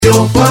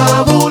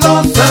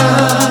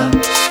Fabulosa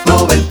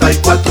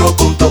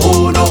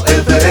 94.1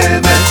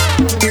 FM.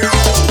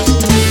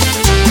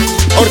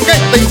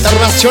 Orquesta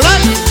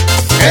Internacional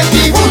El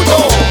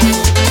Dibujo.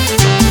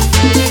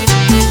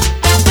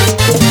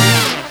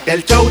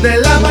 El show de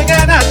la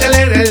mañana te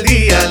alegra el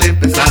día al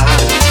empezar.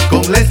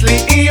 Con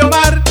Leslie y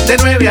Omar de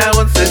 9 a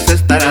 11 se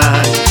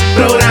estarán.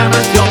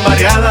 Programación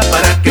variada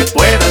para que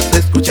puedas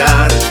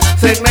escuchar.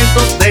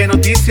 Segmentos de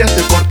noticias,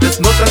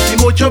 deportes, notas y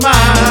mucho más.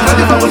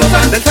 Radio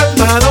Fabulosa del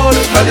Salvador,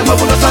 Radio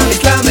Fabulosa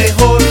es la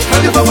mejor.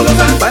 Radio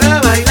Fabulosa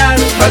para bailar,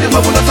 Radio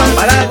Fabulosa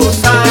para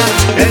gozar.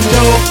 El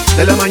show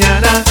de la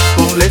mañana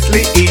con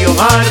Leslie y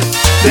Omar.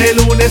 De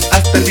lunes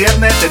hasta el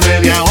viernes de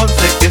 9 a 11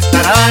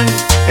 estarán.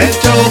 El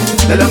show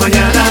de la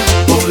mañana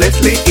con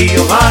Leslie y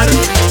Omar.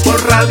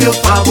 Por Radio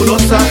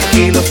Fabulosa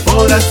y los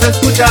podrás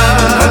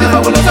escuchar. Radio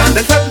Fabulosa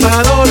del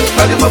Salvador,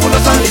 Radio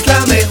Fabulosa es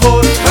la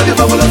mejor. Radio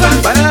Fabulosa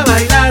para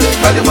bailar,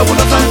 Radio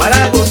Fabulosa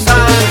para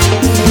gozar.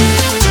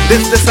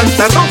 Desde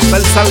Santa Rosa,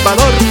 El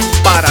Salvador,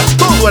 para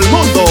todo el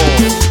mundo.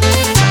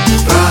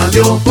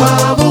 Radio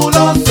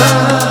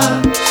Fabulosa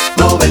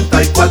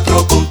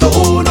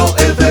 94.1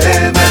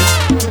 FM.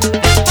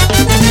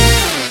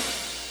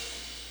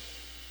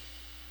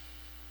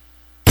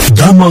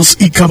 Damas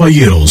y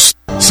caballeros,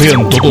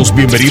 sean todos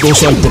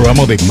bienvenidos al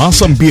programa de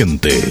Más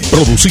Ambiente,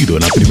 producido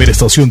en la primera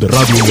estación de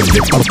radio en el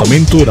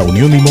departamento de La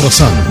Unión y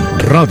Morazán,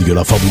 Radio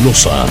La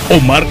Fabulosa.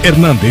 Omar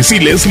Hernández y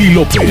Leslie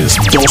López,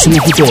 dos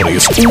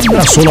locutores,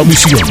 una sola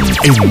misión: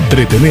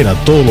 entretener a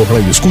todos los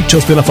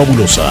radioescuchas de La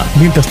Fabulosa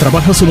mientras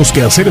trabajas en los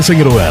quehaceres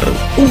en el hogar.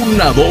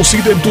 Una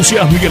dosis de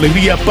entusiasmo y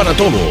alegría para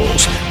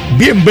todos.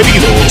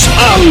 Bienvenidos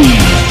al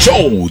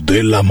Show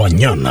de la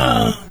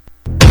Mañana.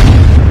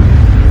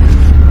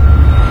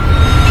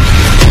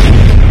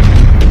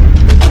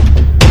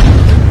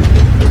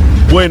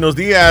 Buenos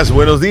días,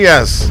 buenos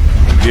días.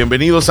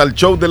 Bienvenidos al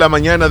show de la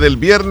mañana del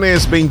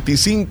viernes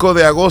 25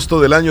 de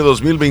agosto del año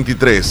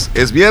 2023.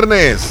 Es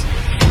viernes.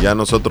 Ya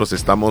nosotros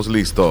estamos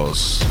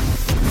listos.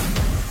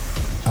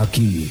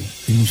 Aquí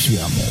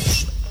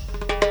iniciamos.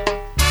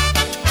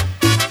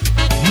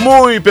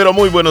 Muy, pero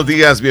muy buenos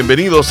días.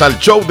 Bienvenidos al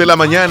show de la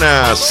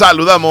mañana.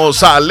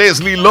 Saludamos a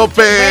Leslie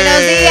López.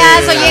 Buenos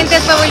días,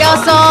 oyentes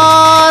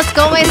fabulosos.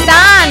 ¿Cómo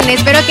están?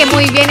 Espero que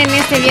muy bien en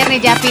este viernes,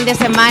 ya fin de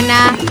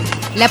semana.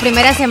 La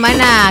primera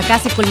semana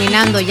casi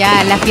culminando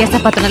ya las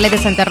fiestas patronales de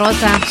Santa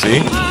Rosa.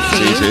 Sí,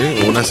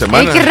 una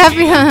semana. ¡Ay, qué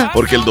rápido!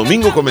 Porque el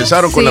domingo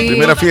comenzaron con la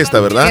primera fiesta,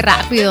 ¿verdad? ¡Qué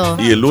rápido!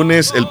 Y el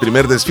lunes el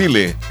primer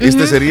desfile.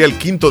 Este sería el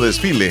quinto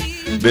desfile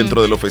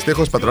dentro de los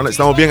festejos patronales.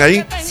 ¿Estamos bien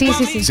ahí? Sí.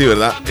 Sí,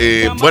 ¿verdad?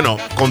 Bueno,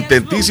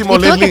 contentísimo, ¿Y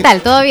tú Leslie. qué tal?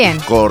 ¿Todo bien?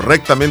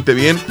 Correctamente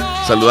bien.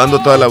 Saludando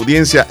a toda la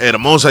audiencia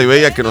hermosa y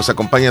bella que nos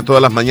acompaña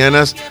todas las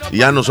mañanas. Y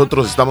ya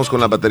nosotros estamos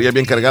con las baterías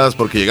bien cargadas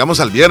porque llegamos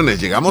al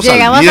viernes. Llegamos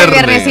al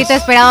viernesito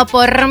esperado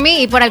por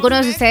mí y por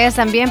algunos de ustedes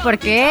también,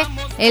 porque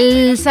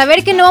el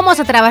saber que no vamos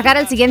a trabajar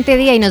al siguiente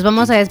día y nos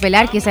vamos a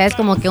desvelar quizás es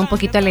como que un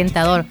poquito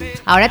alentador.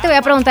 Ahora te voy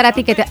a preguntar a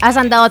ti, que te has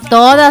andado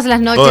todas las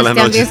noches,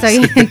 han visto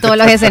ahí en todos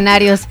los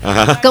escenarios.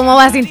 Ajá. ¿Cómo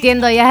vas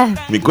sintiendo ya?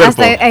 Mi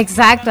cuerpo.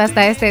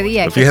 Hasta este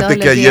día. Fíjate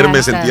que ayer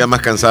me sentía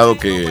más cansado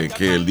que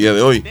el día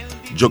de hoy.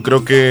 Yo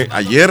creo que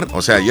ayer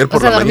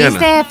por la mañana.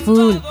 Dormiste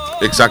full.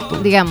 Exacto.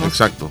 Digamos.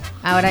 Exacto.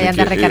 Ahora ya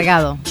andas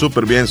recargado.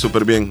 Súper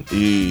bien.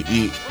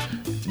 Y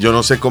yo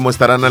no sé cómo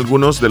estarán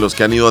algunos de los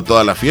que han ido a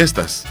todas las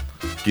fiestas.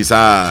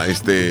 Quizá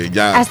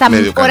ya hasta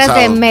medio horas cansado.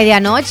 De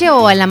medianoche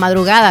o en la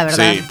madrugada,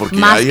 ¿verdad? Sí, porque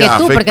más ahí que tú,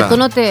 afecta. porque tú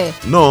no te...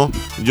 No,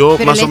 yo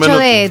pero más o menos...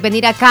 Pero el hecho de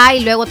venir acá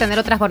y luego tener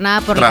otra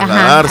jornada por...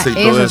 trasladarse y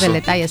todo eso. Es el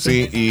detalle,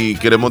 sí. Y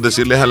queremos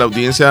decirles a la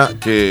audiencia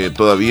que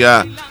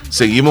todavía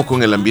seguimos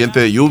con el ambiente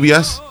de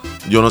lluvias.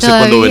 Yo no sé,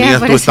 cuando venías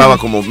tú estaba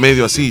como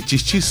medio así,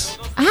 chis.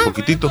 Ajá.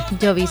 Poquitito.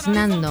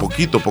 Lloviznando.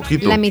 Poquito.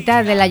 La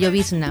mitad de la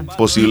llovizna.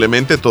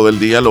 Posiblemente todo el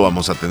día lo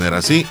vamos a tener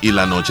así y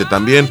la noche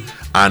también.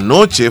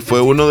 Anoche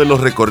fue uno de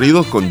los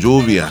recorridos con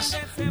lluvias,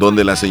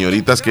 donde las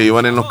señoritas que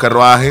iban en los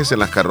carruajes, en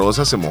las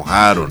carrozas, se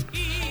mojaron.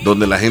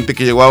 Donde la gente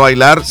que llegó a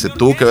bailar se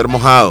tuvo que haber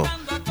mojado.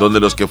 Donde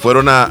los que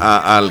fueron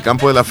al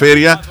campo de la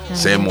feria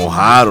se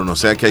mojaron. O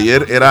sea que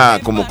ayer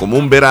era como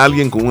común ver a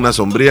alguien con una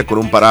sombrilla, con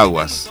un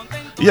paraguas.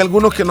 Y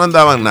algunos que no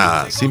andaban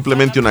nada,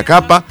 simplemente una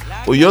capa,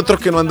 y otros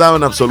que no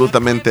andaban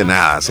absolutamente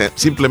nada, o sea,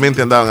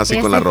 simplemente andaban así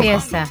con la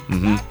ropa.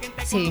 Uh-huh.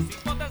 Sí,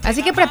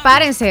 así que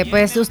prepárense,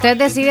 pues usted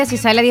decide si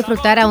sale a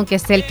disfrutar aunque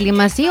esté el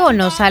clima así o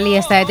no sale y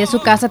está desde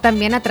su casa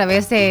también a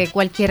través de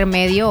cualquier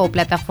medio o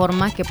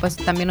plataforma que pues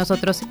también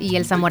nosotros y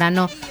el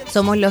Zamorano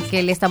somos los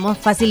que le estamos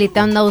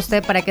facilitando a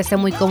usted para que esté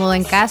muy cómodo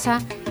en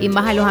casa y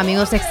más a los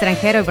amigos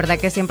extranjeros, ¿verdad?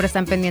 Que siempre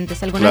están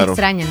pendientes, algunos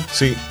extrañan.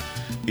 Sí.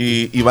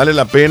 Y vale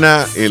la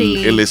pena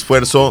el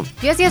esfuerzo.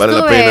 Yo sí vale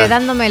estuve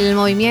dándome el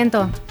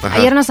movimiento. Ajá.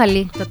 Ayer no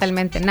salí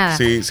totalmente, nada.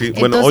 Sí.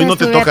 Bueno, entonces, hoy no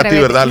te toca a ti,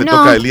 ¿verdad? Le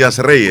toca a Elías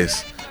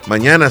Reyes.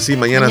 Mañana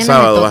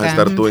sábado vas a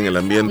estar tú en el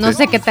ambiente. No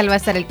sé qué tal va a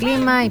estar el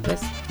clima y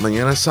pues...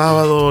 Mañana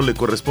sábado le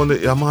corresponde...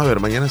 Vamos a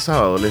ver, mañana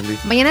sábado, Leslie.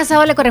 Mañana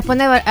sábado le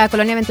corresponde a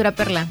Colonia Ventura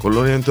Perla.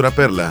 Colonia Ventura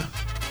Perla.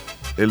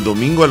 El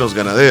domingo a los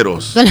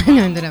ganaderos.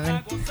 Colonia Ventura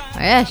Perla.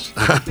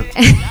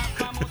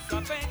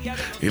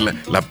 Y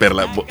la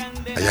perla,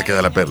 allá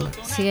queda la perla.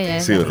 Sí,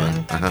 allá. Sí, ¿verdad?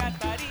 Ajá.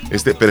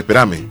 Pero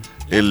espérame,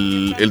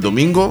 el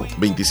domingo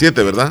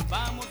 27, ¿verdad?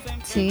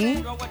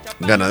 Sí.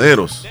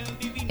 Ganaderos.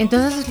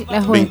 Entonces, la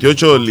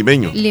 28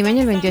 limeño.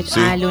 Limeño el 28,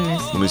 Sí,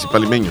 lunes.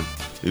 Municipal limeño.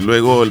 Y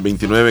luego el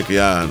 29 que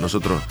ya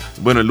nosotros...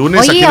 Bueno, el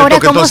lunes Oye, aquí ahora le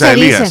toca ¿cómo entonces a se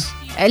dice? Elías.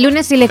 El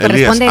lunes sí le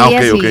corresponde a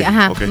Elías okay, y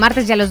ajá, okay.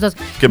 martes ya los dos.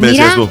 ¿Qué me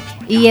decías tú?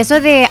 Y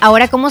eso de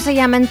ahora, ¿cómo se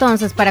llama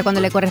entonces para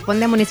cuando le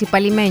corresponde a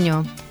Municipal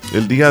Limeño?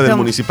 El día del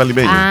Municipal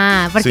limeño.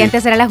 Ah, porque sí.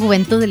 Antes era la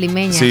Juventud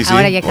Limeña. Sí, sí,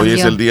 ahora ya cambió. hoy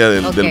es el día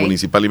del Okay.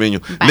 Municipal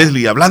limeño. Vale.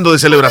 Leslie, hablando de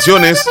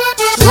celebraciones,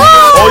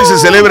 hoy se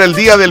celebra el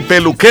Día del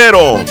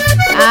Peluquero.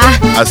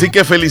 Así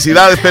que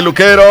felicidades,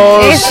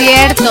 peluqueros. Es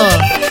cierto.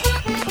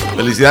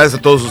 Felicidades a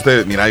todos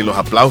ustedes. Mira, y los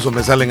aplausos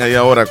me salen ahí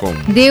ahora con...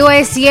 Digo,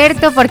 es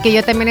cierto, porque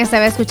yo también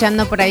estaba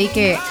escuchando por ahí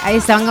que ahí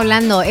estaban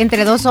hablando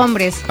entre dos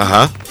hombres.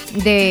 Ajá.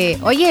 De,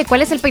 oye,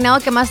 ¿cuál es el peinado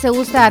que más te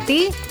gusta a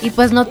ti? Y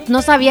pues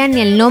no sabían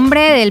ni el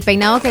nombre del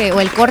peinado o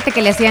el corte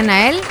que le hacían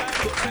a él.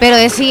 Pero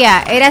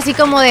decía, era así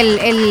como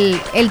el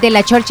de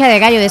la chorcha de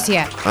gallo,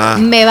 decía.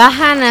 Me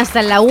bajan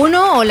hasta la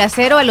 1 o la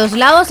 0 a los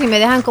lados y me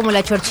dejan como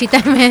la chorchita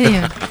en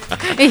medio.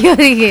 Y yo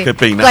dije, ¿qué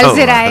peinado, ¿cuál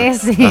será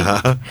ese?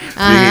 Ajá.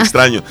 Bien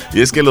extraño.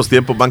 Y es que los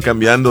tiempos van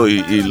cambiando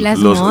y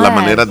la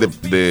manera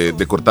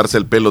de cortarse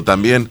el pelo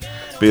también.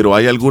 Pero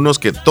hay algunos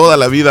que toda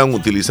la vida han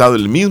utilizado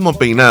el mismo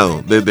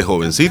peinado, desde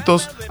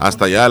jovencitos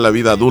hasta ya la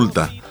vida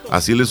adulta.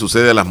 Así le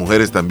sucede a las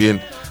mujeres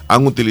también.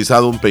 Han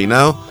utilizado un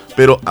peinado,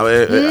 pero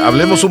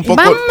hablemos un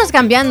poco. Vamos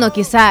cambiando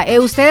quizá.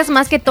 Ustedes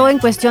más que todo en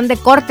cuestión de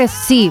cortes,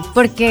 sí,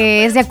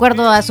 porque es de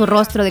acuerdo a su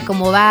rostro, de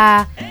cómo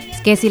va,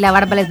 que si la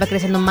barba les va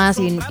creciendo más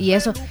y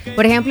eso.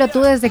 Por ejemplo,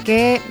 tú desde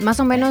que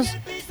más o menos,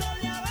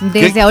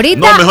 desde ¿Qué? ahorita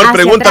No, mejor hacia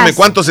pregúntame atrás.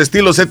 cuántos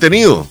estilos he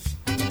tenido.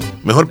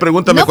 Mejor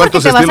pregúntame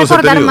cuántos estilos he tenido. No, porque te vas a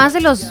acordar más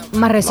de los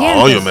más recientes.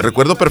 No, yo me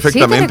recuerdo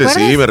perfectamente,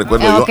 sí, me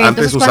recuerdo. Yo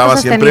antes usaba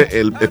siempre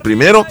el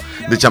primero,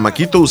 de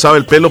chamaquito usaba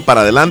el pelo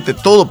para adelante,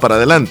 todo para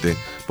adelante,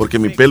 porque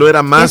mi pelo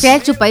era más... Que sea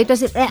el chupadito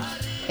así,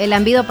 el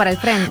ambido para el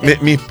frente.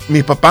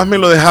 Mis papás me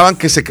lo dejaban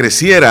que se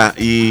creciera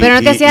y... Pero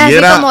no te hacías así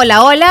era, como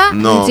la ola,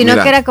 no, sino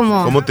mira, que era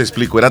como... ¿cómo te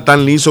explico? Era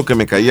tan liso que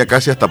me caía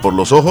casi hasta por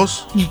los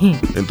ojos.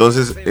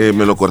 Entonces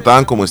me lo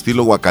cortaban como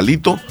estilo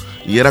guacalito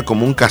y era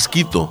como un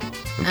casquito.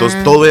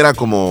 Entonces todo era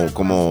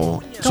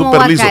como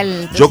súper liso.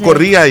 Yo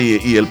corría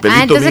y el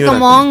pelito entonces mío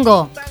como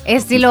hongo,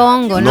 estilo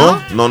hongo,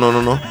 ¿no?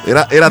 No.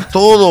 Era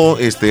todo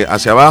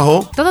hacia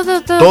abajo.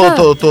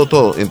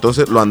 Todo.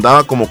 Entonces lo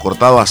andaba como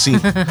cortado así.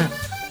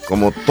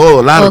 Como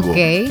todo largo.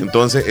 Okay.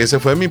 Entonces ese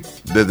fue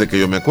desde que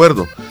yo me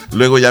acuerdo.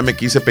 Luego ya me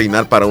quise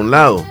peinar para un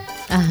lado.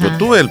 Ajá. Yo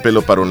tuve el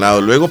pelo para un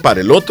lado, luego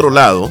para el otro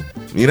lado,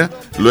 mira,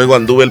 luego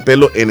anduve el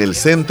pelo en el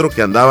centro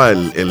que andaba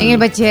en el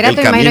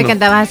bachillerato me imagino que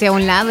andabas hacia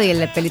un lado y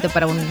el pelito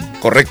para un...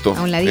 Correcto.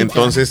 A un ladito.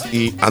 Entonces,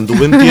 y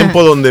anduve en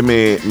tiempo donde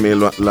me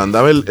lo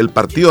andaba el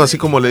partido, así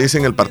como le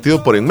dicen el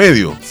partido por en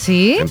medio.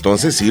 ¿Sí?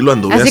 Entonces sí, lo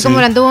anduve así. Así como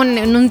lo anduvo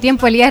en un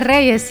tiempo Elías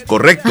Reyes.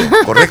 Correcto,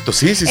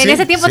 sí. En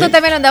ese tiempo tú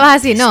también lo andabas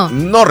así, ¿no?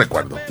 No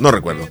recuerdo.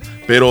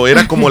 Pero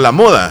era como la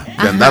moda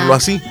de andarlo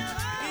así.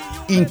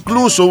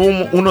 Incluso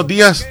hubo unos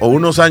días o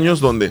unos años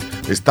donde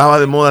estaba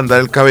de moda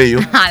andar el cabello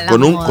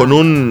con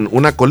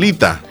una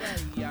colita.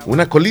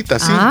 Una colita,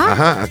 sí,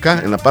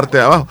 acá en la parte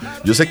de abajo.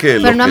 Yo sé que...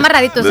 Pero no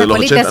amarradito esa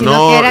colita,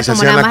 sino que era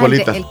como nada más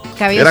el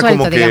cabello era suelto,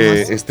 como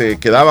que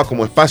quedaba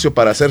como espacio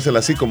para hacérsela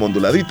así como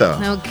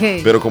onduladita.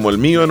 Okay. Pero como el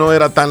mío no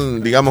era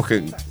tan, digamos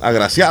que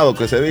agraciado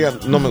que se diga,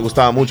 no me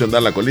gustaba mucho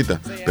andar la colita,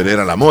 pero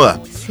era la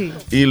moda. Sí.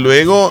 Y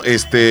luego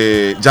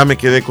ya me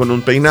quedé con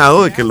un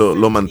peinado de que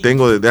lo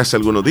mantengo desde hace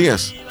algunos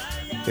días.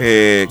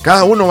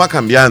 Cada uno va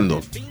cambiando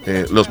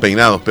los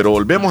peinados, pero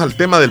volvemos al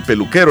tema del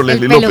peluquero,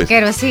 Leslie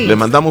López. Sí. Le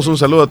mandamos un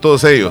saludo a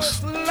todos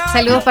ellos.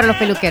 Saludos para los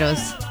peluqueros.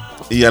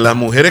 Y a las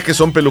mujeres que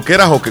son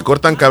peluqueras o que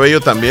cortan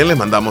cabello también les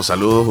mandamos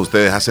saludos.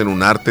 Ustedes hacen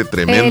un arte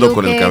tremendo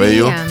con el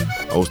cabello.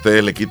 A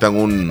ustedes le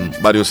quitan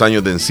varios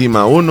años de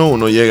encima a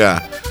uno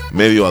llega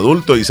medio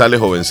adulto y sale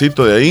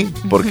jovencito de ahí,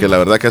 porque la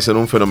verdad que hacen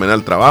un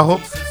fenomenal trabajo.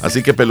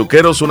 Así que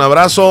peluqueros, un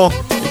abrazo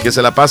y que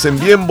se la pasen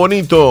bien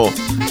bonito.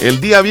 El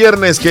día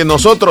viernes que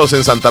nosotros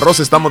en Santa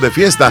Rosa estamos de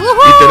fiesta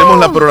y tenemos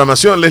la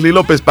programación, Leslie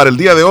López, para el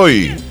día de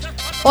hoy.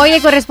 Hoy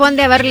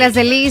corresponde a ver las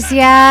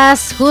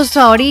delicias,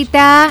 justo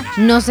ahorita,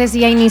 no sé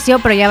si ya inició,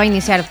 pero ya va a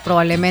iniciar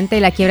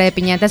probablemente la quiebra de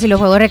piñatas y los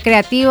juegos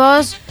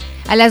recreativos.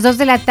 A las 2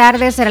 de la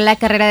tarde será la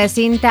carrera de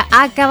cinta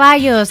a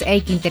caballos,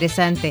 ¡ey, qué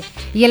interesante!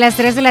 Y a las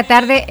 3 de la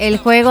tarde el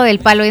juego del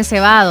palo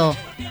encebado.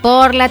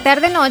 Por la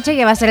tarde-noche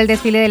ya va a ser el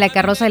desfile de la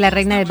carroza de la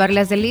Reina del Barrio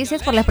Las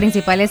Delicias por las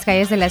principales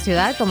calles de la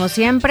ciudad, como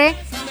siempre.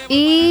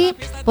 Y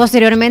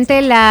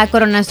posteriormente la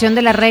coronación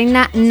de la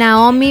reina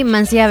Naomi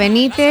Mancía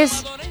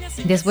Benítez.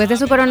 Después de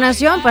su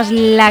coronación, pues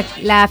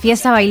la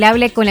fiesta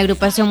bailable con la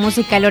agrupación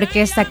musical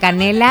Orquesta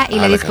Canela y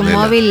la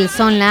discomóvil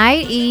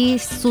Sunlight y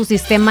su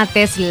sistema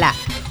Tesla.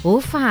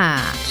 ¡Ufa!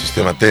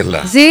 Sistema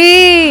Tesla.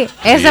 Sí,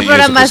 esa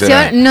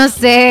programación, no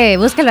sé,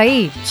 búscalo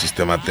ahí.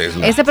 Sistema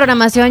Tesla. Esta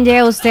programación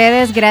llega a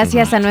ustedes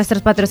gracias a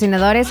nuestros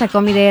patrocinadores, a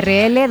Comi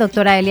DRL,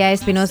 doctora Elia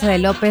Espinosa de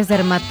López,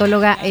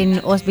 dermatóloga en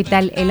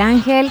Hospital El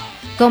Ángel,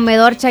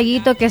 Comedor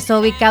Chayito, que está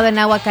ubicado en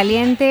Agua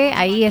Caliente.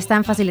 Ahí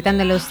están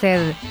facilitándole a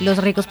usted los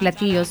ricos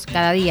platillos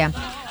cada día.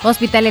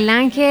 Hospital El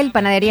Ángel,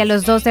 Panadería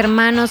Los Dos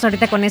Hermanos.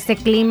 Ahorita con este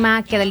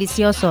clima, qué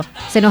delicioso.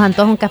 Se nos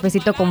antoja un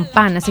cafecito con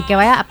pan, así que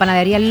vaya a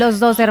Panadería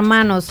Los Dos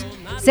Hermanos.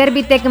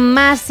 Servitec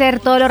Master,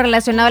 todo lo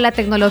relacionado a la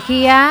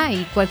tecnología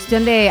y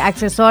cuestión de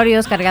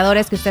accesorios,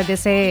 cargadores que usted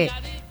desee,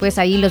 pues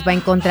ahí los va a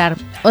encontrar.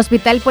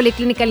 Hospital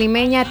Policlínica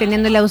Limeña,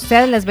 atendiéndole a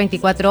usted las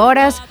 24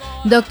 horas.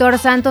 Doctor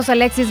Santos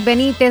Alexis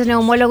Benítez,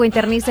 neumólogo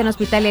internista en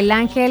Hospital El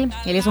Ángel.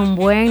 Él es un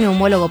buen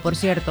neumólogo, por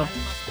cierto.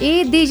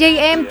 Y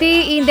DJ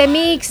Empty in the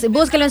Mix,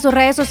 búsquelo en sus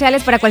redes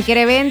sociales para cualquier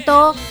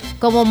evento,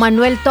 como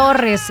Manuel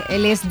Torres,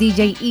 él es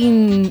DJ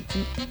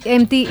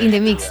Empty in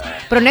the Mix.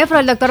 Pronefro,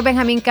 el doctor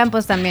Benjamín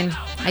Campos también.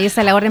 Ahí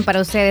está la orden para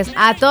ustedes.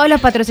 A todos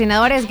los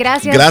patrocinadores,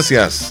 gracias.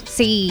 Gracias.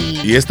 Sí.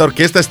 Y esta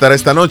orquesta estará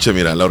esta noche,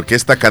 mira, la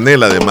Orquesta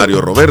Canela de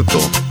Mario Roberto.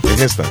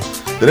 Es esta.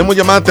 Tenemos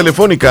llamada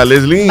telefónica,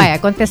 Leslie. Vaya,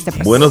 conteste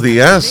pues. Buenos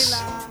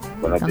días.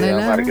 Buenos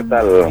días, Omar, ¿qué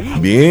tal?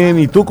 Bien,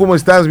 ¿y tú cómo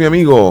estás, mi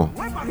amigo?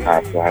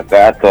 Pues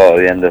acá todo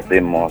bien,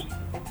 decimos.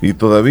 ¿Y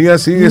todavía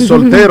sigues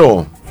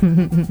soltero?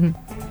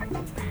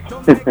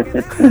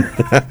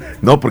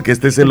 No, porque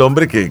este es el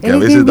hombre que a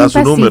veces da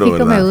su número,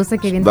 ¿verdad? Me gusta,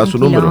 que bien da su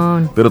tranquilón.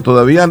 número. Pero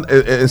todavía,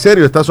 en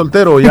serio, ¿está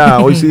soltero? Ya,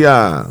 hoy sí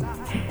ya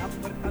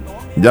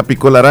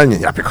picó la araña,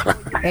 ya picó la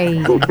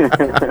Ey,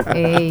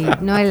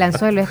 no, el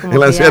anzuelo es como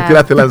el anzuelo,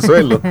 tiraste el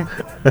anzuelo.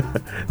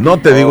 No,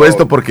 te digo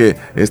esto porque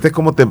esta es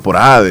como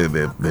temporada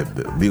de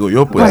digo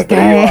yo, pues. ¿Por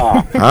qué?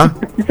 ¿Ah?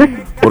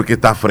 Porque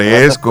está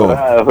fresco.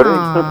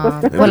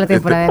 Por la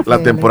temporada de La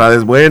temporada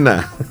es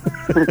buena.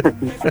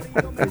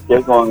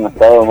 ¿Qué con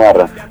estado,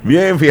 Omar?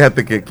 Bien,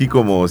 fíjate que aquí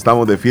como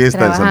estamos de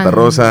fiesta en Santa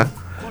Rosa,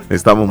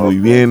 estamos muy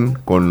bien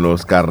con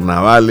los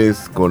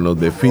carnavales, con los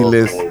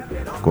desfiles,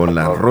 con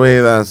las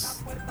ruedas.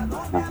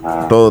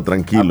 Ajá. Todo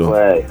tranquilo.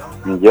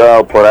 Pues,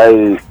 yo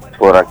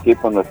por aquí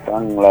cuando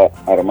están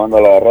armando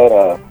la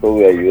barrera,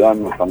 estuve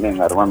ayudando también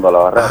armando la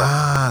barrera.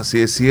 Ah,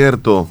 sí es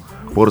cierto.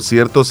 Por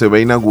cierto, se va a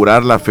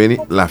inaugurar la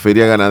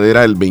feria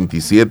ganadera el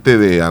 27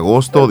 de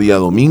agosto, día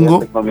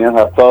domingo.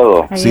 Comienza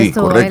todo. Sí,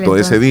 correcto,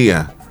 ese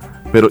día.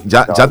 Pero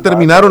ya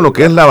terminaron lo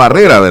que es la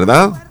barrera,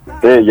 ¿verdad?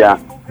 Sí, ya.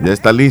 Ya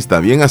está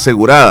lista, bien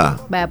asegurada.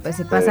 Vaya, pues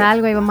si pasa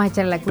algo ahí vamos a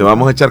echar la culpa. Te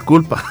vamos a echar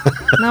culpa.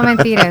 No,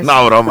 mentiras.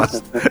 No,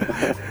 bromas.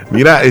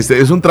 Mira,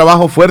 es un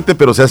trabajo fuerte,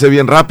 pero se hace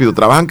bien rápido.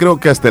 Trabajan creo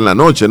que hasta en la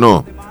noche,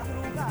 ¿no?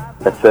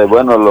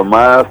 Bueno, lo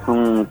más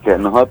que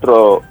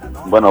nosotros,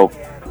 bueno,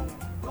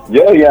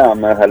 yo ya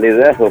me salí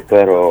de eso,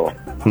 pero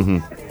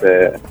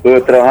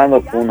estuve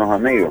trabajando con unos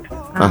amigos.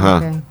 Ajá.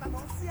 Okay.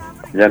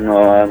 Ya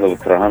no ando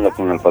trabajando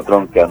con el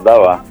patrón que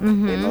andaba,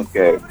 sino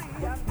que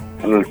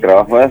el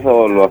trabajo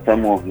eso lo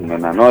hacemos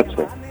en la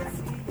noche.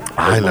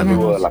 Ah, en la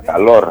noche. De la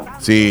calor.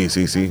 Sí,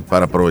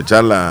 para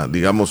aprovechar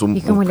digamos, un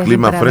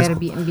clima para fresco.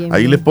 bien,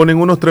 Ahí les ponen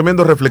unos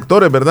tremendos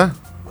reflectores, ¿verdad?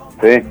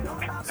 Sí.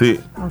 Sí.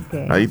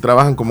 Okay. Ahí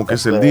trabajan como que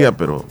es el día,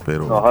 pero...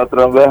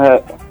 Nosotros a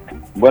veces,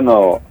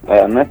 bueno,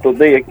 en estos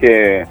días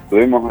que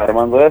estuvimos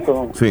armando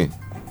eso, sí.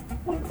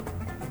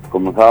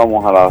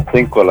 Comenzábamos a las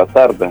 5 de la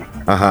tarde.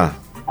 Ajá.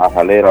 A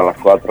salir a las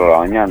 4 de la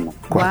mañana.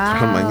 4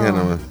 de la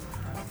mañana, man.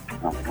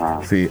 Ajá.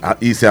 Sí,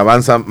 y se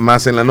avanza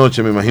más en la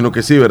noche, me imagino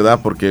que sí,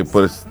 ¿verdad? Porque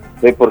pues...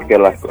 Sí, porque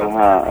las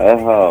cosas,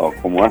 eso,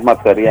 como es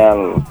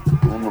material,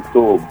 uno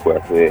tuvo pues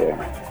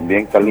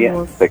bien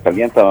caliente, se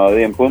calienta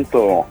bien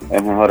punto,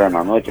 es mejor en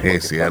la noche.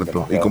 Es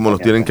cierto, y como los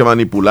tienen que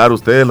manipular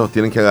ustedes, los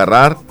tienen que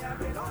agarrar,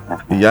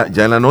 ajá. Y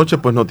ya en la noche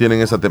pues no tienen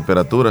esa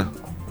temperatura.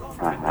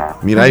 Ajá.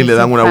 Mira, y le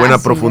dan una buena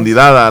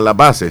profundidad a las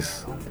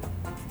bases.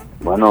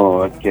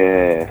 Bueno, es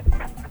que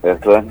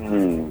eso es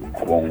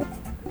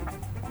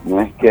no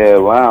es que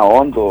va a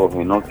hondo,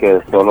 sino que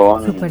solo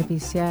van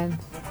superficial.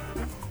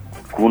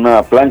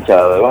 Una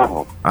plancha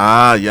debajo.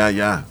 Ah,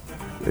 ya.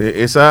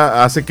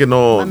 Esa hace que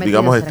no,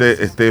 digamos,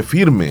 esté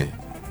firme.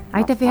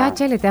 Ahí te fijas,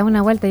 Chele, te das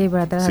una vuelta ahí por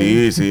atrás.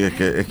 Sí,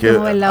 es que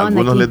a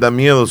algunos les da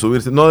miedo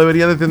subirse. No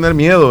deberían de tener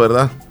miedo,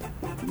 ¿verdad?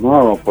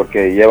 No,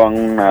 porque llevan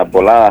unas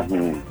voladas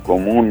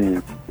como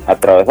un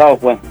atravesado,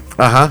 pues.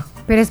 Ajá.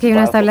 Pero es que hay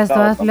unas tablas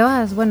todas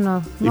flojas,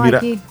 bueno, y no mira,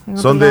 aquí.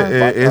 Son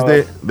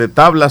de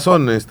tabla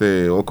son,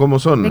 o cómo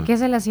son. ¿De qué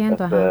es el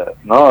asiento? Ajá.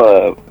 No,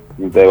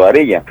 de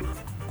varilla.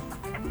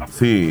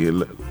 Sí.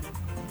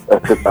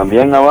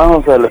 También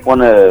abajo se le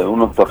pone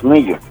unos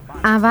tornillos.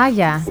 Ah,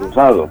 vaya.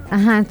 Cruzados.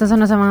 Ajá, entonces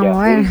no se van a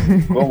mover.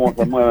 ¿Cómo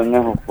se mueven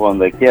esos por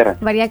donde quiera?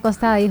 Varía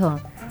acostada, hijo.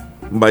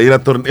 Va a ir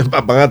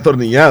van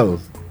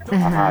atornillados.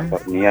 Ajá,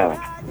 atornillados.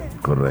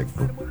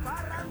 Correcto.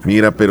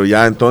 Mira, pero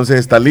ya entonces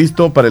está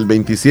listo para el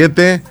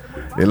 27.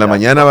 En la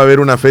mañana va a haber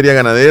una feria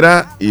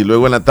ganadera y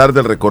luego en la tarde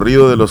el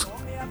recorrido de los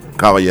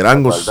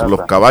caballerangos,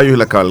 los caballos y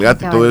la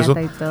cabalgata y todo eso.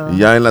 Y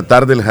ya en la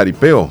tarde el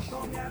jaripeo.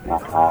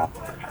 Ajá.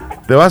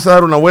 ¿Te vas a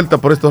dar una vuelta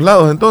por estos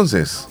lados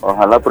entonces?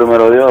 Ojalá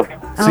primero Dios.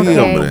 Sí,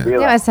 hombre. Ya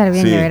va a estar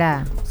bien, de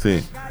verdad.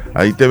 Sí.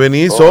 Ahí te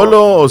venís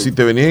solo o si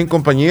te venís en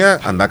compañía,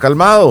 anda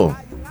calmado.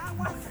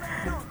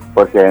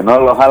 Porque no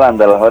lo jalan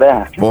de las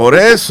orejas. Por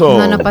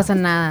eso. No pasa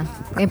nada.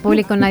 En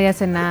público nadie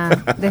hace nada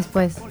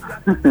después.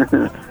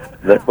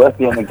 Después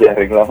tienen que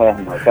arreglar.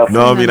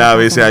 No, mira, a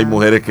veces hay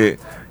mujeres que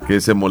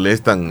se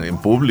molestan en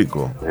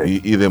público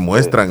y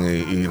demuestran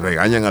y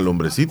regañan al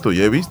hombrecito.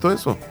 ¿Ya he visto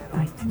eso?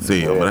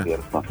 Sí, hombre.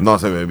 No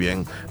se ve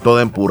bien.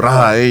 Toda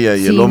empurrada ella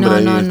y el hombre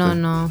ahí.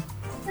 No.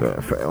 Se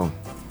ve feo.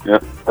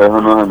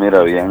 Eso no se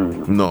mira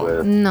bien. No.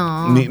 Pues.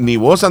 No. Ni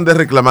vos andes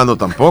reclamando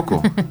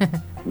tampoco.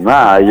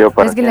 Nah, yo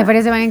para Es que en la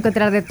feria se van a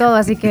encontrar de todo,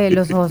 así que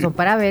los ojos son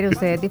para ver,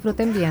 ustedes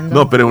disfruten viendo.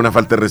 No, pero es una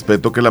falta de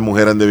respeto que la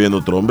mujer ande viendo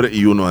otro hombre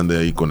y uno ande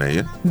ahí con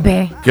ella.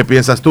 Ve. ¿Qué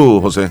piensas tú,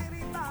 José?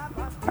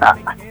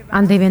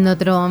 Ande viendo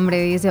otro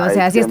hombre, dice. O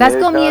sea, si estás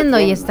comiendo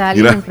y está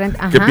alguien Mira, enfrente.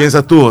 Ajá. ¿qué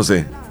piensas tú,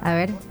 José? A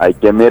ver. hay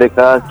que mire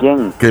cada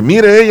quien. Que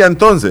mire ella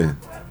entonces.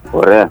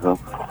 Por eso.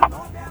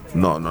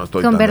 No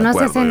estoy Con tan ver de no se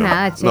acuerdo, hace yo.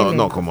 nada, Chele.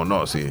 No, como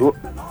no, sí.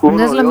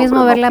 No es lo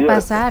mismo verla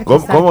pasar. que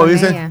estar ¿Cómo con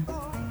dice? ella.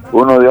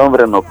 Uno de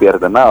hombre no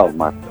pierde nada,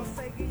 Omar.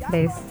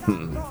 ¿Ves?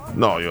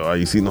 No, yo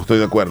ahí sí no estoy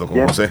de acuerdo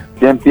con José.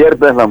 Quien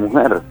pierde es la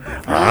mujer.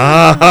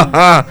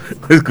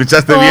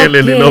 Escuchaste bien,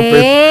 Leli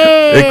López.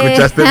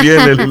 Escuchaste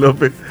bien, Leli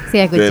López. Sí,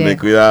 escuché. Ten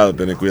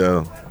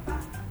cuidado.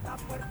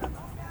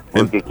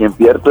 Porque quien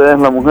pierde es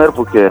la mujer,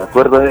 porque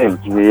acuérdate,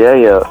 si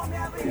ella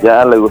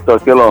ya le gustó a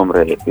aquel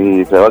hombre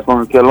y se va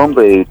con aquel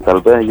hombre y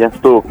tal vez ya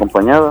estuvo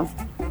acompañada,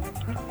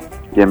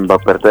 quien va a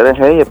perder es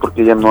ella,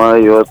 porque ya no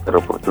hay otra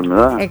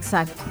oportunidad.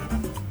 Exacto.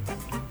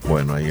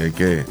 Bueno, ahí hay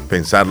que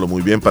pensarlo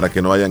muy bien para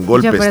que no hayan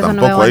golpes Yo por eso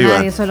tampoco no veo ahí, a va.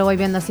 nadie, solo voy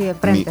viendo así de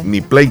frente.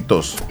 Ni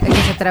pleitos. El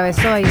que se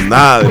atravesó y...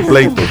 Nada de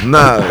pleitos,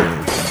 nada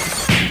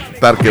de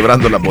estar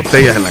quebrando las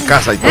botellas en la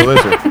casa y todo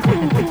eso.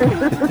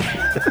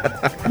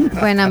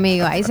 Bueno,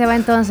 amigo, ahí se va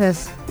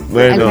entonces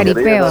Bueno. el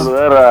Quería jaripeo.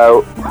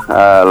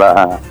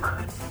 saludar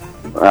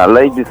a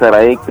Lady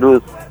Saraí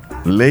Cruz.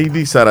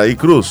 Lady Saraí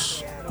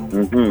Cruz.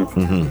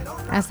 Ujú.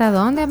 ¿Hasta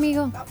dónde,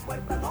 amigo?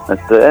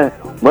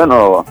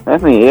 Bueno,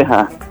 es mi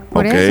hija.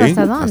 Por Ok, eso,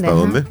 ¿hasta dónde? ¿Hasta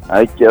dónde?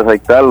 Hay que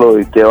aceptarlo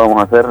y ¿qué vamos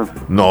a hacer?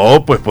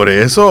 No, pues por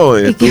eso,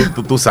 es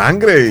tu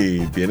sangre y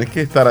tienes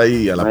que estar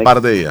ahí a la par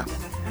de ella.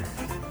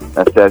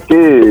 Hasta aquí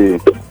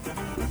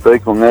estoy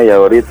con ella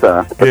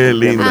ahorita. Qué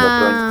lindo.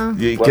 Ah,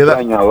 ¿Y 4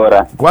 años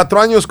ahora.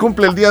 4 años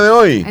cumple el día de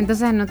hoy.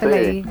 entonces no te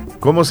leí.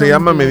 ¿Cómo se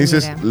llama? Me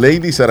dices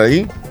Lady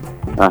Saraí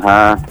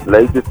Ajá,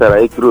 Lady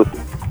Saraí Cruz.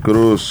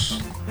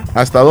 Cruz.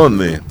 ¿Hasta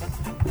dónde?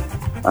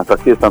 Hasta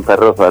aquí Santa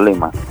Rosa de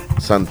Lima.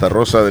 Santa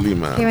Rosa de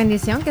Lima. Qué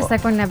bendición que está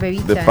con la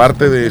bebita. De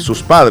parte de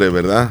sus padres,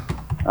 ¿verdad?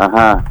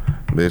 Ajá,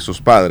 De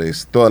sus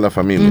padres, toda la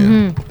familia.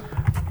 Ujú.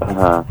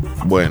 ajá.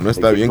 Bueno,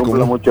 está Y que bien.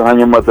 cumpla muchos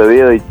años más de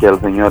vida y que el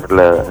Señor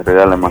le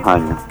regale más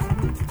años.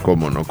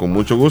 ¿Cómo no? Con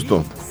mucho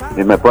gusto.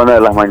 Y me pone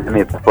las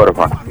mañanitas,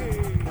 porfa.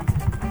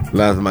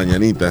 Las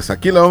mañanitas.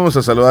 Aquí la vamos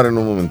a saludar en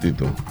un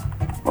momentito.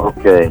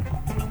 Ok,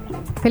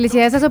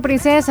 Felicidades a su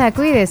princesa,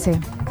 cuídese.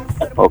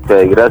 ok,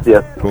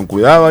 gracias. Con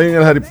cuidado ahí en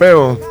el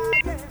jaripeo.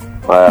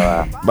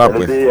 Va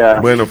Pues.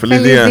 Bueno,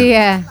 feliz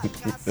día.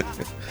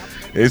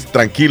 Es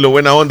tranquilo,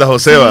 buena onda,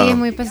 Joseba. Sí,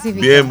 muy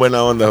pacífico. Bien,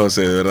 buena onda,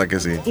 José, de verdad que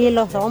sí. Y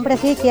los hombres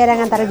sí quieren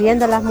andar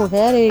viendo a las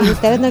mujeres y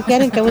ustedes no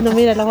quieren que uno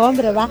mire a los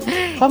hombres, ¿va?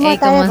 ¿Cómo Ey,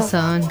 está ¿cómo eso?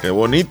 son? Qué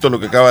bonito lo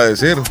que acaba de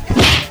decir.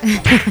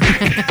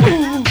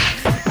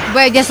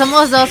 Bueno, ya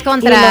somos dos Y los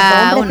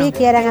contra hombres uno. sí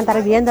quieren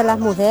andar viendo a las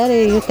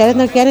mujeres y ustedes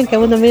no quieren que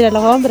uno mire a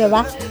los hombres,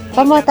 ¿va?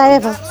 ¿Cómo está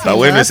eso? Está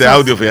bueno ese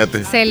audio,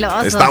 fíjate.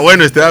 Celosos. Está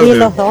bueno este Y audio.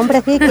 los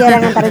hombres sí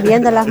quieren andar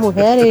viendo a las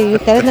mujeres y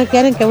ustedes no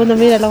quieren que uno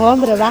mire a los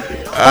hombres, ¿va?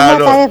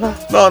 ¿Cómo está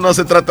eso? No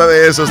se trata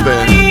de eso,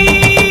 usted.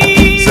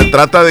 Se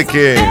trata de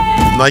que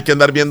no hay que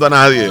andar viendo a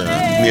nadie,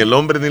 ni el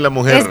hombre ni la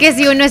mujer. Es que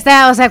si uno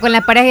está, o sea, con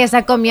la pareja y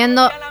está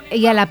comiendo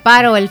y a la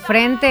par o el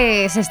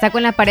frente se está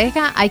con la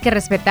pareja, hay que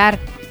respetar.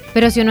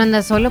 Pero si uno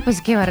anda solo,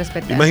 pues ¿qué va a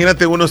respetar?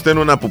 Imagínate uno está en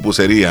una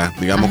pupusería,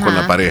 digamos, Ajá, con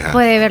la pareja.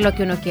 puede ver lo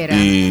que uno quiera.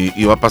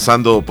 Y va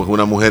pasando pues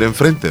una mujer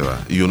enfrente, va.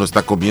 Y uno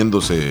está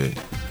comiéndose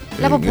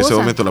La en ese pupusa.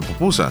 momento la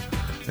pupusa.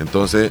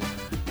 Entonces,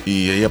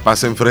 y ella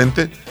pasa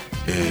enfrente,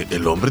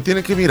 el hombre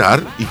tiene que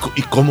mirar.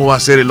 ¿Y cómo va a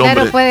ser el hombre?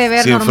 Claro, puede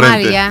ver si normal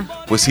enfrente? ya.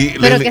 Pues sí.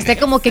 Pero que esté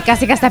como que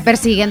casi que está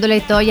persiguiéndole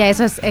y todo, ya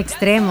eso es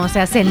extremo, o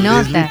sea, se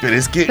nota. Leslie, pero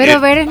es que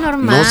ver es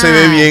normal. no se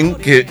ve bien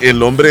que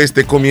el hombre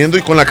esté comiendo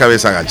y con la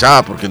cabeza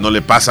agachada, porque no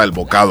le pasa el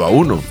bocado a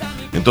uno.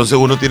 Entonces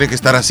uno tiene que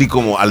estar así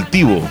como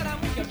altivo.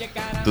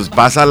 Entonces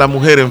pasa la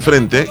mujer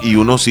enfrente y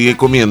uno sigue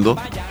comiendo,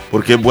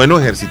 porque es bueno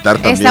ejercitar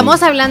también.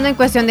 Estamos hablando en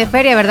cuestión de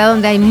feria, ¿verdad?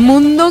 Donde hay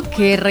mundo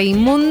que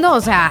reimundo,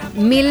 o sea,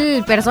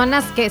 1000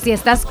 personas que si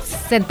estás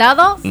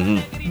sentado,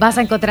 vas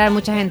a encontrar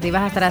mucha gente y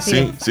vas a estar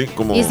así. Sí,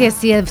 como... Y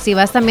si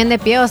vas también de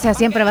pie, o sea,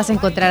 siempre vas a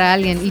encontrar a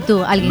alguien. Y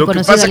tú, alguien Lo que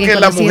conocido, pasa es alguien que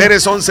las conocido.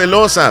 mujeres son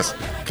celosas,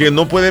 que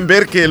no pueden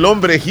ver que el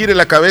hombre gire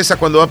la cabeza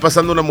cuando va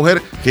pasando una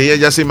mujer, que ellas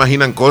ya se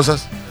imaginan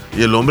cosas.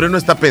 Y el hombre no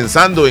está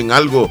pensando en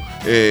algo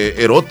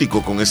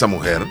erótico con esa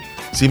mujer.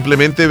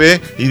 simplemente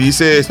ve y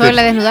dice... Solo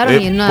la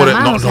desnudaron y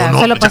nada más,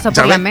 solo pasó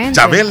por la mente.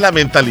 Ya ves la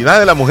mentalidad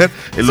de la mujer.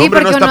 El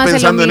hombre no está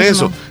pensando en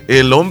eso.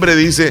 El hombre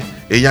dice,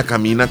 ella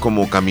camina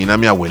como camina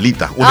mi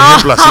abuelita. Un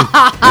ejemplo así.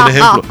 Un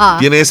ejemplo.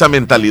 Tiene esa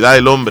mentalidad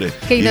el hombre.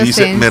 Y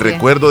dice, me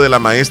recuerdo de la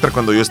maestra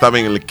cuando yo estaba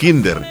en el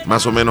kinder.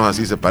 Más o menos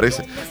así se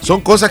parece.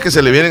 Son cosas que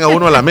se le vienen a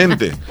uno a la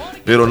mente,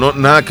 pero no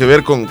nada que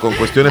ver con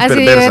cuestiones así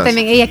perversas. Yo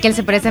también, ella que él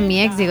se parece a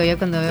mi ex, digo yo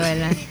cuando veo a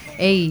él.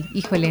 Ey,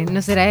 híjole,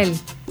 ¿no será él?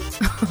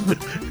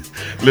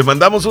 Les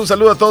mandamos un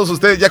saludo a todos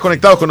ustedes ya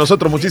conectados con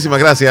nosotros. Muchísimas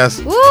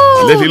gracias.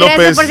 Leslie López.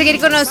 Gracias por seguir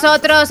con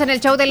nosotros en el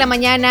show de la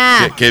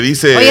mañana. ¿Qué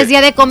dice? Hoy es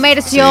día de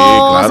comercio.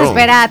 Sí, claro. Se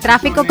espera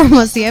tráfico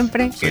como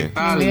siempre. ¿Qué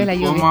tal?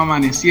 ¿Cómo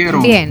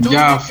amanecieron? Bien.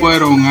 Ya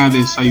fueron a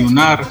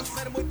desayunar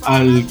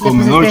al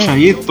comedor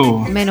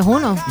Chayito.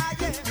 -1.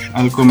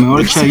 Al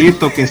comedor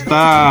Chayito que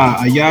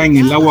está allá en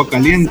el agua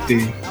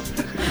caliente.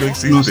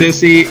 No sé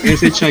si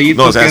ese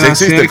Chayito queda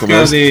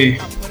cerca de...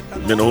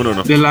 -1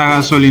 no. De la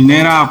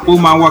gasolinera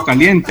Puma Agua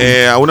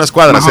Caliente. A unas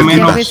cuadras. Más o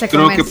menos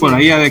creo que por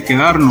ahí ha de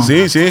quedarnos.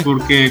 Sí.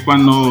 Porque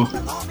cuando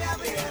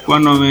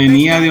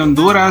venía de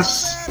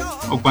Honduras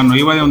o cuando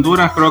iba de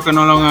Honduras creo que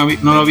no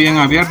lo habían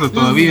abierto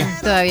todavía.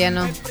 Todavía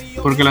no.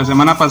 Porque la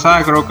semana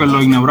pasada creo que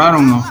lo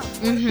inauguraron, ¿no?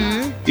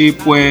 Y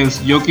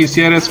pues yo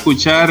quisiera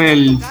escuchar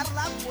el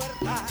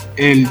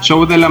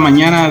show de la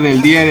mañana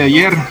del día de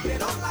ayer.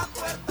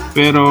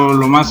 Pero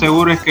lo más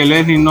seguro es que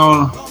Leslie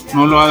no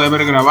lo ha de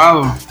haber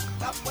grabado.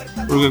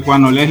 Porque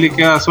cuando Leslie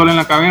queda sola en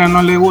la cabina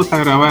no le gusta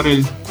grabar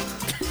el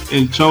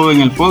show en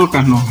el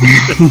podcast, ¿no?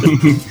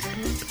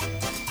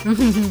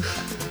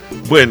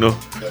 Bueno.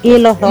 Y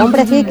los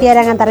hombres sí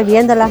quieren andar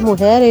viendo a las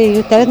mujeres y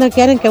ustedes no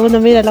quieren que uno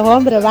mire a los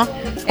hombres, ¿va?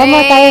 ¿Cómo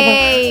está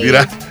eso?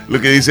 Mira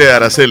lo que dice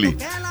Araceli.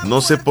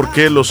 No sé por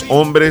qué los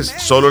hombres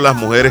solo las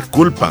mujeres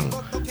culpan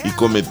y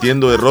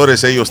cometiendo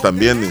errores ellos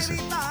también, dice.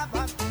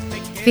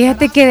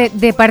 Fíjate que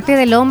de parte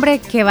del hombre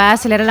que va a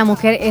acelerar a la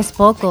mujer es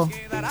poco.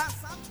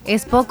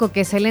 Es poco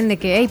que salen de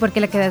que, hey, ¿por qué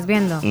la quedas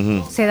viendo?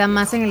 Se da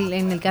más en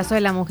el caso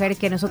de la mujer,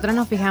 que nosotros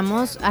nos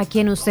fijamos a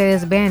quien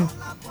ustedes ven.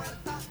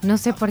 No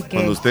sé por qué.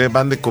 Cuando ustedes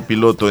van de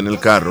copiloto en el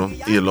carro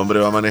y el hombre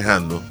va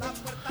manejando,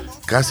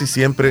 casi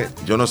siempre,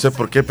 yo no sé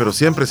por qué, pero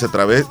siempre se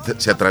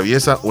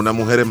atraviesa una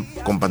mujer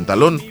con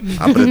pantalón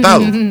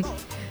apretado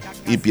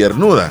y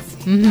piernuda.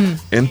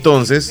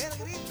 Entonces,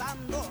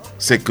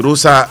 se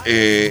cruza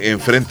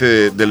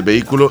enfrente del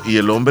vehículo y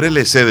el hombre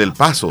le cede el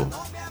paso.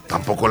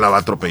 Tampoco la va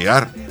a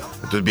atropellar.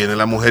 Entonces viene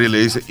la mujer y le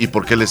dice, ¿y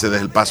por qué le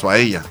cedes el paso a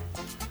ella?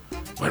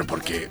 Bueno,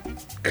 porque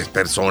es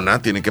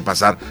persona, tiene que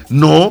pasar.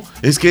 No,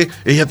 es que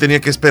ella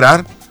tenía que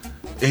esperar.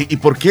 ¿Y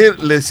por qué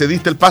le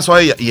cediste el paso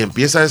a ella? Y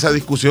empieza esa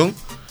discusión.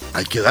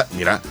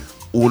 Mira,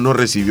 uno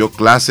recibió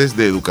clases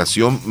de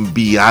educación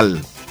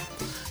vial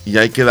y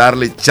hay que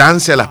darle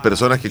chance a las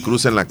personas que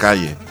crucen la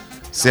calle,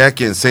 sea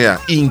quien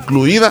sea,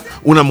 incluida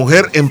una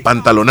mujer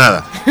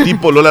empantalonada,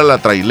 tipo Lola la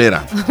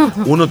trailera.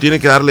 Uno tiene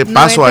que darle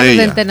paso 90, a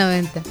ella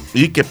 90.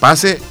 Y que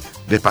pase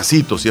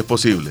despacito, si es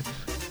posible,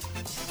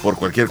 por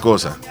cualquier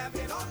cosa.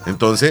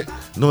 Entonces,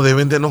 no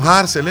deben de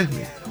enojarse,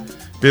 Leslie.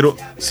 Pero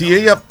si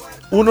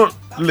uno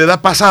le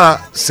da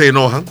pasada, se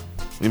enojan,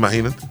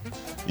 imagínate.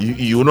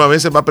 Y uno a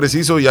veces va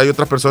preciso y hay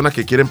otras personas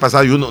que quieren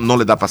pasar y uno no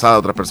les da pasada a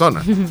otras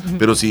personas.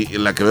 Pero si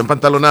la que va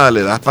empantalonada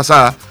le das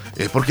pasada,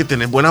 es porque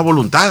tenés buena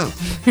voluntad.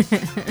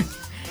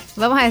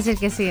 Vamos a decir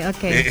que sí,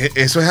 ok.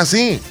 Eso es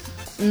así.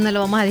 No lo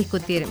vamos a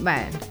discutir.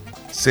 Bueno.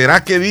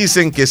 ¿Será que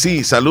dicen que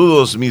sí?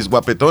 Saludos, mis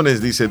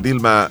guapetones, dice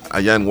Dilma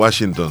allá en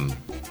Washington.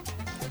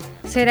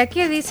 ¿Será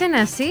que dicen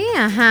así?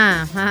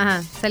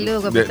 Ajá.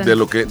 Saludos, guapetones.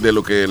 De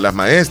lo que las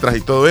maestras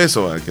y todo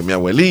eso, que mi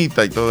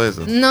abuelita y todo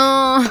eso.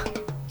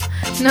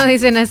 No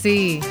dicen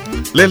así.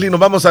 Leslie, nos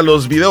vamos a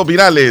los videos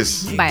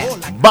virales. Vaya.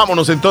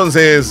 Vámonos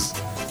entonces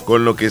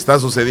con lo que está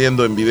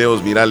sucediendo en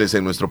videos virales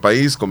en nuestro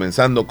país,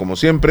 comenzando como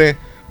siempre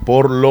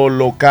por lo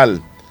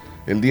local.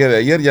 El día de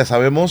ayer, ya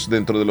sabemos,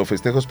 dentro de los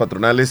festejos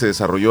patronales se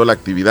desarrolló la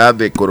actividad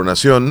de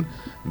coronación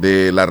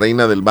de la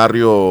reina del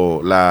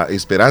barrio La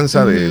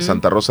Esperanza de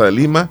Santa Rosa de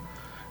Lima,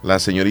 la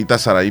señorita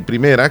Saraí I,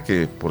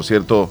 que por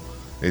cierto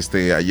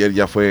ayer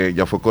ya fue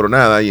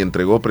coronada y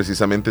entregó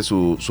precisamente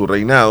su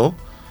reinado.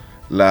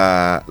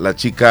 La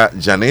chica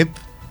Janet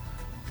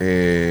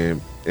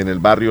en el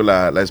barrio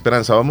La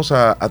Esperanza. Vamos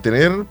a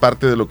tener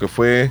parte de lo que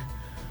fue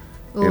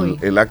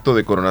el acto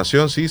de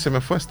coronación. Sí, se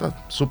me fue,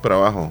 está súper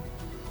abajo.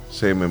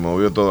 Se me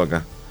movió todo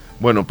acá.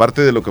 Bueno,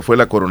 parte de lo que fue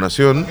la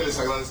coronación,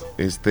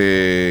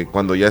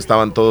 cuando ya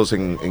estaban todos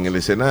en el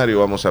escenario,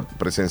 vamos a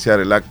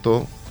presenciar el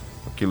acto.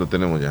 Aquí lo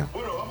tenemos ya.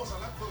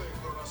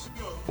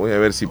 Voy a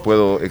ver si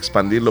puedo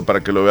expandirlo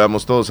para que lo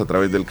veamos todos a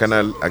través del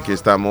canal. Aquí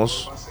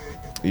estamos.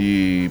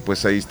 Y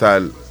pues ahí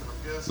están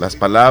las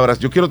palabras.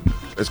 Yo quiero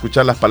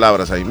escuchar las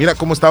palabras ahí. Mira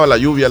cómo estaba la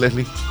lluvia,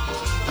 Leslie.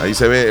 Ahí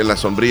se ve en las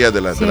sombrillas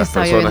de las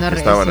personas que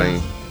estaban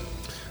ahí.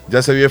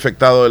 Ya se había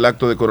efectuado el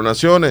acto de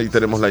coronación. Ahí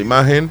tenemos la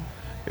imagen.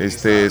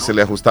 Se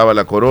le ajustaba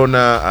la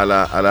corona a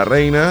la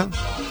reina.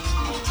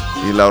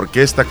 Y la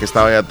orquesta que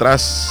estaba ahí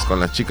atrás con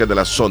las chicas de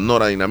la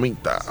Sonora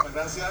Dinamita.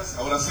 Gracias.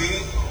 Ahora sí,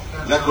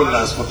 ya con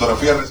las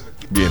fotografías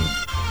respectivas. Bien.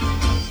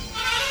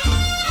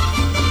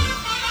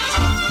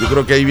 Yo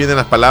creo que ahí vienen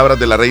las palabras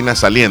de la reina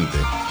saliente.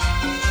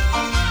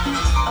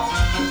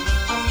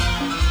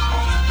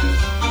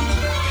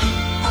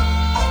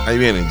 Ahí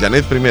viene,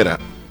 Janet Primera.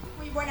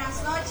 Muy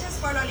buenas noches,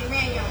 pueblo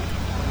limeño.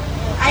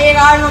 Ha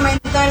llegado el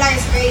momento de la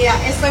despedida.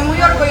 Estoy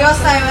muy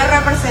orgullosa de ver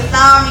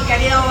representado a mi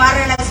querido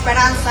barrio La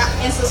Esperanza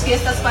en sus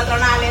fiestas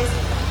patronales,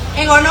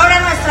 en honor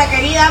a nuestra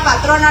querida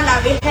patrona, la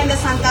Virgen de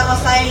Santa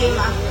Rosa de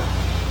Lima.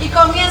 Y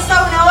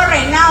comienza un nuevo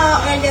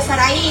reinado, el de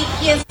Saraí,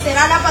 quien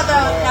será la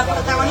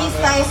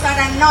protagonista de esta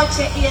gran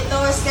noche y de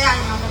todo este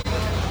año.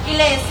 Y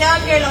le deseo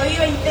que lo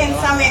viva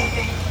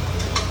intensamente.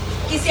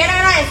 Quisiera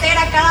agradecer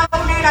a cada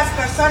una de las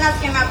personas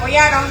que me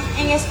apoyaron,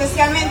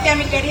 especialmente a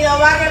mi querido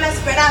barrio La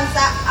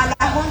Esperanza, a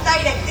la Junta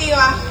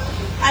Directiva,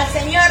 al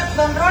señor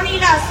Don Ronnie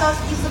Lazos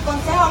y su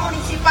Consejo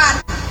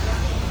Municipal,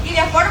 y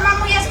de forma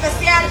muy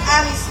especial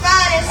a mis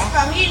padres,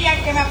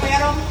 familia, que me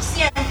apoyaron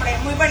siempre.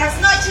 Muy buenas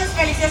noches,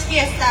 felices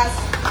fiestas.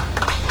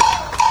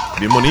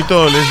 Bien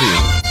bonito, Leslie.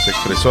 Se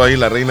expresó ahí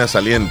la reina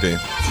saliente.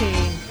 Sí.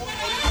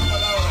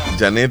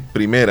 Janet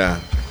Primera.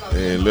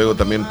 Luego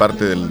también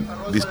parte del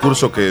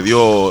discurso que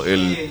dio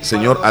el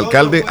señor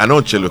alcalde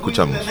anoche, lo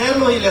escuchamos.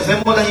 Y le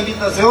hacemos la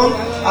invitación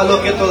a los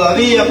que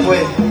todavía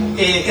pues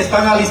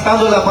están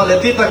alistando las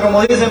maletitas,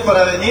 como dicen,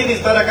 para venir y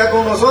estar acá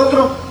con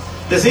nosotros.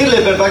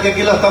 Decirles, verdad, que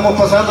aquí la estamos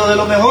pasando de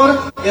lo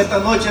mejor. Esta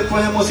noche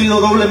pues hemos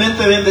sido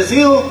doblemente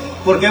bendecidos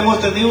porque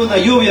hemos tenido una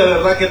lluvia,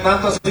 verdad, que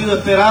tanto ha sido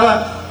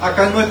esperada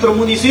acá en nuestro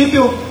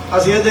municipio.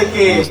 Así es de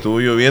que estuvo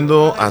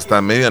lloviendo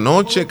hasta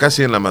medianoche,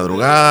 casi en la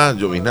madrugada,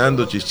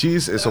 llovinando,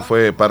 chichis. Eso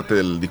fue parte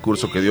del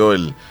discurso que dio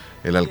el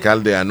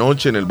alcalde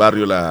anoche en el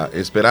barrio La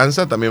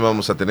Esperanza. También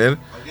vamos a tener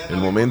el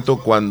momento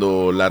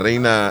cuando la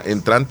reina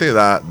entrante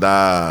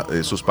da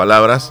sus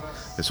palabras.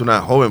 Es una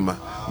joven,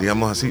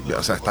 digamos así,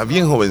 o sea, está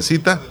bien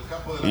jovencita.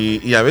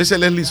 Y a veces,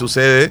 Leslie,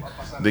 sucede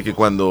de que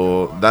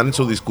cuando dan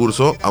su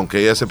discurso, aunque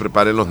ella se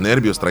prepare, los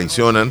nervios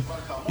traicionan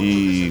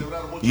y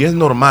es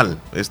normal,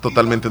 es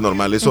totalmente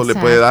normal. Eso le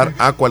puede dar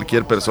a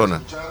cualquier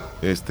persona.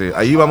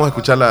 Ahí vamos a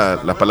escuchar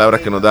las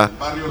palabras que nos da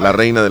la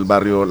reina del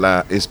barrio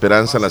La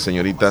Esperanza, la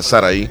señorita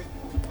Saraí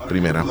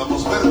Primera.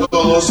 Podemos ver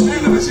todos y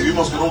le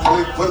recibimos con un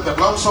fuerte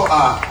aplauso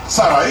a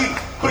Saraí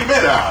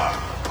Primera.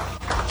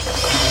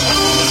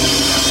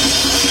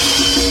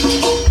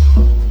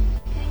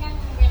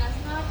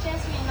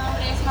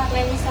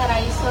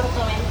 Saraí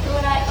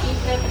Sortoventura y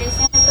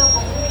represento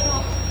con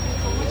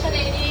mucha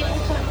alegría y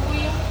mucho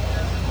orgullo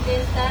de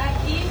estar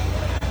aquí.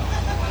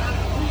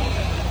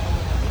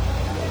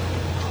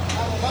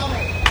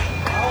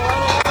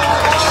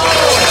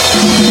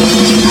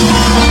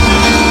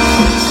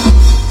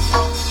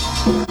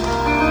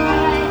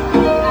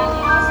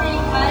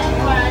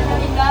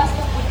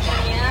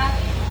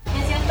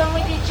 Me siento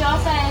muy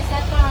dichosa de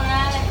ser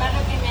coronada del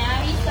barrio que me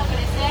ha visto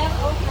crecer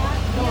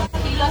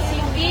y los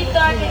invito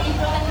a que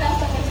disfruten de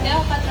estos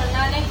festejos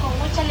patronales con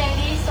mucha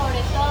alegría y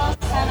sobre todo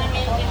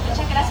sanamente.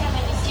 Muchas gracias,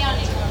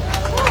 bendiciones.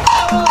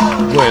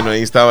 Bueno,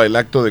 ahí estaba el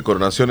acto de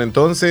coronación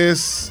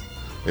entonces.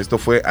 Esto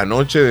fue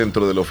anoche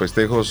dentro de los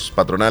festejos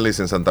patronales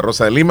en Santa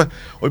Rosa de Lima.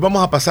 Hoy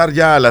vamos a pasar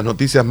ya a las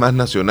noticias más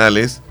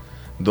nacionales,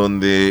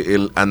 donde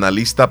el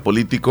analista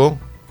político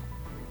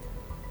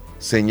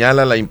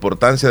señala la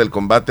importancia del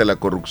combate a la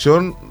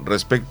corrupción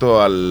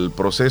respecto al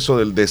proceso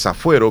del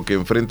desafuero que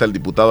enfrenta el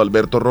diputado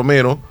Alberto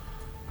Romero.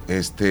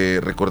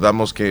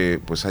 Recordamos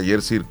que pues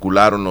ayer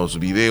circularon los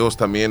videos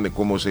también de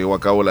cómo se llevó a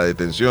cabo la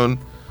detención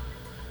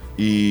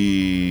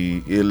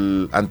y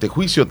el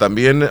antejuicio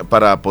también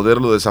para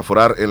poderlo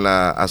desaforar en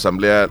la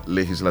Asamblea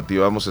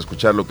Legislativa. Vamos a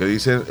escuchar lo que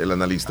dice el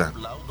analista.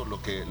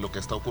 Lo que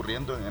está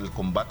ocurriendo en el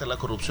combate a la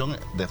corrupción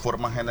de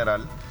forma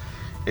general,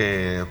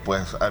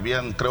 pues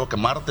habían creo que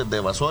martes de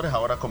evasores,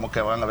 ahora como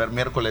que van a haber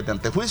miércoles de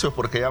antejuicios,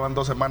 porque ya van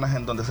 2 semanas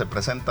en donde se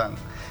presentan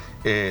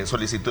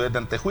solicitudes de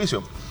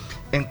antejuicio.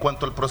 En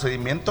cuanto al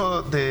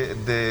procedimiento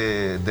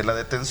de la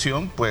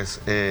detención,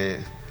 pues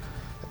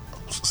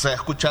se ha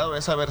escuchado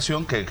esa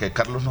versión que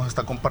Carlos nos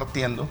está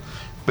compartiendo,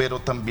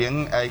 pero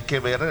también hay que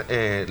ver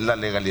la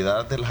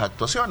legalidad de las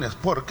actuaciones,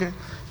 porque,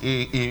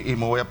 y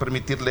me voy a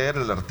permitir leer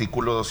el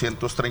artículo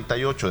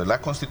 238 de la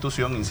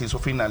Constitución, inciso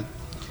final,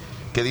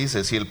 que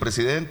dice: si el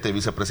presidente,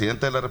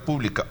 vicepresidente de la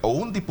República o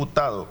un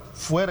diputado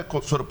fuera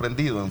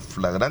sorprendido en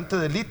flagrante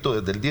delito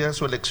desde el día de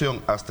su elección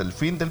hasta el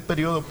fin del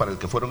periodo para el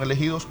que fueron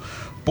elegidos,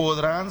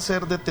 podrán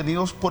ser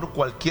detenidos por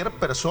cualquier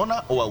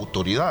persona o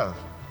autoridad,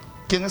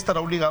 quien estará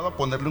obligado a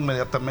ponerlo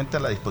inmediatamente a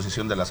la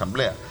disposición de la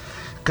Asamblea.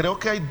 Creo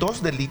que hay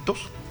 2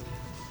 delitos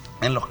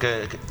en los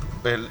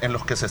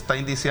que se está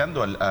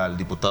indiciando al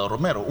diputado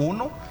Romero.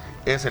 Uno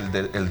es el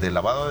de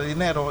lavado de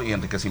dinero y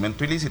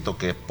enriquecimiento ilícito,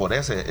 que por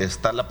ese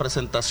está la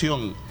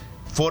presentación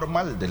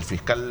formal del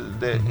fiscal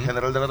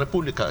general de la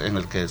República en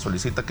el que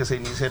solicita que se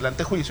inicie el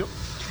antejuicio,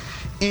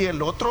 y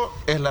el otro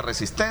es la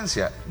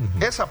resistencia.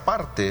 Esa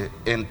parte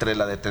entre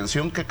la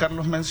detención que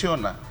Carlos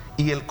menciona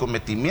y el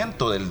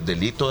cometimiento del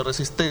delito de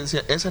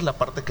resistencia, esa es la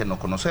parte que no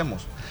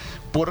conocemos,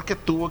 porque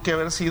tuvo que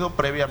haber sido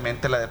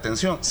previamente la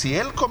detención. Si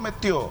él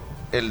cometió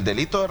el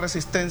delito de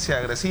resistencia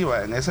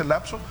agresiva en ese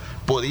lapso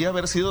podía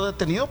haber sido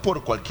detenido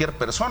por cualquier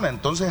persona.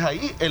 Entonces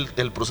ahí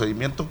el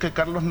procedimiento que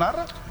Carlos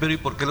narra, pero ¿y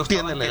por qué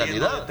tiene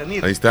legalidad?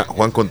 Ahí está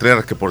Juan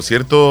Contreras, que por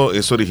cierto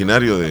es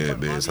originario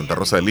de Santa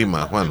Rosa de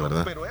Lima, Juan,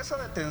 ¿verdad? Pero esa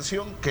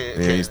detención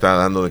ahí está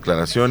dando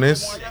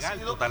declaraciones.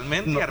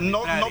 Totalmente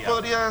no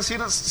podría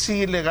decir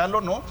si legal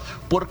o no,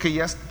 porque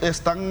ya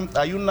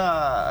hay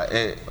una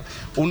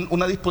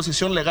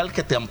disposición legal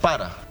que te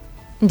ampara.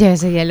 Ya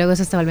ese diálogo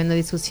se está volviendo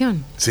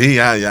discusión. Sí,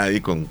 ya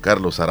ahí con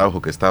Carlos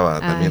Araujo, que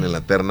estaba también en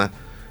la terna.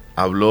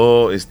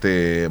 Habló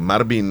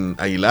Marvin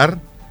Aguilar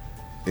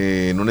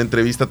en una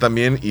entrevista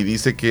también y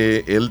dice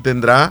que él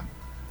tendrá,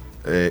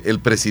 el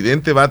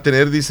presidente va a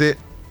tener, dice,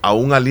 a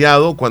un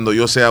aliado cuando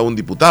yo sea un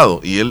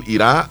diputado, y él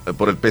irá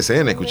por el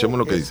PCN. Escuchemos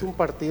lo que dice. Es un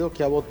partido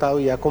que ha votado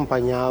y ha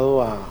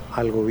acompañado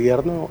al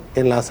gobierno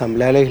en la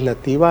Asamblea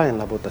Legislativa en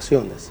las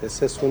votaciones.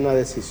 Esa es una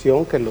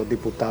decisión que los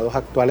diputados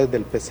actuales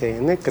del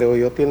PCN, creo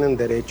yo, tienen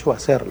derecho a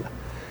hacerla.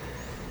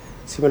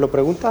 Si me lo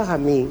preguntas a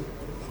mí,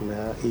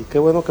 ¿verdad? Y qué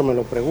bueno que me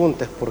lo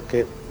preguntes,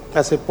 porque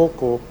hace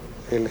poco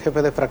el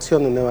jefe de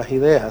fracción de Nuevas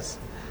Ideas,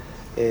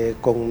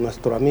 con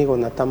nuestro amigo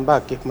Natán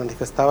Baquis,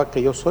 manifestaba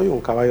que yo soy un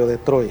caballo de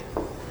Troya.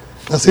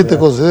 ¿Así te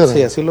consideras?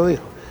 Sí, así lo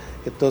dijo.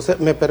 Entonces,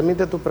 me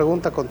permite tu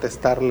pregunta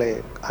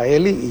contestarle a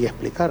él y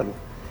explicarlo.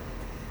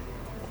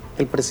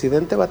 El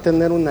presidente va a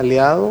tener un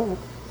aliado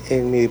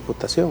en mi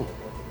diputación,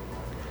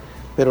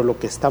 pero lo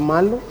que está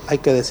malo hay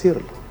que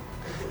decirlo.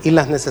 Y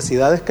las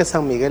necesidades que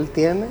San Miguel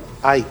tiene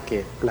hay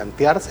que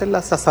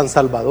planteárselas a San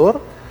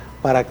Salvador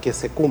para que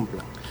se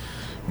cumplan.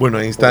 Bueno,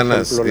 ahí están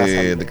las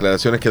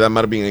declaraciones que da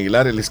Marvin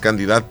Aguilar, él es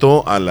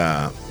candidato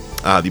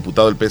a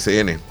diputado del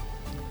PCN.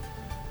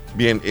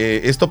 Bien,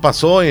 esto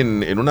pasó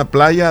en una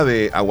playa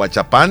de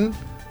Aguachapán,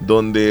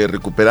 donde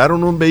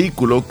recuperaron un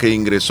vehículo que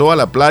ingresó a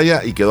la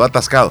playa y quedó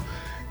atascado.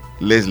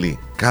 Leslie,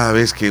 cada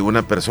vez que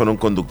una persona, un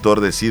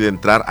conductor, decide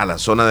entrar a la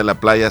zona de la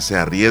playa, se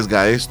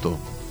arriesga a esto.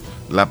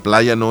 La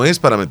playa no es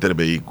para meter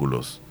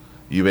vehículos.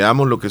 Y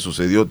veamos lo que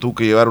sucedió. Tuvo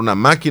que llevar una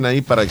máquina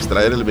ahí para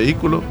extraer el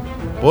vehículo,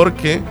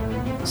 porque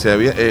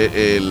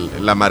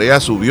la marea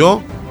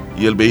subió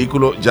y el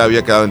vehículo ya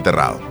había quedado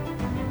enterrado.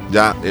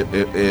 Ya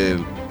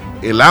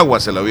el agua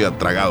se lo había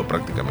tragado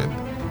prácticamente.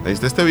 Ahí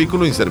está este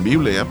vehículo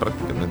inservible ya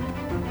prácticamente.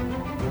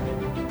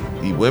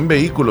 Y buen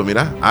vehículo,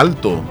 mira,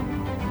 alto,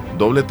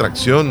 doble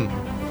tracción,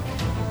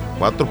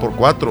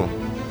 4x4,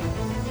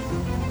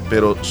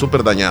 pero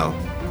súper dañado.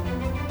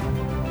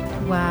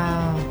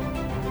 Wow.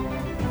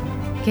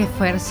 Qué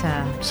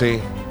fuerza. Sí.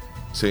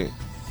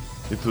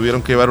 Y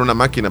tuvieron que llevar una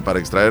máquina para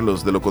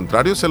extraerlos. De lo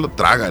contrario, se lo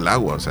traga el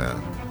agua, o sea.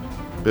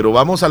 Pero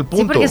vamos al punto.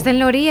 Sí, porque está en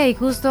la orilla y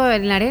justo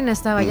en la arena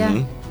estaba ya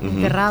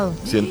enterrado.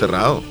 Sí,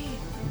 enterrado.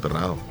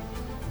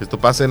 Esto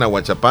pasa en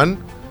Aguachapán,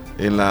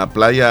 en la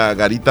playa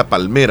Garita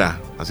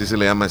Palmera, así se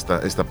le llama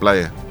esta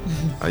playa,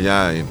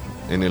 allá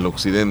en el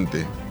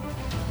occidente.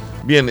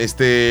 Bien,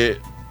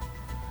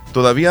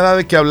 todavía da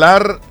de qué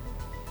hablar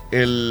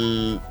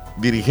el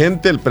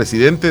dirigente, el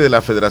presidente de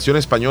la Federación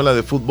Española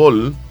de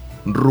Fútbol,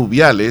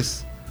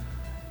 Rubiales,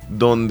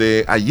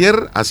 donde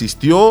ayer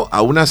asistió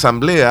a una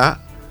asamblea.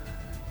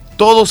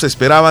 Todos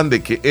esperaban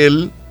de que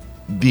él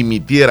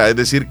dimitiera, es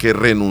decir, que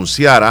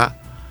renunciara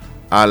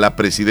a la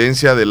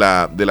presidencia de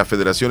la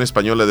Federación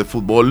Española de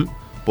Fútbol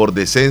por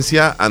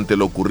decencia ante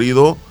lo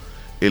ocurrido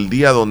el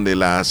día donde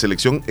la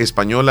selección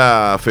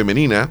española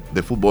femenina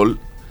de fútbol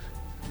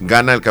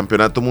gana el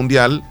campeonato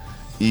mundial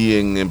y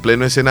en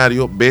pleno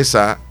escenario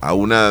besa a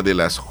una de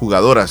las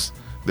jugadoras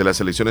de la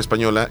selección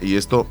española, y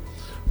esto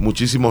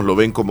muchísimos lo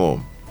ven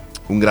como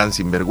un gran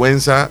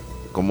sinvergüenza,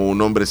 como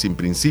un hombre sin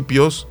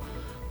principios,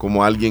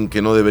 como alguien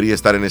que no debería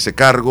estar en ese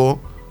cargo,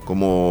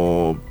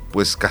 como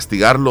pues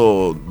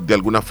castigarlo de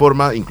alguna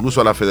forma,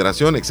 incluso a la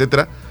federación,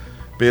 etcétera.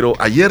 Pero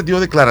ayer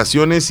dio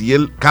declaraciones y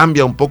él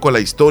cambia un poco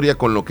la historia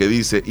con lo que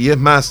dice, y es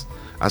más,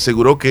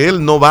 aseguró que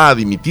él no va a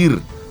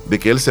dimitir, de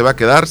que él se va a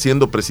quedar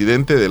siendo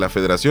presidente de la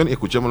federación, y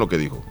escuchemos lo que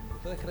dijo.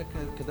 ¿Ustedes creen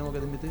que tengo que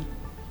dimitir?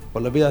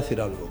 Pues les voy a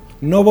decir algo.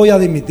 No voy a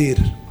dimitir.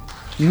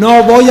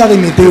 No voy a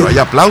dimitir. Pero hay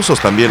aplausos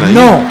también ahí.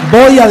 No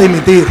voy a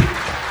dimitir.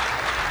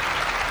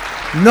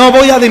 No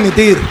voy a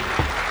dimitir.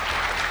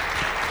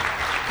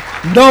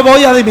 No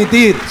voy a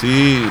dimitir.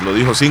 Sí, lo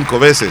dijo 5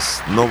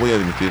 veces. No voy a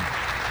dimitir.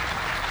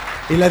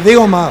 Y les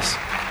digo más.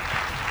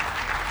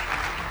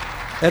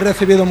 He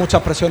recibido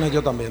muchas presiones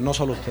yo también, no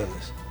solo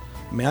ustedes.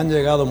 Me han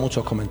llegado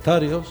muchos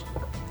comentarios.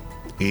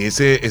 Y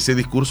ese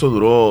discurso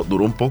duró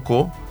un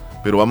poco,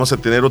 pero vamos a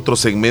tener otro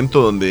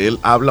segmento donde él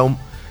habla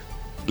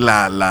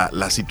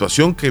la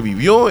situación que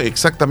vivió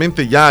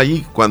exactamente ya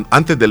ahí,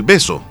 antes del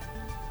beso.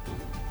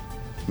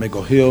 Me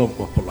cogió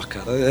pues, por las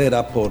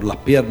caderas, por las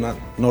piernas,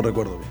 no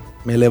recuerdo bien.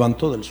 Me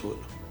levantó del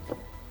suelo,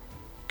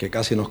 que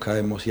casi nos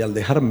caemos, y al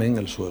dejarme en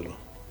el suelo,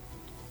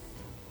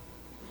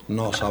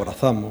 nos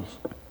abrazamos.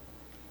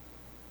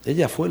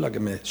 Ella fue la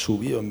que me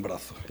subió en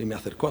brazos y me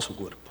acercó a su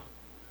cuerpo.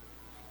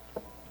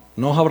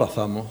 Nos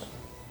abrazamos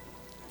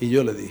y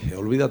yo le dije,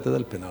 olvídate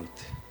del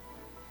penalti.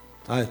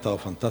 Has estado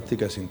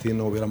fantástica y sin ti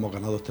no hubiéramos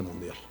ganado este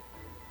mundial.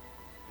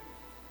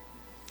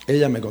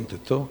 Ella me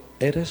contestó,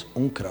 eres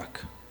un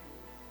crack.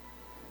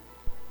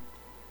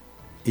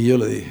 Y yo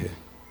le dije,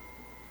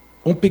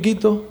 ¿un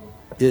piquito?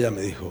 Y ella me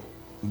dijo,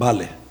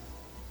 vale.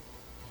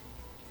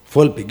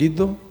 Fue el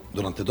piquito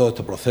durante todo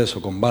este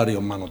proceso con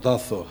varios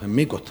manotazos en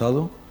mi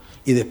costado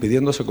y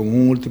despidiéndose con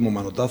un último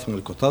manotazo en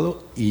el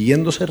costado y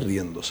yéndose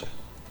riéndose.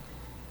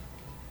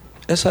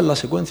 Esa es la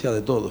secuencia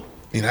de todo.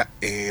 Mira,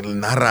 él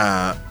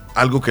narra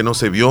algo que no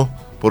se vio,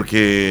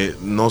 porque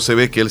no se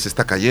ve que él se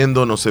está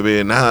cayendo, no se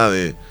ve nada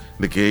de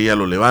que ella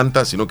lo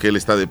levanta, sino que él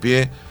está de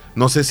pie.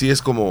 No sé si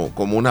es como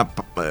una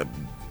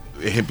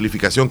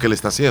ejemplificación que él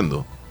está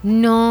haciendo.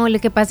 No, lo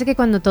que pasa es que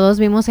cuando todos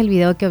vimos el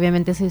video que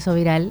obviamente se hizo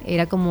viral,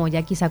 era como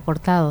ya quizá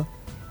cortado.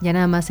 Ya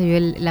nada más se vio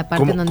la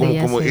parte en donde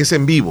ella es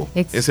en vivo,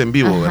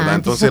 Ajá, ¿verdad?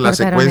 Entonces la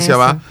secuencia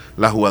va,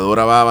 la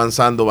jugadora va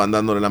avanzando, van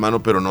dándole la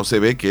mano, pero no se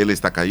ve que éél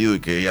está caído y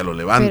que ella lo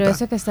levanta. Pero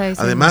eso que está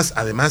diciendo.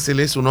 Además él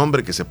es un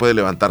hombre que se puede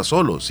levantar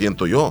solo,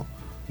 siento yo,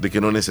 de que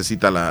no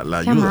necesita la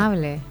ayuda. Qué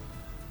amable.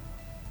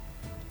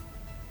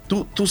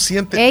 Tú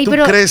sientes, tú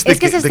crees es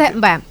que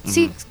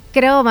sí,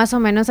 creo más o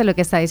menos a lo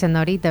que está diciendo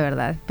ahorita,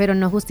 ¿verdad? Pero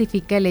no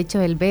justifica el hecho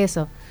del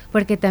beso,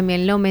 porque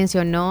también lo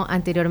mencionó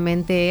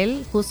anteriormente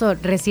él, justo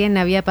recién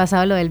había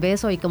pasado lo del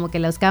beso y como que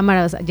las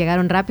cámaras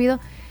llegaron rápido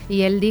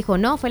y él dijo,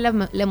 no, fue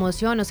la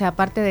emoción, o sea,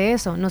 aparte de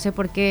eso, no sé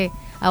por qué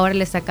ahora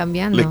le está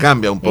cambiando. Le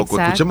cambia un poco.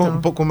 Exacto. Escuchemos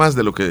un poco más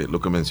de lo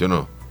que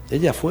mencionó.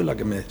 Ella fue la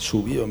que me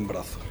subió en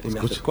brazos y me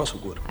acercó a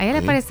su cuerpo. A ella le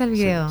aparece el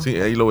video. Sí,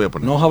 ahí lo voy a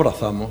poner. Nos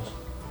abrazamos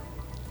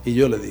y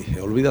yo le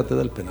dije, olvídate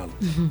del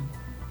penalti.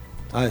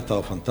 Ha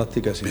estado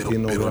fantástica, sin ti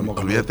no hubiéramos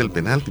ganado. Olvídate del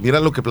penalti. Mira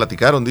lo que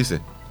platicaron,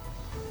 dice.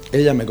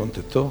 Ella me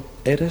contestó,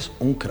 eres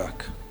un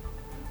crack.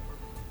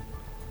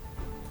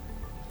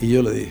 Y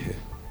yo le dije,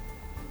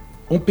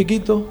 ¿un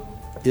piquito?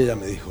 Y ella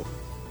me dijo.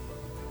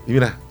 Y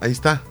mira, ahí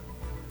está.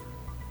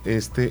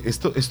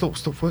 Esto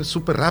fue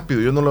súper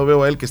rápido. Yo no lo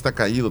veo a él que está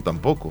caído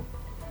tampoco.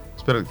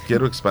 Espera,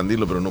 quiero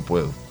expandirlo, pero no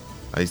puedo.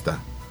 Ahí está.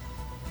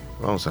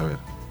 Vamos a ver.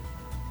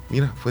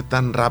 Mira, fue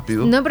tan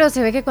rápido. No, pero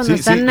se ve que cuando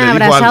están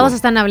abrazados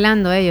están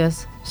hablando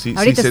ellos. Sí,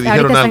 ahorita se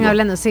dijeron están algo.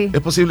 hablando, sí. Es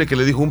posible que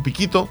le dijo un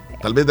piquito,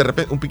 tal vez de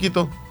repente un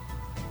piquito.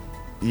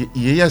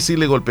 Y ella sí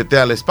le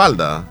golpetea la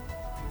espalda.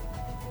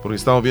 Porque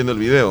estamos viendo el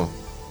video.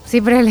 Sí,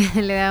 pero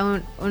le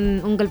da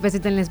un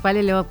golpecito en la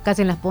espalda y luego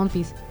casi en las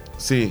pompis.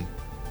 Sí.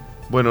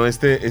 Bueno,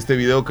 este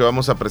video que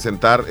vamos a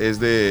presentar es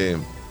de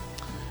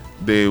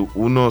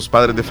unos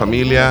padres de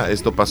familia.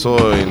 Esto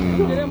pasó en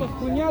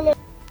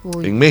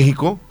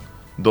México,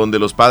 donde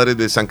los padres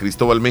de San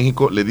Cristóbal,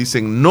 México, le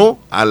dicen no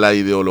a la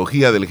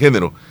ideología del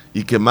género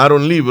y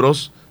quemaron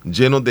libros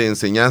llenos de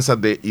enseñanzas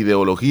de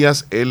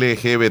ideologías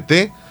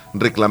LGBT,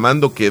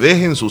 reclamando que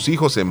dejen sus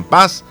hijos en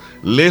paz,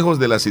 lejos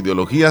de las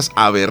ideologías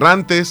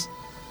aberrantes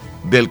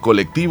del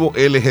colectivo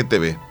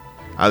LGTB.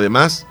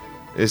 Además,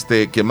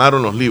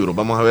 quemaron los libros.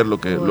 Vamos a ver lo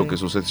que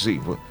sucede. Sí,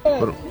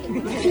 bueno.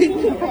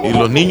 Y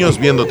los niños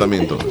viendo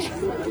también todos.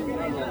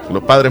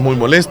 Los padres muy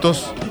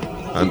molestos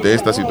ante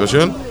esta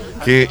situación,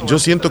 que yo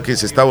siento que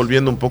se está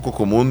volviendo un poco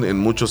común en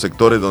muchos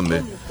sectores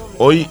donde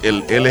hoy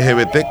el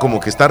LGBT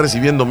como que está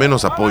recibiendo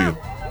menos apoyo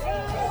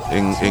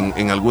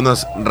en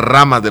algunas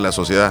ramas de la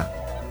sociedad.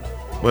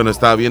 Bueno,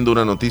 estaba viendo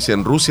una noticia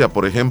en Rusia,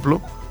 por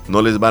ejemplo,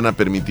 no les van a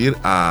permitir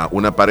a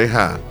una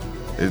pareja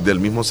del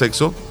mismo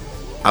sexo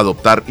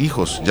adoptar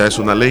hijos, ya es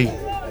una ley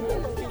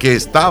que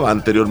estaba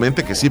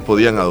anteriormente que sí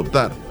podían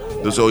adoptar.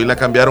 Entonces hoy la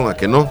cambiaron a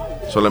que no,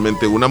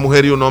 solamente una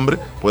mujer y un hombre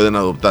pueden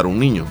adoptar un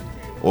niño.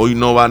 Hoy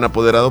no van a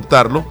poder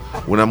adoptarlo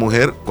una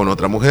mujer con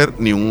otra mujer,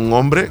 ni un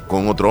hombre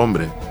con otro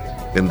hombre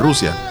en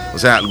Rusia. O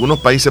sea, algunos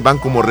países van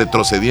como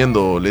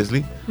retrocediendo,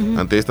 Leslie,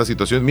 ante esta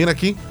situación. Mira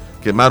aquí,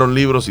 quemaron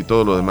libros y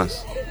todo lo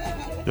demás.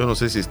 Yo no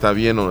sé si está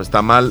bien o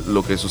está mal.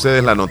 Lo que sucede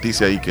es la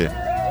noticia ahí que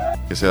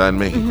se da en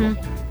México.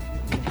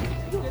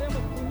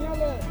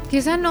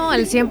 Quizá no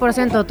al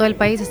 100% todo el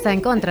país está en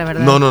contra,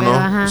 ¿verdad? No,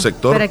 un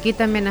sector. Pero aquí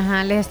también,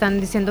 les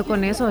están diciendo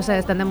con eso, o sea,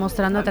 están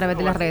demostrando a través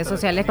de las redes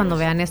sociales cuando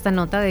vean esta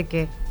nota de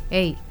que,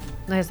 hey,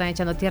 nos están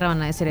echando tierra,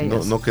 van a decir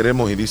ellos. No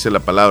queremos, y dice la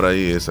palabra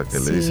ahí esa que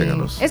le dicen a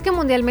los... Es que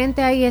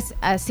mundialmente ahí es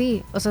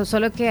así, o sea,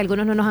 solo que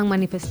algunos no lo han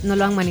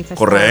manifestado.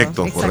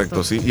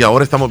 Correcto, sí. Y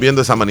ahora estamos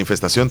viendo esa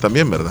manifestación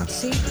también, ¿verdad?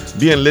 Sí.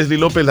 Bien, Leslie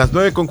López, las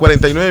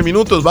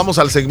 9:49. Vamos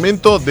al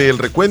segmento del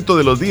recuento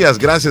de los días,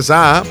 gracias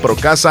a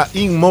Procasa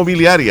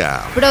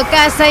Inmobiliaria.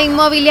 Procasa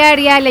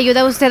Inmobiliaria le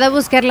ayuda a usted a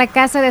buscar la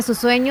casa de sus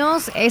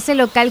sueños. Ese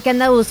local que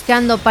anda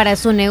buscando para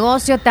su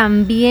negocio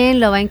también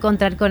lo va a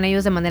encontrar con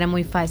ellos de manera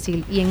muy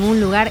fácil y en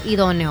un lugar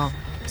idóneo.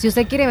 Si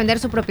usted quiere vender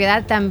su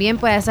propiedad, también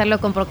puede hacerlo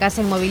con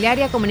Procasa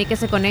Inmobiliaria.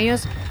 Comuníquese con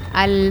ellos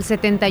al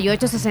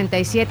 78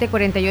 67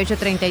 48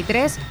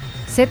 33,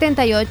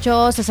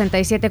 78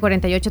 67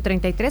 48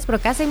 33,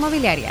 Procasa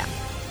Inmobiliaria.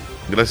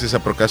 Gracias a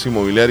Procasa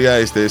Inmobiliaria,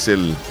 este es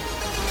el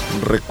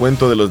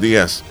recuento de los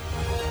días.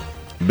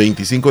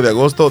 25 de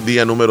agosto,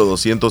 día número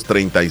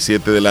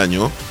 237 del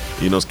año,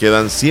 y nos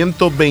quedan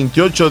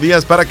 128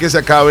 días para que se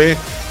acabe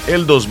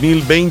el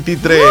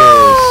 2023.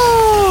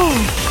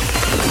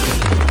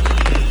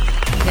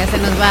 Ya se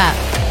nos va.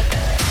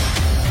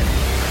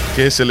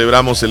 ¿Qué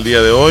celebramos el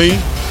día de hoy?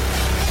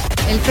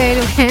 El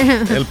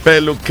peluquero. El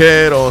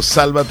peluquero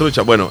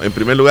Salvatrucha. Bueno, en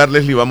primer lugar,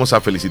 Leslie, vamos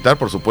a felicitar,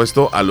 por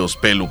supuesto, a los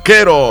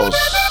peluqueros.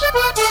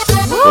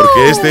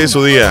 Porque este es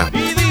su día.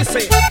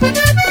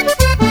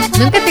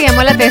 ¿Nunca te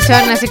llamó la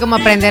atención así como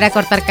aprender a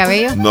cortar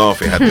cabello? No,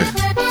 fíjate.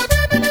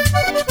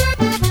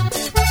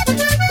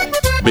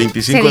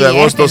 25 de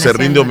agosto se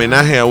rinde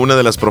homenaje a una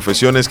de las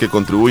profesiones que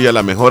contribuye a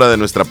la mejora de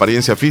nuestra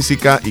apariencia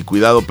física y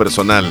cuidado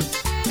personal.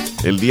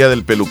 El día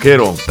del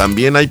peluquero.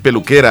 También hay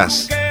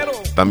peluqueras.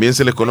 También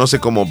se les conoce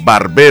como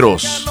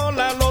barberos,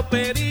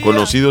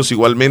 conocidos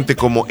igualmente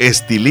como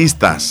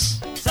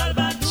estilistas.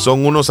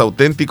 Son unos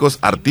auténticos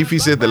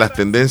artífices de las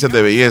tendencias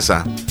de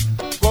belleza.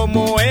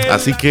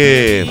 Así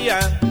que,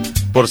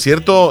 por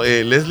cierto,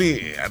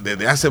 Leslie,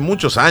 desde hace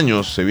muchos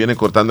años se viene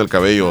cortando el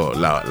cabello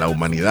la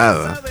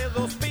humanidad.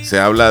 Se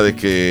habla de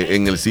que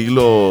en el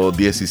siglo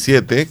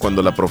XVII,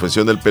 cuando la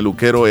profesión del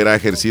peluquero era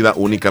ejercida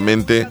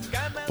únicamente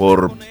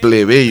por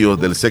plebeyos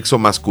del sexo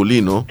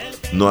masculino,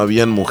 no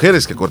habían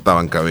mujeres que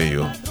cortaban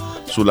cabello.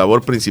 Su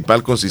labor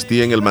principal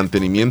consistía en el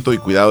mantenimiento y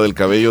cuidado del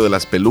cabello de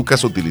las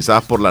pelucas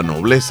utilizadas por la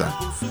nobleza.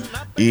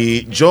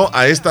 Y yo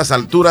a estas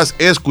alturas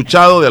he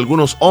escuchado de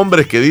algunos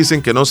hombres que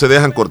dicen que no se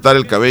dejan cortar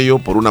el cabello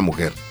por una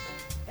mujer.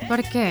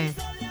 ¿Por qué?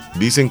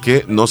 Dicen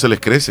que no se les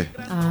crece.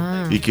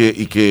 Y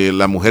que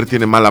la mujer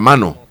tiene mala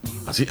mano.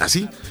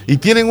 Así. Y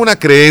tienen una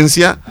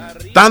creencia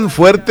tan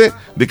fuerte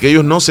de que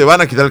ellos no se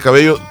van a quitar el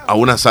cabello a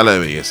una sala de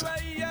belleza.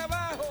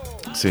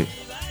 Sí.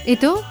 ¿Y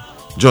tú?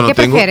 Yo no ¿Qué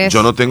tengo, prefieres?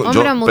 yo no tengo,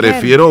 ¿Hombre yo o mujer?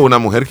 prefiero una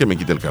mujer que me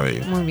quite el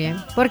cabello. Muy bien.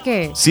 ¿Por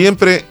qué?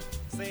 Siempre,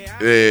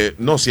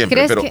 no siempre,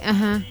 ¿Crees pero que,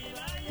 ajá,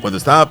 cuando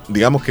estaba,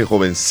 digamos que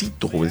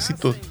jovencito,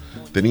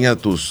 tenía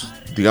tus,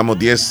 digamos,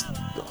 10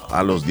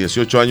 a los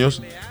 18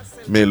 años,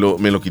 me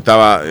lo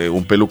quitaba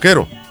un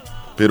peluquero.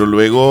 Pero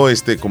luego,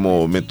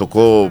 como me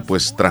tocó,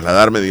 pues,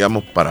 trasladarme,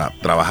 digamos, para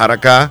trabajar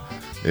acá,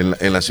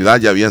 en la ciudad,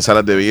 ya habían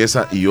salas de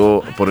belleza, y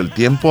yo, por el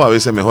tiempo, a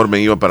veces mejor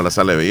me iba para la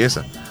sala de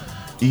belleza.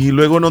 Y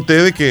luego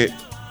noté de que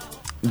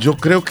yo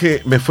creo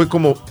que me fue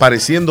como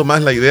pareciendo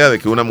más la idea de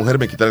que una mujer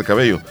me quitara el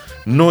cabello.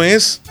 No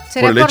es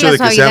por el hecho de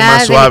que sea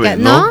más suave,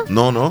 ¿no?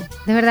 No.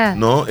 ¿De verdad?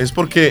 No, es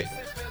porque...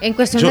 En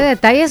cuestión de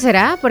detalles,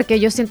 ¿será? Porque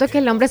yo siento que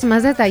el hombre es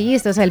más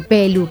detallista. O sea, el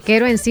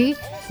peluquero en sí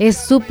es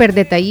súper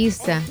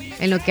detallista.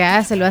 En lo que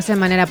hace, lo hace de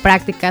manera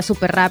práctica,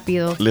 súper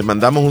rápido. Les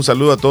mandamos un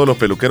saludo a todos los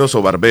peluqueros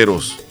o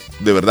barberos.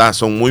 De verdad,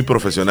 son muy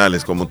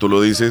profesionales, como tú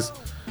lo dices.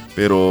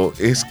 Pero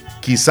es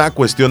quizá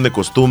cuestión de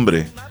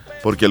costumbre.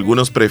 Porque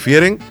algunos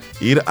prefieren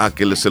ir a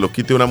que se los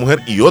quite una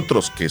mujer y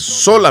otros que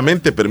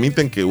solamente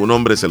permiten que un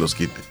hombre se los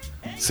quite.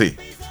 Sí.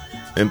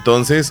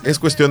 Entonces, es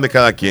cuestión de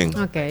cada quien.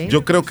 Okay.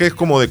 Yo creo que es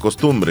como de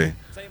costumbre.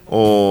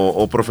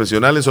 O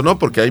profesionales o no,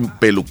 porque hay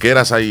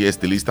peluqueras, hay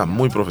estilistas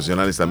muy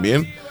profesionales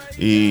también,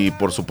 y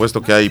por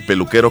supuesto que hay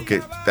peluqueros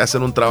que te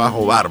hacen un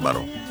trabajo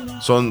bárbaro,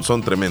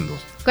 son tremendos.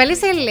 ¿Cuál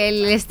es el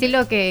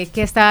estilo que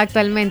está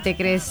actualmente,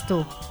 crees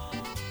tú?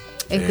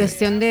 En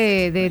cuestión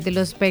de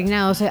los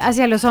peinados,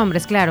 hacia los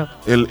hombres, claro.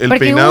 El porque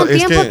peinado hubo un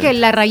tiempo es que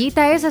la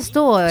rayita esa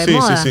estuvo de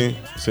moda.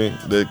 Sí,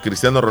 de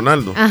Cristiano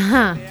Ronaldo.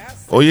 Ajá.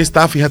 Hoy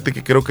está, fíjate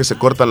que creo que se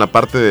cortan la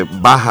parte de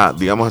baja,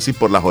 digamos así,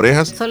 por las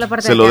orejas. Solo la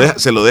parte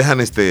se lo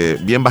dejan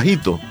bien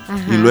bajito.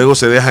 Ajá. Y luego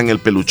se dejan el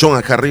peluchón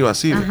acá arriba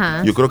así.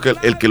 Ajá. Yo creo que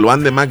el que lo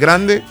ande más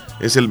grande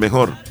es el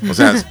mejor. O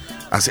sea,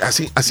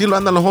 así lo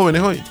andan los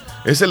jóvenes hoy.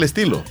 Es el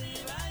estilo.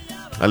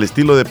 Al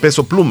estilo de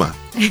Peso Pluma.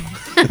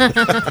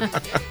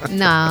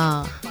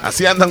 No.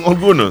 Así andan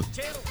algunos.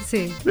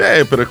 Sí.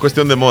 Pero es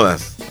cuestión de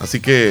modas. Así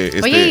que...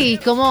 Oye, ¿y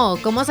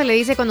cómo se le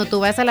dice cuando tú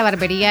vas a la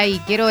barbería y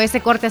quiero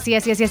ese corte así?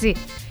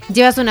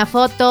 Llevas una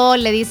foto,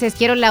 le dices,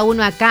 quiero la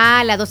 1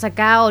 acá, la 2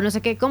 acá, o no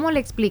sé qué. ¿Cómo le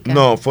explicas?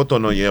 No, foto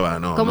no lleva,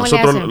 no. ¿Cómo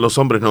nosotros le hacen? los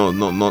hombres no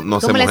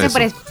hacemos ¿Cómo le hacen eso.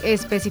 para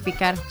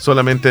especificar?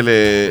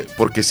 Solamente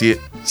porque si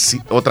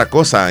otra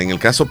cosa, en el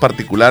caso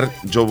particular,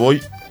 yo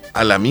voy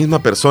a la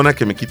misma persona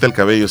que me quita el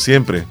cabello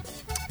siempre.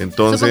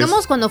 Entonces,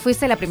 supongamos cuando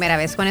fuiste la primera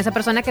vez con esa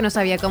persona que no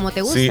sabía cómo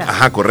te gusta. Sí,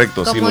 ajá,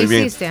 correcto, sí, muy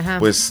bien. Ajá.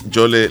 Pues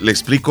yo le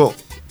explico,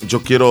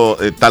 yo quiero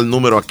tal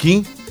número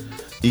aquí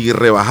y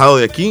rebajado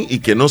de aquí y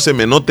que no se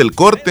me note el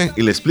corte,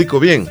 y le explico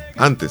bien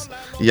antes.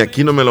 Y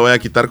aquí no me lo voy a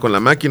quitar con la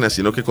máquina,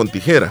 sino que con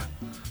tijera.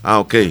 Ah,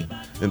 ok.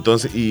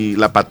 Entonces, y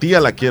la patilla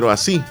la quiero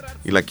así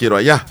y la quiero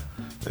allá.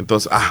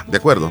 Entonces, de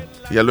acuerdo.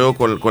 Y ya luego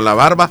con la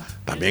barba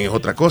también es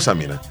otra cosa,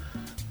 mira.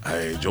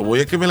 Yo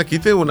voy a que me la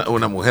quite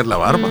una mujer la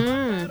barba.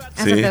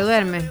 Hasta te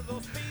duerme.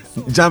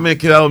 Ya me he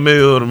quedado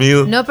medio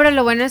dormido. No, pero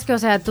lo bueno es que, o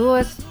sea,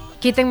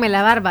 quítenme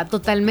la barba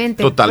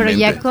totalmente. Pero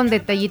ya con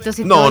detallitos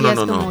y todo, ya es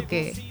como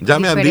que ya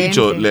me diferente. han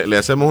dicho, le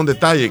hacemos un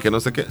detalle que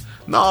no sé qué.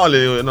 No,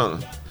 le digo, no.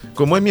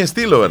 Como es mi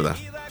estilo, ¿verdad?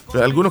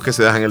 Pero algunos que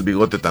se dejan el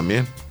bigote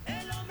también.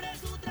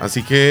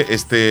 Así que,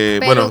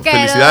 bueno,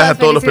 felicidades a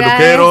todos los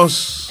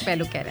peluqueros.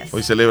 Peluqueras.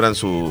 Hoy celebran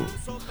su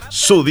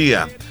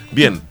día.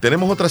 Bien,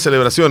 tenemos otras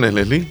celebraciones,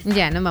 Leslie.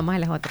 Ya, nos vamos a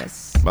las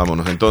otras.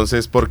 Vámonos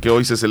entonces, porque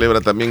hoy se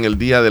celebra también el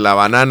Día de la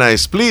Banana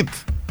Split.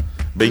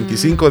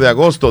 25 de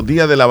agosto,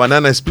 Día de la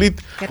Banana Split.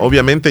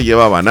 Obviamente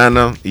lleva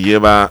banana y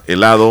lleva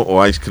helado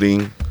o ice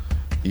cream.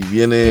 Y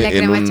viene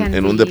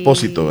en un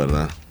depósito,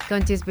 ¿verdad?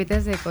 Con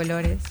chispitas de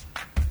colores.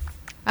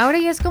 Ahora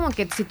ya es como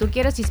que si tú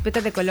quieres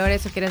chispitas de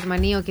colores o quieres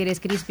maní o quieres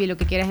crispy, lo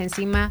que quieras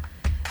encima,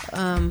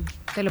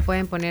 te lo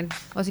pueden poner.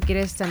 O si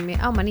quieres también...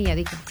 maní ya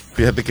dije.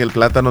 Fíjate que el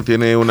plátano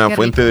tiene una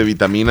fuente de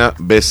vitamina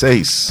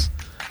B6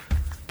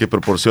 que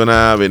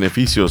proporciona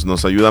beneficios.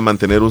 Nos ayuda a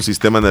mantener un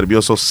sistema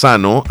nervioso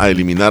sano, a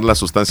eliminar las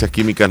sustancias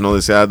químicas no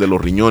deseadas de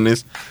los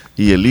riñones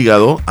y el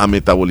hígado, a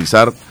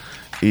metabolizar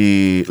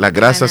y las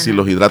grasas y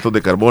los hidratos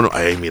de carbono.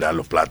 Ay, mira,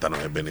 los plátanos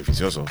es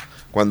beneficioso.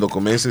 Cuando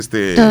comes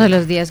Todos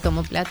los días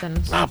como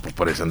plátanos. Pues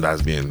por eso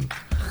andas bien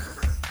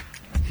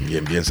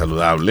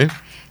saludable.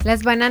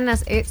 Las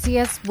bananas, sí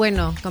es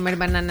bueno comer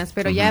bananas,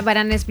 pero ya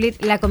banana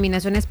split, la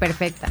combinación es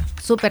perfecta.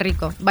 Súper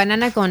rico.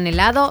 Banana con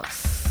helado,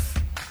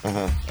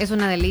 es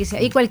una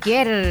delicia. Y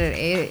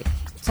cualquier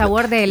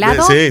sabor de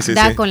helado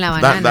da con la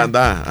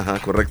banana. Ajá,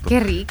 correcto. Qué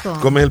rico.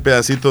 Comes el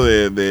pedacito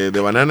de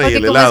banana. Porque y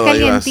el como helado. Es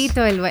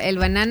calientito el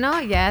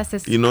banano, ya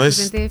se y no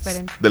siente es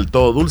diferente. del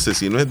todo dulce.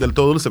 Si no es del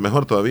todo dulce,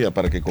 mejor todavía,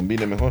 para que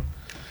combine mejor.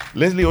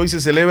 Leslie, hoy se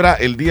celebra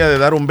el día de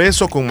dar un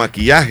beso con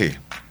maquillaje.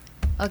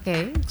 Ok.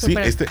 Sí,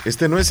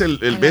 este no es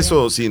el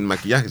beso sin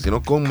maquillaje,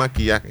 sino con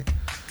maquillaje.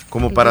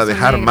 Como para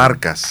dejar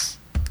marcas.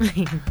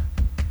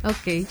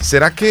 Ok.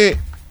 ¿Será que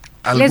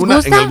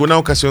en alguna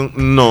ocasión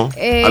no?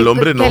 Al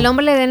hombre no. Que al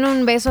hombre le den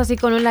un beso así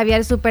con un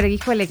labial súper,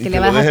 híjole, que le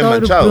baja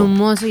todo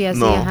brumoso y así,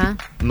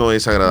 no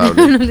es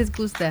agradable. No les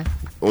gusta.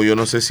 O yo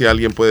no sé si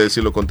alguien puede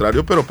decir lo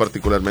contrario, pero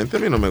particularmente a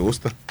mí no me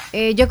gusta.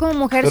 Yo como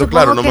mujer pero supongo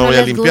claro, no que me voy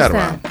no a limpiar,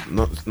 gusta.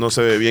 No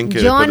se ve bien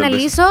que yo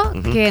analizo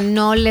que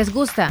no les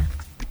gusta.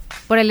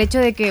 Por el hecho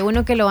de que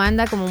uno que lo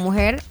anda como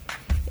mujer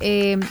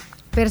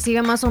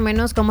percibe más o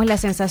menos cómo es la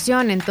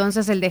sensación.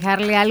 Entonces el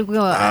dejarle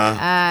algo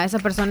a esa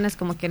persona es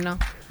como que no.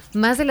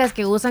 Más de las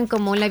que usan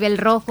como un labial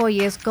rojo y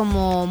es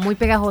como muy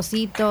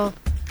pegajosito.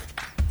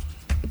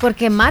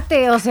 Porque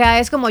mate, o sea,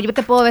 es como yo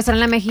te puedo besar en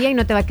la mejilla y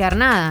no te va a quedar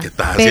nada. ¿Qué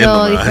estás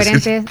pero haciendo?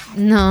 Diferentes,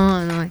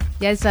 no,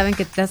 ya saben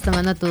que te estás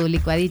tomando tu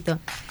licuadito.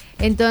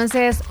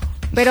 Entonces,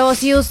 pero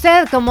si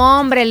usted como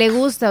hombre le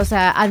gusta, o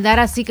sea, andar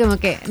así como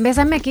que,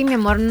 bésame aquí, mi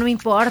amor, no me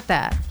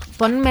importa.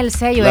 Ponme el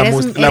sello, eres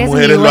las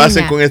mujeres lo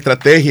hacen con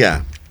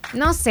estrategia.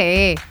 No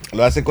sé.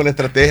 Lo hacen con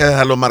estrategia,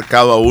 dejarlo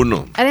marcado a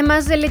uno.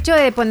 Además del hecho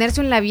de ponerse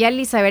un labial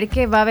y saber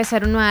que va a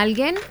besar uno a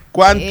alguien.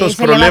 ¿Cuántos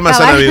problemas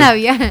han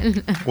habido?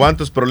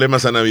 ¿Cuántos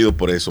problemas han habido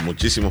por eso?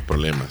 Muchísimos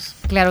problemas.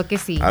 Claro que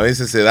sí. A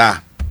veces se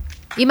da.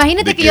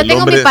 Imagínate que yo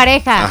tengo mi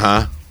pareja.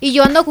 Ajá. Y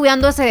yo ando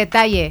cuidando ese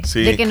detalle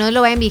de que no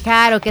lo va a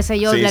envijar o qué sé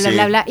yo,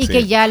 bla, y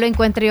que ya lo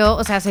encuentre yo,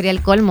 o sea, sería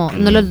el colmo.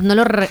 No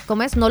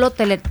lo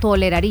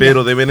toleraría.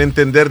 Pero deben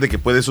entender de que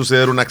puede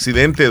suceder un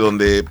accidente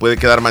donde puede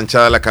quedar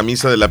manchada la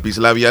camisa de lápiz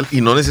labial y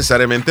no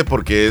necesariamente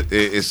porque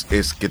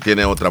es que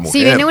tiene otra mujer.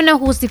 Si viene una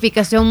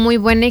justificación muy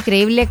buena y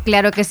creíble,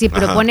 claro que sí,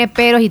 pero pone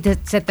peros y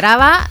se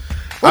traba.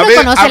 Uno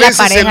conoce la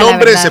pareja, el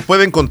hombre se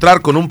puede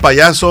encontrar con un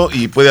payaso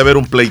y puede haber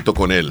un pleito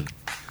con él.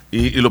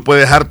 Y lo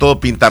puede dejar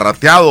todo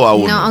pintarrateado a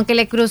uno. No, aunque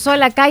le cruzó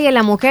la calle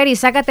la mujer y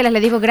sácatelas, le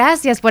dijo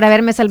gracias por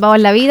haberme salvado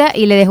la vida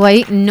y le dejó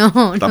ahí.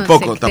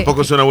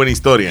 Tampoco es una buena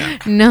historia.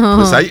 No.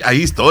 Pues hay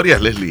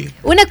historias, Leslie.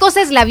 Una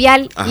cosa es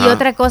labial y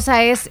otra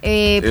cosa es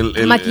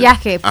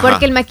maquillaje.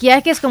 Porque el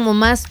maquillaje es como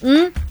más,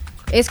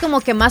 es como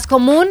que más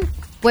común,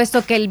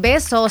 puesto que el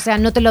beso, o sea,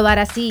 no te lo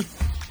dará así.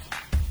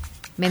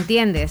 ¿Me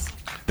entiendes?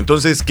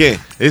 Entonces, ¿qué?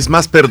 ¿Es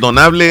más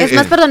perdonable? Es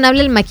más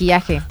perdonable el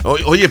maquillaje.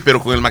 Oye, pero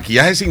con el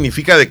maquillaje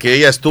significa de que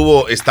ella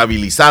estuvo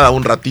estabilizada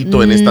un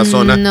ratito en esta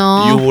zona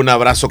y hubo un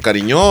abrazo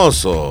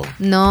cariñoso.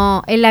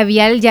 No, el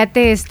labial ya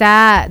te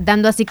está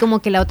dando así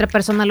como que la otra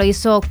persona lo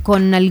hizo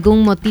con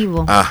algún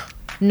motivo.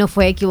 No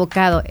fue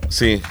equivocado.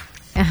 Sí.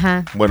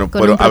 Ajá. Bueno,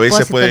 pero a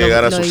veces puede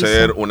llegar a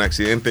suceder un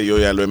accidente, yo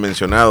ya lo he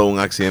mencionado, un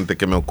accidente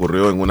que me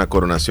ocurrió en una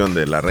coronación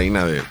de la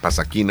reina de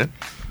Pasaquina.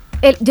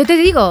 Yo te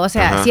digo, o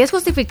sea, si es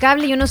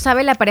justificable y uno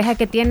sabe la pareja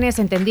que tiene, es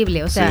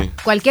entendible. O sea,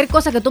 cualquier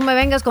cosa que tú me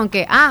vengas con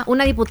que,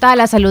 una diputada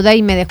la saludé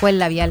y me dejó el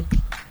labial.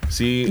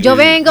 Sí, yo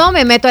vengo,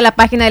 me meto a la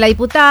página de la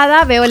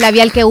diputada, veo el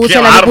labial que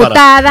usa la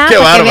diputada,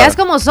 para que veas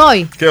cómo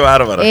soy. Qué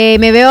bárbara.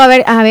 Me veo, a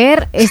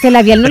ver, este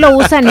labial no lo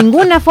usa,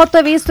 ninguna foto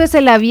he visto ese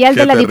labial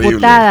de la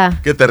diputada.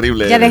 Qué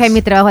terrible. Ya dejé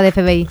mi trabajo de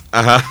FBI.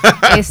 Ajá,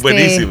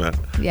 buenísima.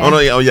 Ya.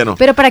 Ya no.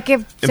 Pero para que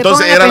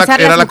entonces se pongan a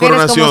pensar era las la mujeres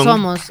coronación. como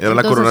somos. Era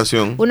la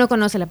coronación. Uno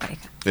conoce la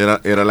pareja.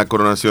 Era la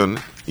coronación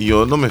y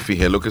yo no me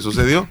fijé lo que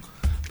sucedió.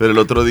 Pero el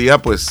otro día,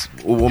 pues,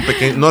 hubo un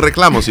pequeño, no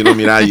reclamo, sino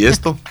mira, y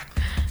esto.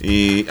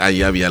 Y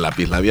ahí había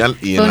lápiz labial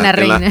y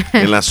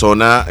en la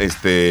zona,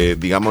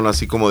 digámoslo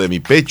así como de mi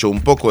pecho, un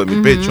poco de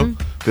mi pecho,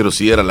 pero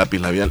sí era lápiz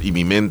labial y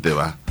mi mente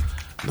va.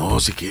 No,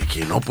 sí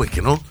que no, pues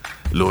que no.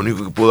 Lo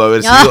único que pudo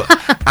haber sido,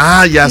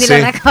 ya Ni sé.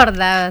 lo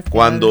recordabas.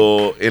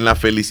 Cuando en la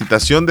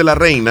felicitación de la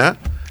reina,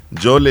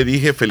 yo le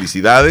dije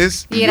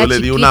felicidades y yo le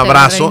di un chiquita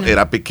abrazo,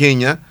 era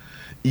pequeña.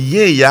 Y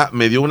ella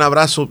me dio un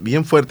abrazo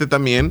bien fuerte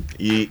también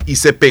y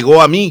se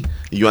pegó a mí.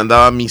 Y yo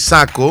andaba mi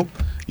saco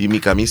y mi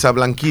camisa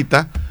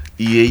blanquita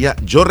y ella,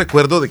 yo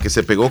recuerdo de que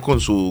se pegó con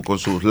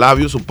sus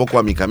labios un poco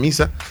a mi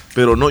camisa,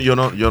 pero no, yo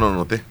no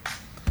noté.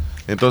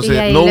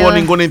 Entonces no hubo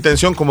ninguna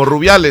intención como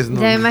Rubiales. Ya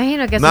me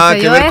imagino que nada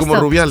que ver esto. como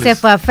Rubiales. Se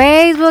fue a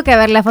Facebook a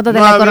ver las fotos de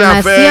no la había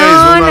coronación.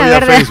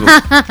 Facebook,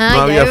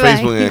 no había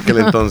Facebook en aquel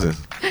entonces.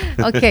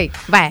 Ok,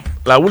 bye.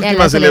 La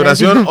última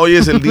celebración hoy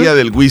es el día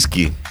del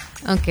whisky.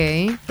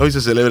 Ok. Hoy se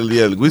celebra el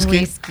día del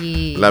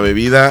whisky. La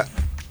bebida,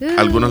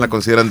 algunos la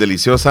consideran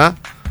deliciosa.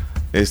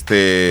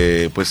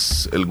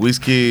 Pues el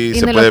whisky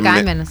se puede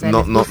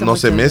no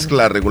se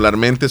mezcla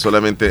regularmente,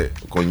 solamente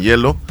con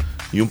hielo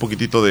y un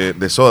poquitito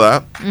de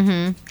soda.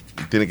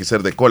 Tiene que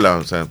ser de cola,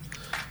 o sea,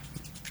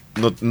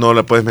 no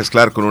la puedes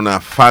mezclar con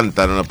una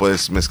Fanta, no la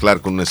puedes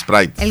mezclar con un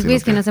Sprite. El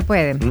whisky no se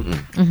puede.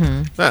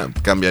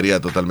 Cambiaría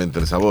totalmente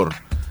el sabor.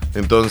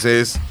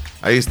 Entonces,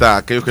 ahí está,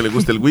 aquellos que les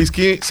gusta el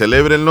whisky,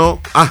 celébrenlo.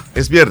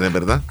 Es viernes,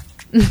 ¿verdad?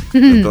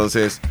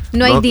 Entonces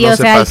no hay día, o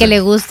sea, al que le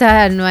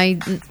gusta,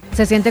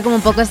 se siente como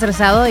un poco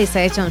estresado y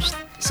se echa un...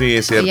 Sí,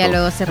 es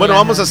cierto. Bueno,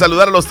 vamos a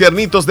saludar a los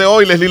tiernitos de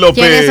hoy, Leslie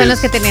López. ¿Quiénes son los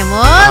que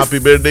tenemos? Happy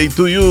birthday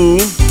to you.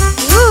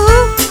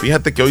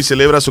 Fíjate que hoy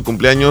celebra su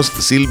cumpleaños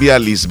Silvia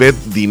Lisbeth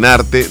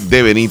Dinarte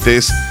de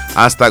Benítez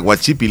hasta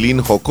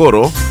Huachipilín,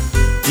 Jocoro.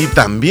 Y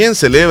también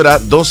celebra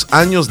 2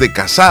 años de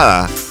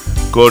casada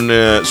con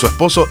su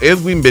esposo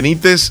Edwin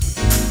Benítez.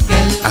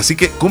 Así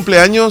que cumple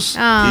años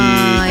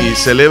y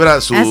celebra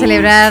sus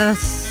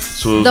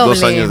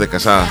 2 años de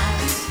casada.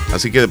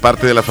 Así que de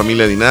parte de la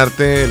familia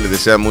Dinarte le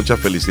desea muchas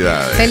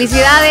felicidades.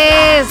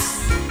 ¡Felicidades!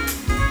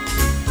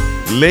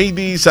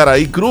 Lady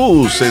Saraí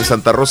Cruz en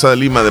Santa Rosa de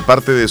Lima, de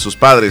parte de sus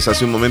padres.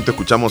 Hace un momento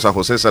escuchamos a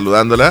José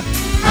saludándola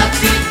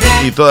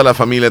y toda la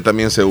familia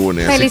también se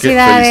une. Así que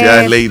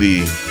felicidades,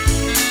 Lady.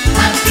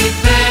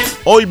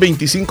 Hoy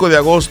 25 de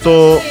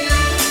agosto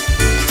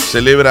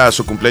celebra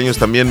su cumpleaños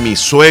también mi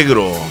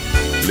suegro.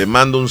 Le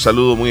mando un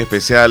saludo muy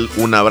especial,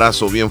 un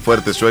abrazo bien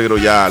fuerte, suegro.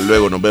 Ya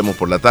luego nos vemos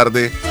por la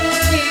tarde.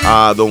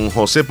 A don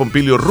José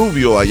Pompilio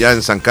Rubio allá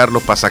en San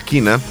Carlos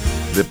Pasaquina,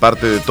 de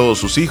parte de todos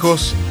sus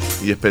hijos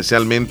y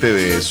especialmente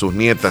de sus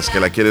nietas, que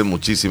la quieren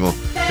muchísimo,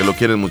 que lo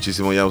quieren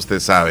muchísimo, ya usted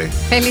sabe.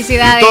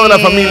 ¡Felicidades! Y toda la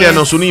familia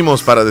nos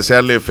unimos para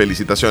desearle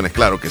felicitaciones,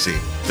 claro que sí.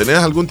 ¿Tenés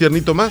algún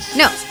tiernito más?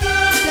 No.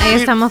 Ahí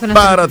estamos con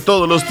para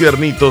todos los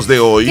tiernitos de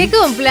hoy, que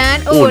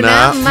cumplan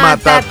una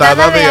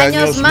matatada de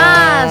años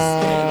más.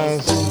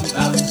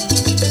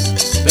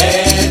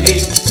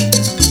 Feliz,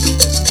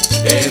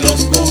 que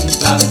los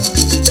cumplas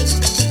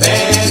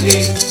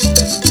feliz.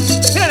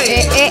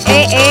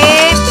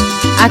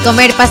 A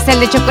comer pastel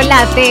de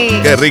chocolate.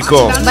 ¡Qué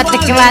rico! Bate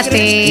que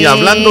bate. Y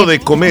hablando de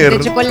comer,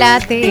 de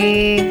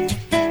chocolate,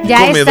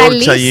 ya Comedor está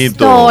listo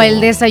Chayito.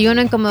 El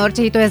desayuno en Comedor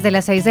Chayito desde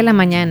las 6 de la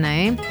mañana,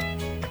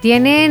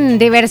 Tienen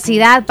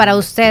diversidad para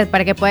usted,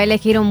 para que pueda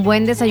elegir un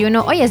buen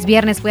desayuno. Hoy es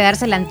viernes, puede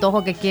darse el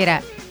antojo que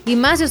quiera. Y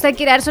más si usted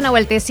quiere darse una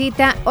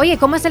vueltecita. Oye,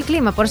 ¿cómo es el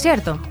clima, por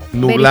cierto?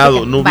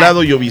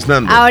 Nublado y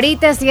lloviznando.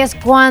 Ahorita sí es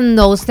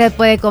cuando usted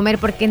puede comer,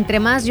 porque entre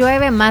más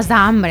llueve, más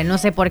da hambre, no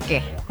sé por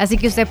qué. Así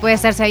que usted puede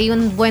estarse ahí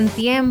un buen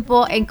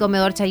tiempo en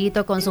Comedor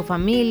Chayito con su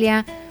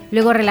familia.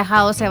 Luego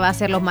relajado se va a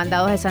hacer los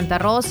mandados de Santa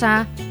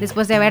Rosa,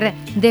 después de haber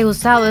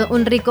degustado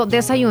un rico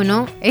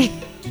desayuno.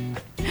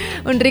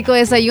 Un rico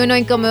desayuno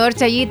en Comedor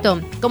Chayito.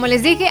 Como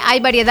les dije, hay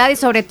variedad y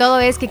sobre todo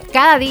es que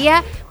cada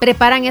día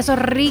preparan esos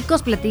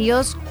ricos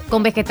platillos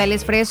con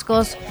vegetales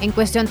frescos, en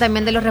cuestión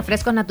también de los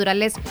refrescos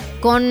naturales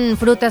con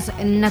frutas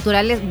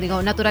naturales,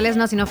 naturales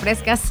no, sino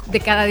frescas de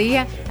cada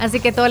día. Así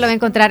que todo lo va a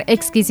encontrar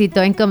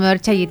exquisito en Comedor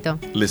Chayito.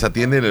 Les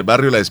atiende en el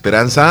barrio La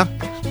Esperanza,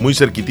 muy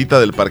cerquitita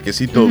del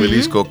Parquecito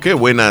Obelisco. Qué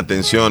buena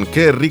atención,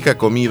 qué rica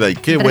comida y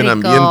qué buen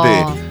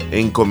ambiente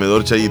en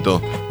Comedor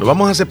Chayito. Nos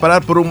vamos a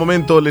separar por un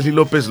momento, Leslie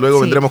López, luego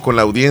vendremos con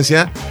la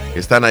audiencia.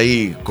 Están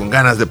ahí con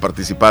ganas de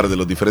participar de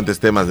los diferentes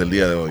temas del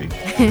día de hoy.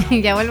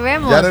 Ya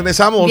volvemos. Ya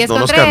regresamos, no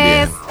nos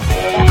cambien.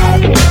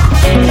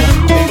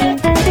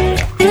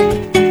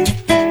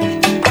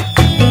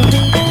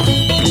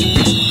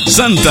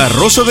 Santa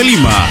Rosa de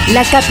Lima,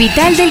 la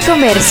capital del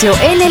comercio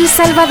en El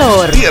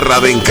Salvador. Tierra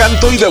de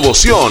encanto y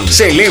devoción.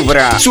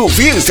 Celebra su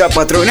fiesta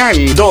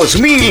patronal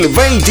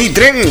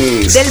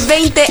 2023. Del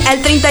 20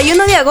 al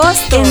 31 de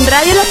agosto, en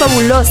Radio La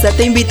Fabulosa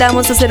te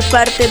invitamos a ser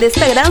parte de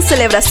esta gran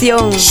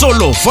celebración.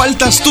 Solo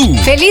faltas tú.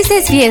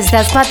 Felices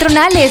fiestas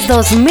patronales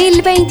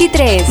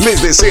 2023.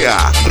 Les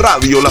desea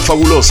Radio La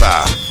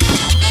Fabulosa.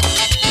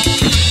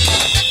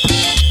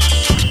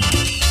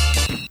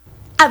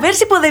 A ver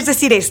si podés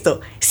decir esto.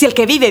 Si el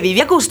que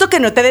vive a gusto, que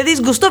no te dé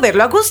disgusto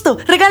verlo a gusto.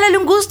 Regálale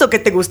un gusto, que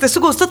te guste su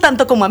gusto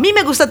tanto como a mí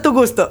me gusta tu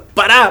gusto.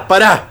 ¡Para!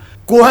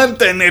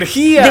 ¡Cuánta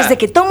energía! Desde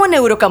que tomo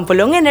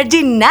Neurocampolón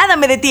Energy, nada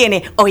me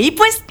detiene. Oí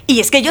pues, y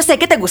es que yo sé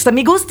que te gusta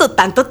mi gusto,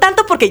 tanto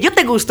porque yo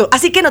te gusto.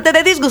 Así que no te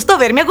dé disgusto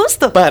verme a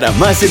gusto. Para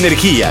más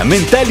energía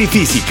mental y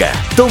física,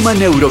 toma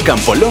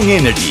Neurocampolón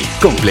Energy.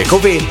 Complejo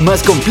B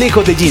más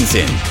complejo de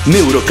ginseng.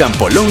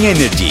 Neurocampolón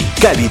Energy.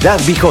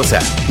 Calidad viejosa.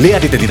 Lea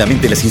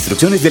detenidamente las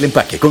instrucciones del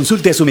empaque.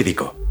 Consulte a su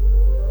médico.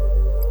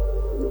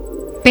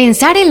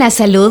 Pensar en la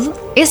salud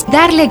es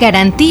darle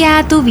garantía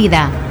a tu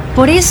vida.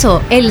 Por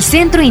eso, el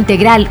Centro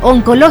Integral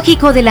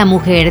Oncológico de la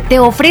Mujer te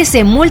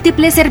ofrece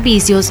múltiples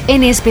servicios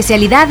en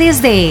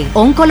especialidades de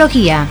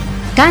oncología,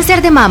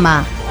 cáncer de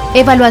mama,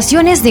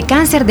 Evaluaciones de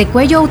cáncer de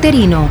cuello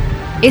uterino.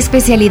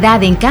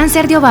 Especialidad en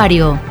cáncer de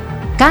ovario.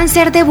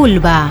 Cáncer de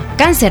vulva,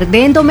 cáncer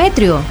de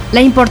endometrio, la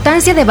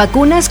importancia de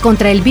vacunas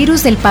contra el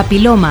virus del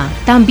papiloma,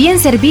 también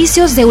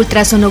servicios de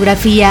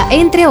ultrasonografía,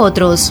 entre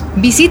otros.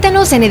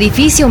 Visítanos en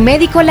Edificio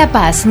Médico La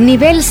Paz,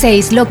 nivel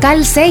 6,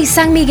 local 6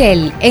 San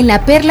Miguel, en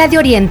la Perla de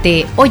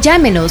Oriente, o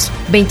llámenos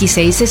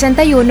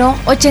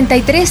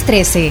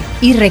 2661-8313.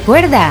 Y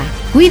recuerda,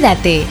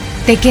 cuídate,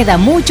 te queda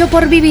mucho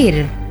por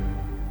vivir.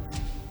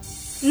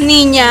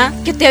 Niña,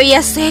 ¿qué te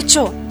habías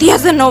hecho?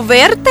 ¿Días de no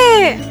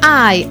verte?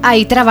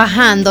 Ay,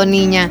 trabajando,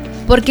 niña.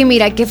 Porque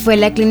mira que fue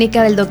la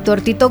clínica del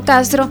doctor Tito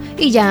Castro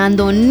y ya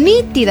ando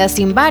nítida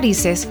sin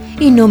varices.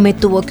 Y no me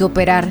tuvo que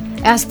operar.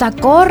 Hasta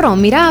corro,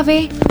 mira,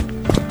 ve.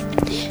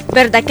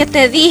 ¿Verdad que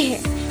te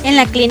dije? En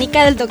la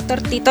clínica del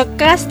doctor Tito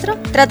Castro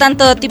tratan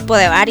todo tipo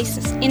de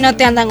varices. Y no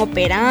te andan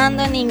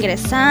operando, ni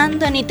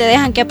ingresando, ni te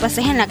dejan que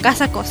pases en la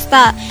casa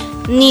acostada.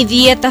 Ni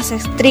dietas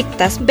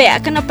estrictas.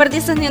 Vea que no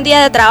perdiste ni un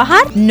día de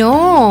trabajar.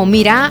 No,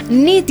 mira,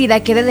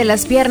 nítida quedé de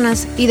las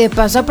piernas. Y de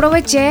paso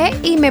aproveché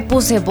y me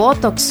puse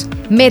Botox.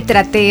 Me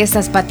traté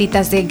esas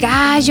patitas de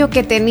gallo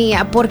que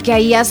tenía, porque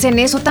ahí hacen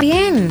eso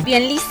también.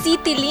 Bien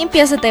lisita y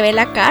limpia se te ve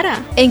la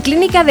cara. En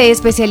Clínica de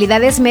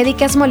Especialidades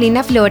Médicas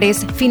Molina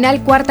Flores,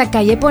 final Cuarta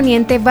Calle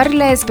Poniente, Barrio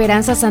La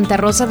Esperanza, Santa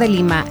Rosa de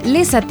Lima,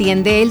 les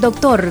atiende el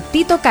doctor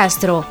Tito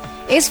Castro.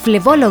 Es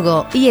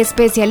flebólogo y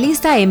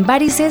especialista en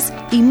varices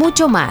y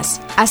mucho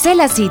más. Hace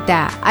la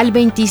cita al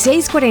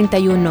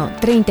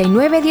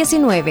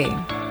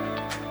 2641-3919.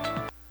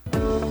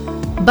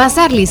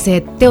 Bazar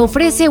Lisset te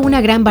ofrece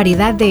una gran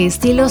variedad de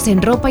estilos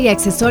en ropa y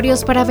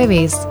accesorios para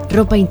bebés,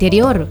 ropa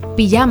interior,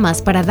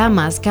 pijamas para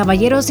damas,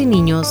 caballeros y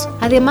niños,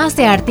 además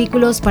de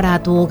artículos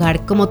para tu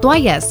hogar como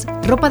toallas,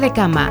 ropa de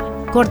cama,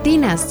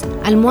 cortinas,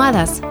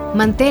 almohadas,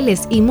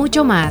 manteles y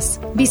mucho más.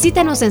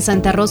 Visítanos en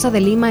Santa Rosa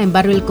de Lima, en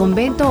Barrio El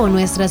Convento, o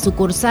nuestra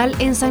sucursal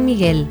en San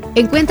Miguel.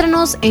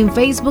 Encuéntranos en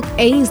Facebook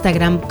e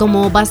Instagram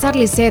como Bazar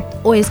Lisset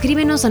o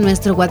escríbenos a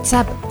nuestro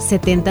WhatsApp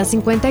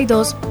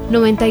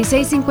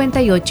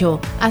 7052-9658.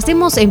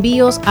 Hacemos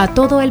envíos a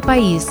todo el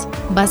país.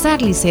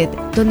 Bazar Lisset,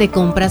 donde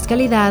compras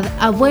calidad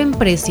a buen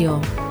precio.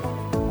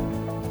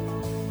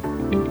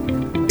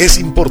 Es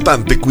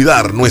importante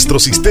cuidar nuestro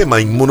sistema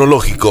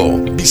inmunológico.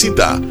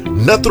 Visita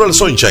Natural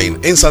Sunshine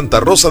en Santa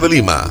Rosa de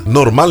Lima.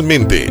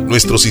 Normalmente,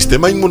 nuestro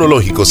sistema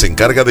inmunológico se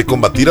encarga de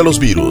combatir a los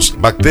virus,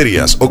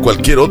 bacterias o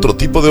cualquier otro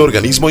tipo de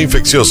organismo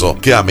infeccioso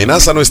que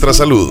amenaza nuestra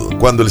salud.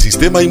 Cuando el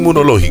sistema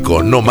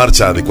inmunológico no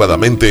marcha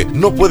adecuadamente,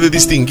 no puede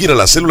distinguir a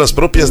las células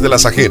propias de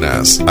las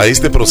ajenas. A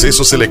este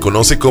proceso se le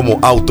conoce como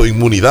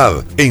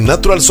autoinmunidad. En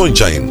Natural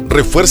Sunshine,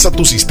 refuerza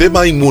tu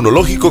sistema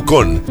inmunológico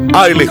con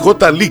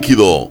ALJ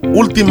líquido,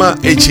 Última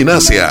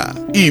Echinacea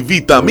y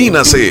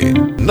vitamina C.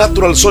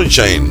 Natural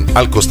Sunshine,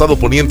 al costado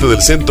poniente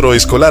del Centro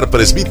Escolar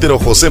Presbítero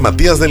José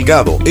Matías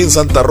Delgado, en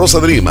Santa Rosa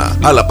de Lima,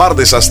 a la par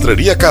de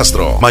Sastrería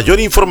Castro.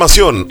 Mayor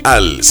información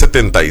al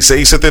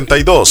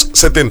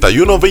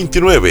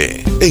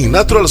 7672-7129. En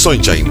Natural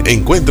Sunshine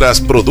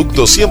encuentras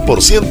productos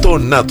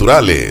 100%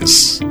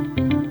 naturales.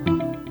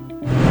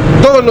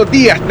 Todos los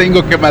días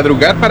tengo que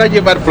madrugar para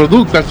llevar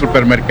productos al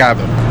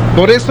supermercado.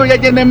 Por eso ya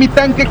llené mi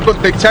tanque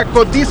con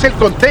Texaco Diesel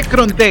con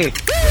Tecron D.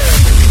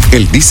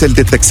 El diésel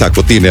de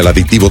Texaco tiene el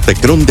aditivo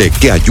Tecron D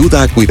que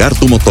ayuda a cuidar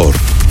tu motor,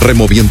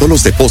 removiendo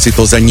los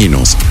depósitos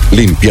dañinos,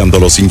 limpiando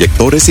los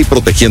inyectores y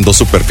protegiendo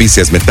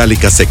superficies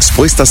metálicas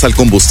expuestas al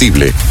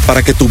combustible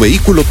para que tu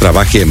vehículo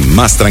trabaje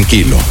más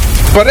tranquilo.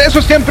 Por eso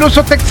siempre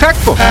uso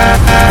Texaco.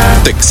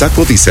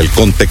 Texaco Diesel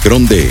con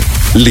Tecron D.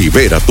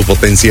 Libera tu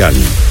potencial.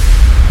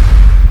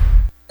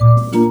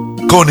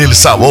 Con el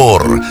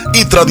sabor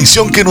y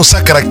tradición que nos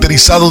ha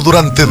caracterizado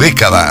durante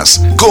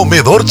décadas,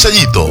 Comedor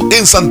Chayito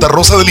en Santa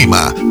Rosa de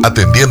Lima,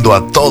 atendiendo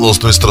a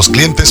todos nuestros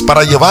clientes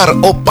para llevar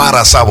o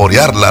para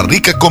saborear la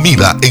rica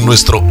comida en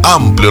nuestro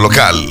amplio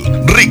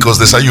local. Ricos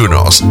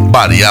desayunos,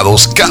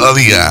 variados cada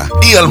día,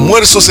 y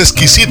almuerzos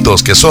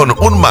exquisitos que son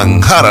un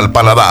manjar al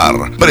paladar,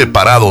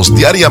 preparados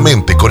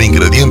diariamente con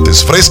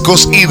ingredientes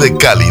frescos y de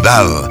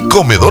calidad.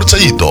 Comedor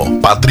Chayito,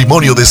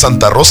 patrimonio de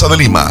Santa Rosa de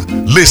Lima.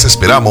 Les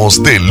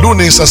esperamos de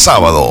lunes a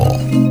sábado.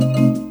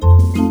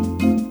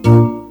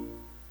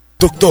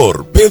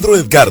 Doctor Pedro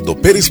Edgardo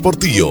Pérez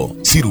Portillo,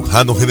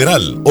 cirujano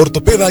general,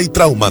 ortopeda y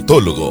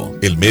traumatólogo,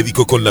 el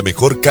médico con la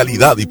mejor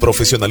calidad y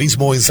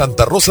profesionalismo en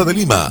Santa Rosa de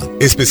Lima,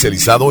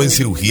 especializado en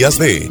cirugías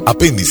de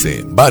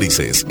apéndice,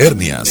 varices,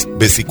 hernias,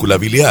 vesícula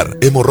biliar,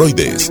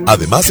 hemorroides.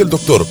 Además, el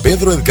doctor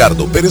Pedro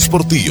Edgardo Pérez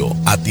Portillo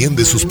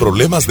atiende sus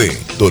problemas de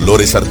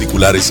dolores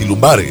articulares y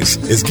lumbares,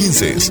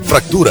 esguinces,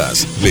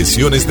 fracturas,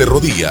 lesiones de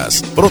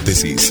rodillas,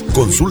 prótesis,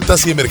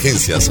 consultas y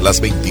emergencias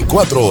las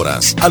 24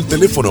 horas al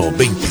teléfono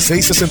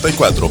 2664-2061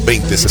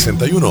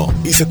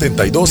 y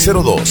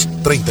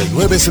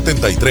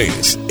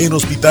 7202-3973. En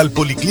Hospital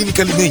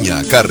Policlínica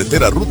Limeña,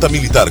 Carretera Ruta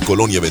Militar,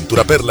 Colonia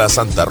Ventura Perla,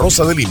 Santa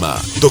Rosa de Lima.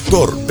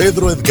 Doctor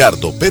Pedro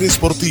Edgardo Pérez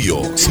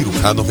Portillo,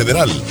 cirujano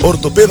general,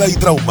 ortopeda y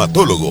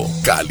traumatólogo.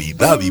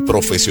 Calidad y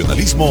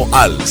profesionalismo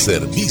al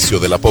servicio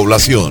de la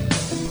población.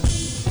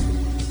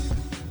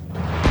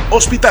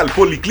 Hospital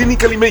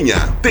Policlínica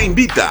Limeña te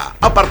invita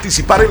a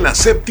participar en la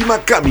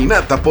 7ª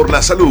Caminata por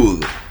la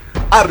Salud,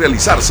 a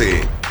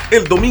realizarse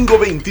el domingo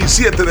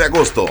 27 de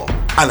agosto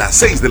a las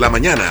 6 de la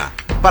mañana,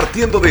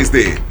 partiendo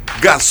desde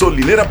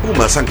Gasolinera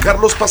Puma San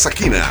Carlos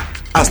Pasaquina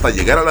hasta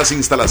llegar a las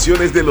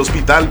instalaciones del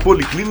Hospital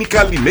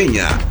Policlínica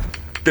Limeña.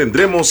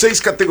 Tendremos 6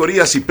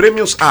 categorías y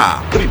premios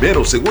a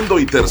primero, segundo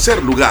y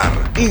tercer lugar.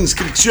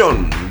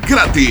 Inscripción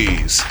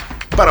gratis.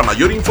 Para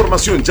mayor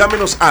información,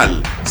 llámenos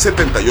al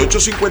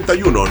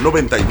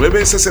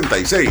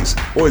 7851-9966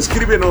 o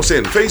escríbenos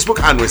en Facebook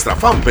a nuestra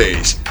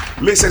fanpage.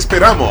 Les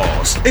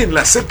esperamos en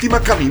la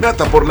 7ª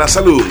Caminata por la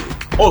Salud.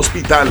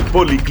 Hospital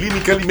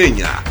Policlínica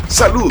Limeña.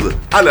 Salud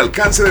al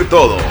alcance de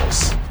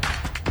todos.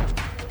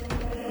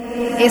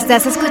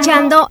 Estás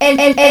escuchando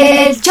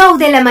el show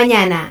de la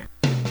mañana.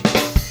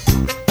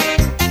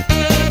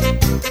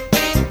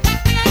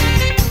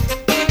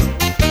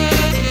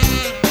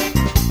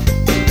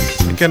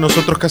 Que a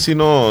nosotros casi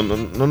no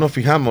nos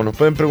fijamos, nos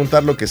pueden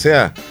preguntar lo que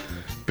sea,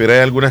 pero hay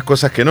algunas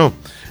cosas que no.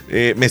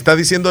 Me está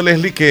diciendo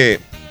Leslie que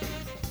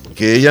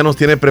ella nos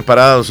tiene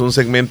preparados un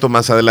segmento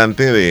más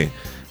adelante de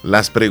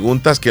las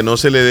preguntas que no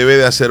se le debe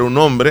de hacer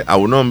a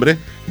un hombre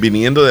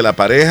viniendo de la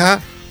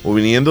pareja o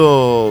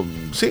viniendo,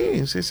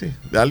 sí,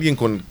 de alguien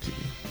con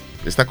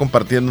que está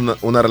compartiendo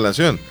una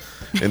relación.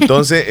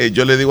 Entonces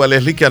yo le digo a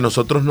Leslie que a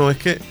nosotros no es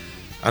que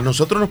a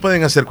nosotros nos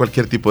pueden hacer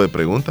cualquier tipo de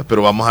preguntas,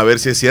 pero vamos a ver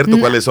si es cierto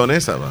cuáles son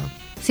esas, ¿va?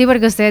 Sí,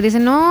 porque ustedes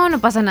dicen, no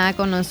pasa nada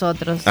con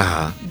nosotros.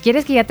 Ajá.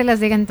 ¿Quieres que ya te las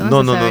diga entonces?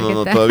 No,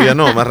 todavía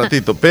no, más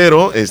ratito.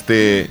 Pero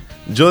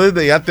yo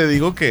desde ya te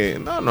digo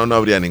que no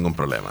habría ningún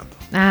problema.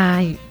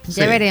 Ay,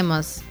 ya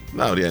veremos.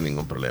 No habría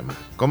ningún problema.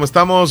 ¿Cómo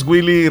estamos,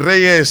 Willy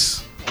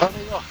Reyes?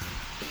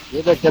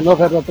 Dile que no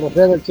se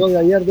retrocede el show de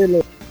ayer,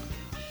 dile.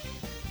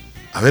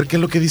 A ver, ¿qué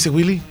es lo que dice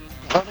Willy?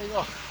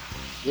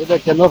 Dile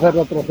que no se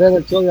retrocede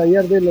el show de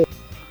ayer, dile.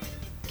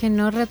 Que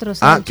no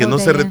retrocede. Que no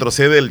se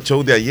retrocede el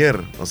show de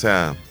ayer. O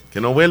sea, que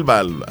no vuelva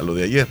a lo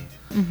de ayer.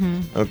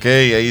 Uh-huh. Ok,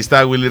 ahí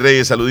está Willy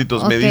Reyes,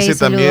 saluditos. Me dice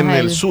también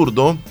el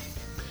zurdo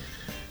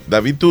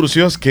David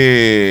Turcios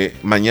que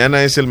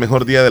mañana es el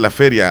mejor día de la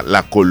feria,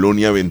 la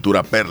Colonia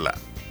Aventura Perla.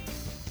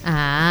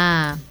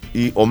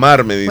 Y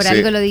Omar me dice, por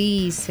algo lo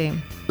dice.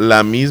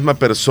 La misma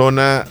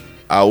persona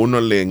a uno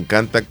le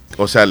encanta,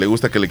 o sea, le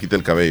gusta que le quite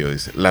el cabello,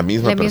 dice. La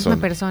misma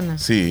persona.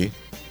 Sí.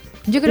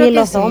 Yo creo que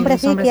los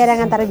hombres sí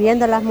quieren andar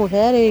viendo a las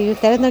mujeres y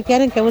ustedes no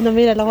quieren que uno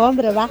mire a los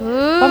hombres, ¿va?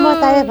 ¿Cómo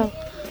está eso?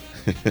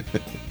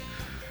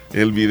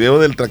 El video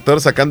del tractor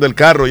sacando el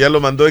carro ya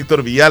lo mandó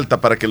Héctor Villalta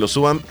para que lo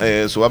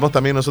subamos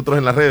también nosotros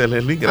en las redes,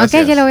 Leslie.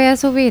 Gracias. Ok, ya lo voy a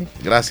subir.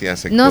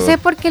 Gracias, Héctor. No sé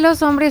por qué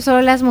los hombres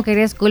solo las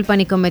mujeres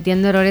culpan y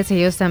cometiendo errores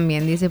ellos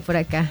también, dice por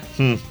acá.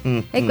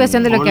 Es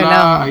cuestión de lo que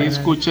hablábamos. Ahí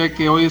escuché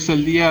que hoy es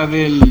el día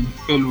del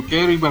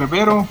peluquero y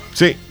barbero.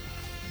 Sí.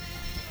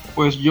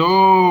 Pues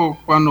yo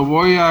cuando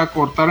voy a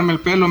cortarme el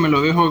pelo me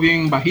lo dejo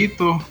bien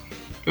bajito,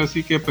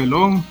 casi que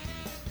pelón.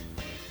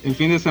 El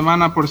fin de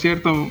semana, por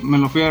cierto, me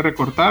lo fui a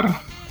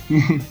recortar.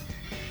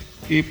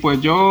 Y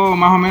pues yo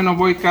más o menos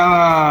voy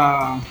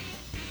cada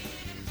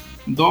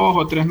 2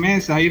 o 3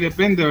 meses, ahí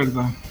depende,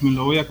 ¿verdad? Me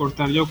lo voy a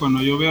cortar yo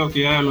cuando yo veo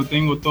que ya lo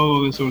tengo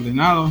todo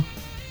desordenado.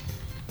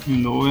 Me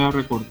lo voy a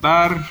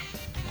recortar.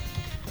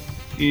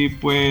 Y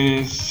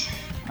pues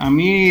a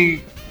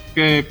mí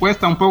que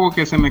cuesta un poco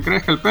que se me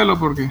crezca el pelo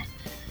porque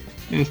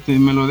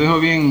me lo dejo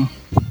bien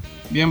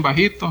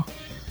bajito.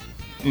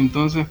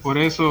 Entonces por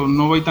eso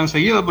no voy tan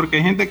seguido, porque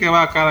hay gente que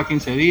va cada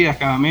 15 días,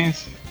 cada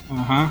mes.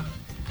 Ajá.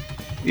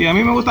 Y a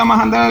mí me gusta más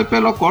andar el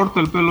pelo corto,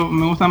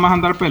 me gusta más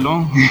andar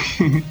pelón.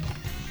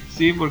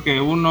 Sí, porque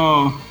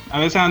uno, a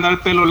veces andar el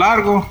pelo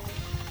largo,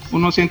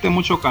 uno siente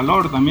mucho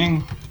calor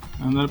también,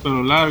 andar el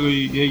pelo largo.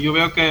 Y yo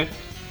veo que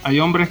hay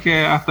hombres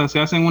que hasta se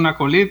hacen una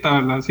colita,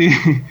 ¿verdad? Así,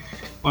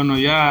 cuando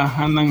ya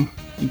andan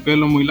el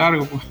pelo muy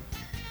largo, pues.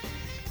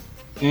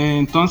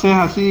 Entonces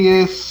así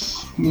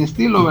es mi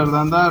estilo,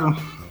 ¿verdad? Andar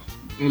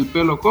el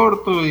pelo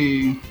corto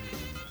y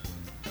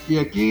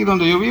aquí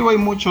donde yo vivo hay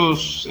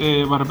muchos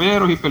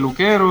barberos y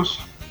peluqueros.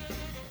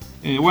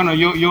 Bueno,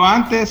 yo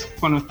antes,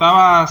 cuando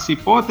estaba más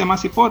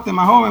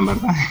joven,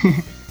 ¿verdad?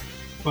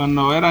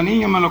 Cuando era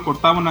niño me lo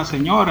cortaba una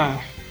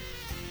señora.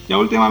 Ya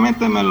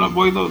últimamente me lo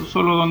voy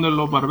solo donde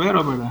los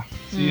barberos, ¿verdad?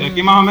 Sí,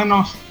 aquí más o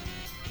menos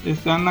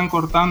andan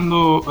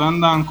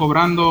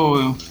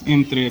cobrando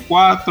entre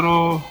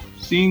 4,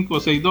 5,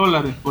 6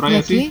 dólares, por ahí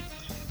así.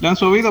 Le han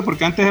subido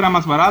porque antes era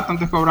más barato,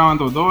 antes cobraban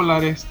 $2,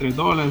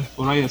 $3,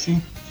 por ahí así.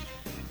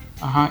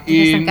 Ajá,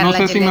 y no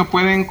sé si me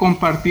pueden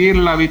compartir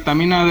la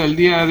vitamina del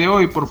día de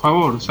hoy, por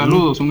favor.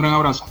 Saludos, un gran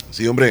abrazo.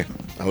 Sí, hombre,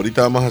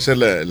 ahorita vamos a hacer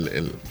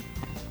el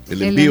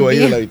envío ahí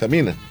de la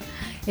vitamina.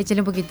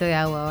 Échale un poquito de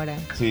agua ahora.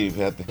 Sí,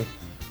 fíjate,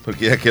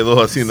 porque ya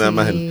quedó así nada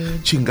más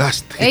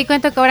chingaste. Ey,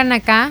 ¿cuánto cobran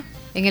acá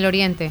en el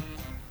oriente?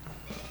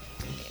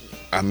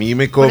 A mí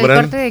me cobran por el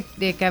corte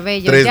de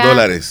cabello,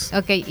 $3.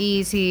 Ok,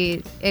 y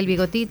si el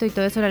bigotito y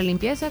todo eso, la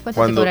limpieza,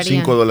 ¿cuánto te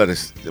cobrarían?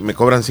 $5. Me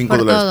cobran $5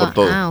 por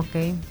todo. Ah,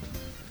 ok.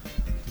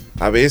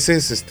 A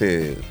veces,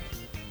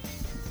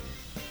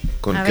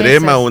 Con A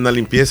crema veces. o una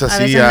limpieza A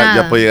así veces ya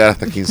nada. puede llegar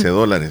hasta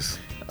 $15.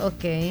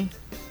 Ok.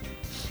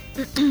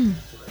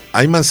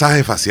 Hay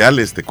masajes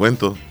faciales, te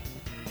cuento.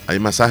 Hay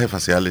masajes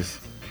faciales.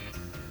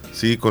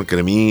 Sí, con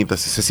cremitas,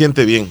 se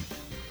siente bien.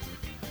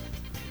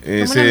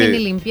 Como una mini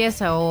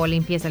limpieza o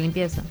limpieza.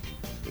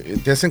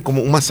 Te hacen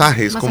como un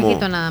masaje, es Masajito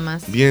como nada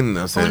más. bien,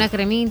 o sea, Con una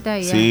cremita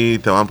y ya. sí,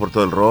 te van por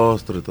todo el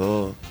rostro y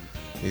todo.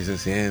 Y se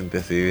siente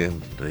así bien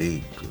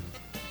rico.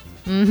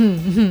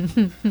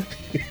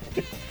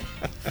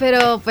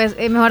 Pero pues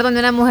es mejor donde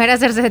una mujer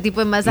hacerse ese tipo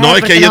de masajes. No, es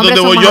que porque ahí es los donde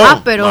hombres voy somos yo.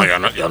 ásperos.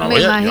 No, yo no me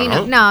voy a- yo imagino. no.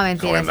 No, No voy a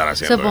mentira. andar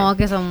haciendo Supongo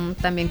que son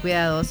también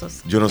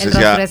cuidadosos. Yo no sé el si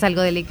rostro es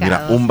algo delicado.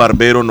 Mira, un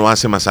barbero no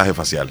hace masaje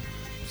facial,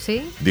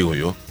 ¿Sí? digo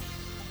yo.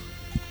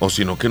 O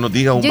si no, que nos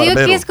diga un Yo digo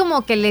barbero. que es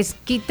como que les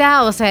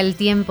quita, o sea, el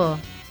tiempo.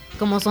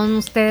 Como son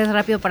ustedes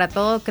rápido para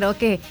todo, creo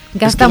que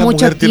gasta la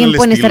mucho mujer tiene el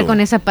tiempo en estar estilo. con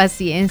esa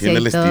paciencia Tiene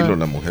y el todo. estilo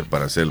la mujer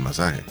para hacer el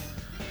masaje.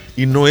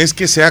 Y no es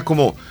que sea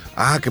como,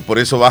 que por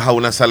eso vas a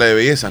una sala de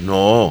belleza.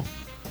 No.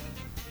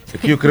 Es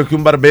que yo creo que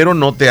un barbero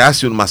no te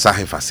hace un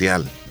masaje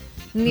facial.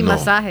 Ni No.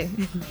 masaje.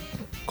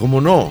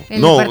 ¿Cómo no?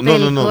 En No, la parte no,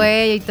 del no.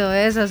 cuello y todo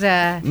eso, o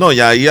sea. No,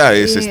 ya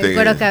es y el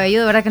cuero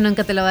cabelludo, ¿verdad? Que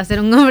nunca te lo va a hacer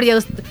un hombre.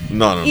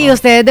 No. Y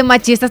ustedes de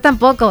machistas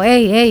tampoco.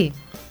 Ey.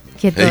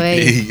 Quieto,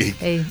 Ey.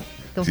 ey.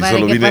 Sí,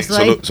 Compadre, ¿qué pasó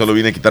ahí? solo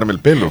vine a quitarme el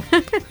pelo.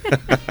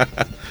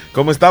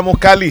 ¿Cómo estamos,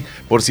 Cali?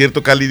 Por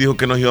cierto, Cali dijo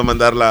que nos iba a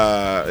mandar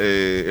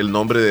el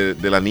nombre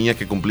de la niña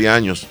que cumplía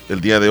años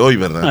el día de hoy,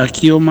 ¿verdad?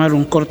 Aquí, Omar,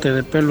 un corte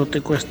de pelo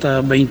te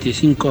cuesta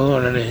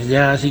 $25.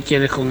 Ya si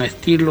quieres con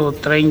estilo,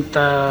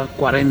 $30,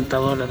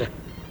 $40.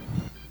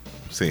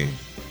 Sí.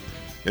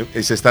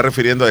 Se está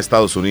refiriendo a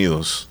Estados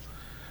Unidos.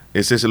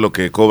 Ese es lo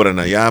que cobran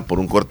allá por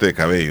un corte de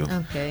cabello.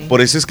 Okay.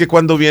 Por eso es que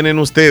cuando vienen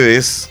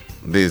ustedes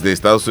desde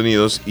Estados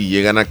Unidos y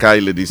llegan acá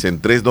y les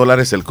dicen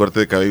 $3 el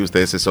corte de cabello,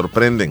 ustedes se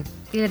sorprenden.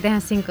 Y les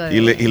dejan 5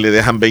 Y le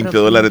dejan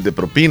 $20 de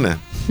propina.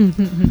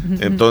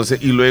 Entonces,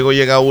 y luego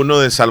llega uno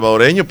de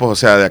salvadoreño, pues o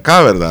sea, de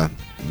acá, ¿verdad?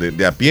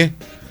 De a pie.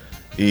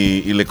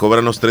 Y le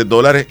cobran los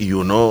 $3 y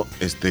uno,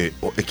 es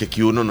que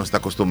aquí uno no está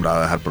acostumbrado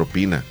a dejar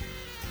propina.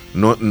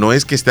 No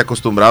es que esté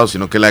acostumbrado,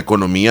 sino que la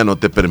economía no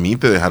te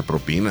permite dejar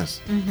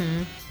propinas.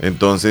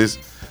 Entonces,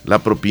 la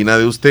propina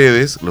de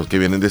ustedes, los que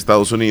vienen de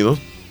Estados Unidos,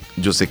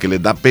 yo sé que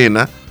les da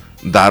pena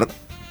dar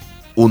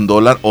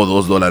 $1 o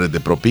 $2 de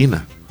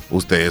propina.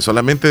 Ustedes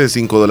solamente de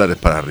 $5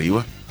 para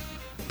arriba.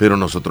 Pero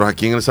nosotros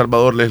aquí en El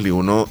Salvador, Leslie,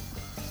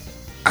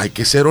 hay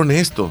que ser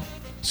honesto.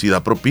 Si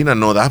da propina,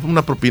 no da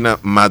una propina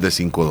más de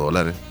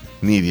 $5,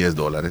 ni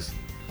 $10.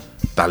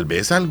 Tal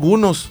vez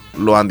algunos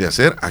lo han de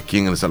hacer aquí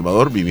en El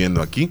Salvador,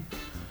 viviendo aquí.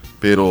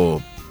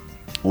 Pero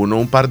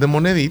un par de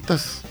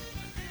moneditas.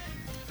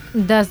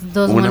 Das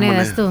 2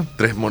 monedas tú.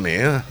 3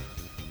 monedas.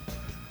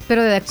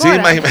 Pero de Sí,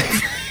 Cora.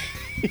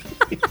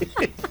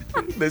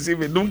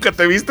 Decime, nunca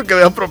te he visto que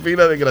dejas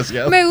propina,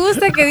 desgraciado. Me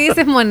gusta que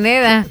dices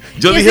moneda.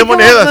 Yo Y dije así como-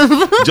 monedas.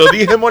 Yo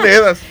dije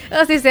monedas.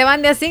 O si se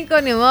van de a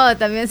 5, ni modo,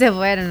 también se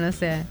fueron, o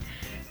sea.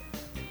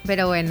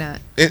 Pero bueno.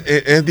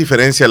 Es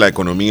diferencia la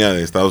economía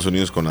de Estados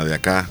Unidos con la de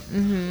acá.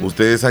 Ujú.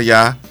 Ustedes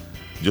allá,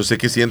 yo sé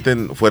que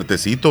sienten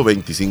fuertecito,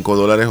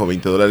 $25 o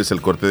 $20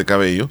 el corte de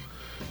cabello,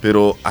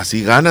 pero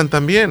así ganan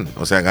también.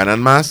 O sea,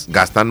 ganan más,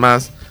 gastan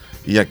más.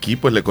 Y aquí,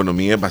 pues, la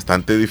economía es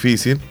bastante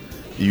difícil.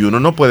 Y uno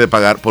no puede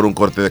pagar por un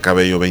corte de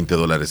cabello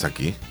 $20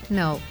 aquí.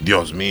 No.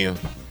 Dios mío.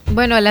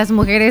 Bueno, las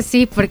mujeres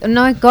sí, porque,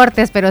 no en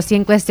cortes, pero sí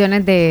en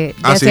cuestiones de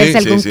Ah, sí, hacerse sí,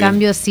 algún sí.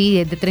 cambio,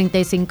 sí, de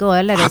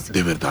 $35.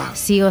 De verdad.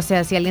 Sí, o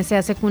sea, si alguien se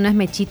hace con unas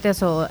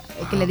mechitas o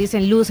que le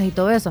dicen luces y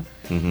todo eso,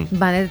 Ujú.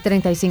 van de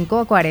 35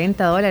 a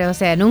 $40. O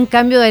sea, en un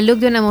cambio de look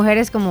de una mujer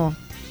es como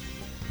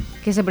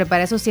que se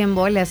prepare sus 100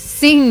 bolas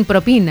sin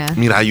propina.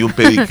 Mira, hay un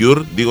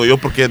pedicure, digo yo,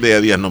 porque de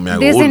a día no me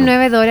hago Desde uno.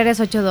 $9,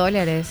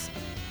 $8.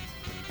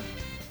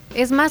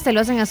 Es más, te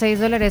lo hacen a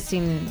 $6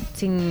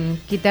 sin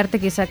quitarte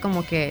quizá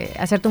como que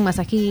hacerte un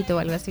masajito o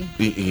algo así.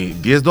 Y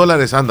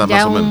 $10 anda Ya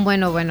más o un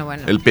menos. bueno.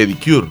 El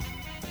pedicure.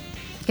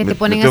 Que Me te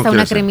ponen tengo hasta que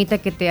una hacer. cremita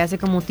que te hace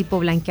como tipo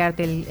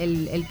blanquearte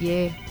el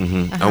pie.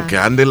 Ujú. Ajá. Aunque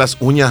ande las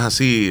uñas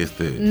así,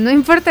 No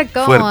importa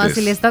cómo, fuertes.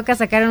 si les toca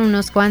sacar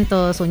unos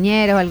cuantos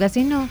uñeros o algo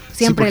así, no.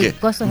 Siempre Sí, el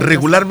porque costo es el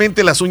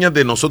regularmente las uñas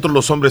de nosotros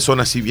los hombres son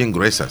así bien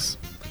gruesas.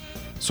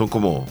 Son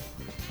como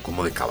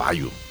de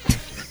caballo. costo.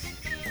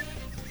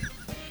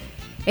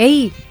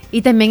 Ey,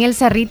 y también el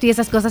zarrito y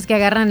esas cosas que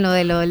agarran lo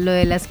de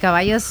los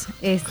caballos,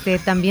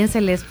 también se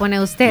les pone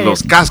a ustedes.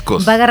 Los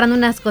cascos. Va agarrando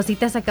unas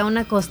cositas acá,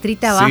 una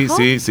costrita abajo.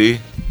 Sí.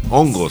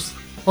 Hongos.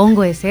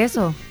 Hongo es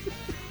eso.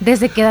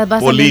 ¿Desde qué edad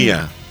vas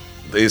Polilla.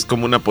 Es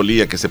como una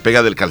polilla que se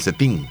pega del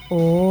calcetín.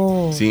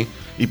 Oh. Sí.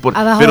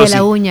 Abajo pero de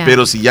la uña.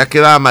 Pero si ya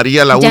queda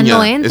amarilla la Ya uña,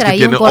 no entra, es que ahí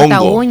tiene un corta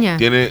hongo. uña.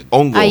 Tiene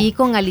hongo. Ahí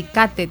con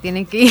alicate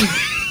tiene que ir.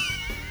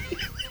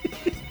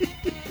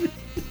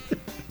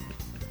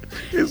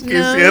 Es que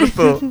No. es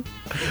cierto.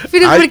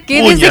 Pero Hay ¿por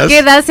qué desde uñas qué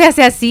edad se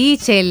hace así,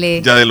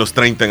 Chele? Ya de los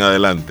 30 en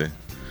adelante.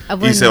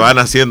 bueno. Y se van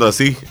haciendo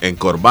así,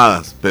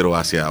 encorvadas, pero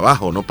hacia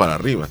abajo, no para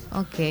arriba.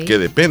 Ok. Que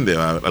depende,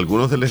 a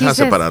algunos se les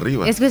hace para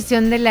arriba. Es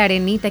cuestión de la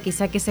arenita,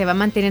 quizá que se va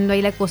manteniendo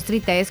ahí la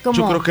costrita. Es como...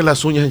 Yo creo que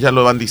las uñas ya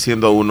lo van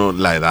diciendo a uno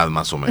la edad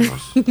más o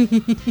menos.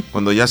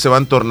 Cuando ya se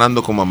van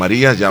tornando como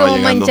amarillas, ya va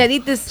llegando. Como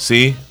manchaditas.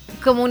 Sí.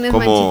 Como unas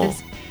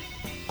manchitas.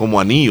 Como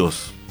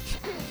anillos.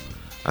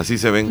 Así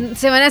se ven.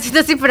 Se van haciendo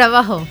así por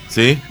abajo.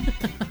 Sí.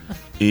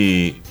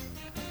 Y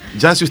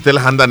ya si usted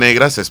las anda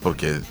negras es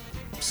porque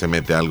se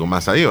mete algo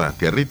más ahí, va,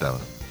 tierrita, va.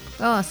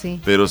 Oh, sí.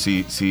 Pero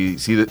si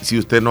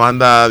usted no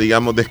anda,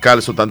 digamos,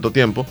 descalzo tanto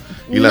tiempo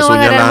y las no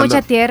uñas las anda,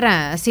 mucha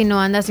tierra si no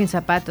anda sin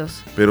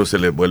zapatos. pero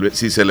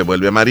si se le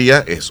vuelve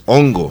amarilla es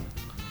hongo,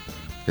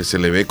 que se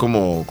le ve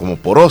como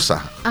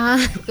porosa. Ah,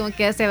 como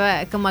que se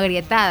va como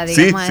agrietada,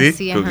 digamos Sí,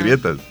 así. con ajá.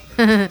 grietas.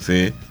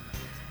 Sí.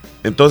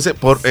 Entonces,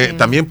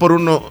 también por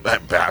uno...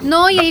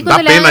 No, y ahí da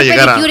cuando le pena dan el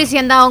llegar pedicure y si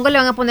anda hongo le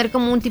van a poner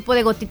como un tipo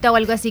de gotita o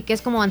algo así que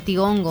es como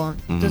antihongo.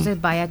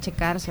 Entonces vaya a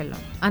checárselo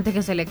antes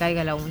que se le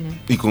caiga la uña.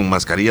 Y con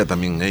mascarilla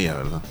también ella,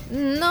 ¿verdad?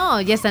 No,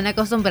 ya están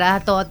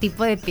acostumbradas a todo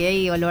tipo de pie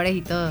y olores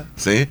y todo.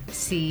 ¿Sí?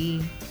 Sí.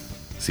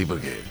 Sí,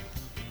 porque...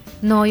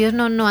 No, ellos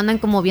no andan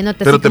como viéndote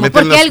Pero así te como, meten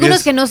porque hay las algunos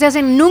pies. que no se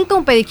hacen nunca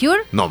un pedicure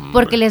No,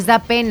 porque les da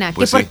pena,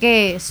 Pues que sí.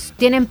 porque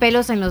tienen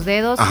pelos en los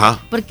dedos, Ajá.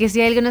 porque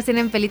si algunos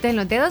tienen pelitos en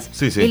los dedos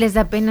Sí. y les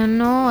da pena,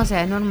 no, o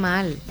sea, es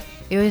normal.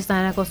 Ellos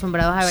están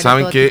acostumbrados a ver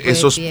 ¿Saben todo que tipo de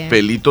esos pie.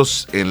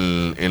 pelitos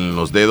en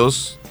los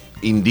dedos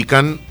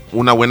indican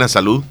una buena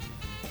salud?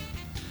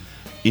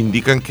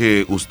 Indican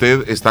que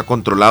usted está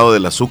controlado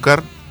del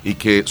azúcar y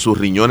que sus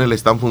riñones le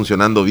están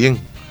funcionando bien.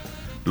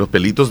 Los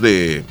pelitos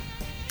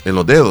en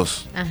los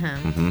dedos. Ajá.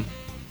 Ujú.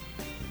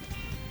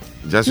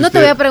 Ya si No te usted-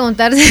 voy a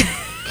preguntar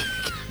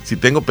si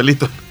tengo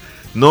pelitos.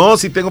 No,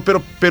 sí tengo,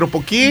 pero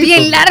poquito.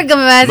 bien largo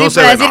me va a decir No se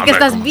para ve, decir no, que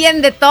hombre, estás ¿cómo?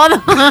 bien de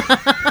todo.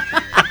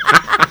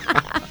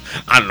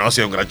 No,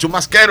 si es un gran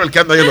chumasquero el que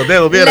anda ahí en los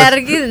dedos, ¿vieras?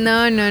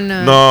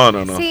 No.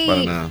 No, Sí,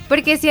 para nada.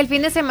 porque si el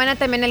fin de semana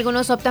también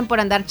algunos optan por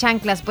andar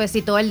chanclas, pues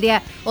si todo el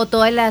día o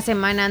toda la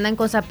semana andan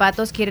con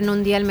zapatos, quieren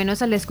un día al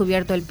menos al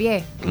descubierto el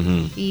pie.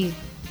 Ujú. Y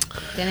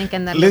tienen que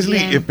andar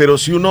Leslie, bien. pero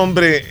si un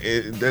hombre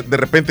de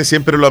repente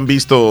siempre lo han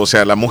visto, o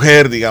sea, la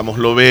mujer, digamos,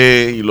 lo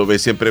ve y lo ve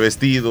siempre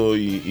vestido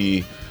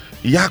y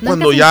ya Nunca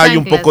cuando sin ya hay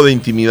un chanclas. poco de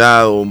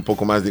intimidad o un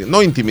poco más de,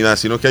 no intimidad,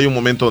 sino que hay un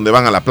momento donde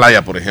van a la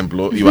playa, por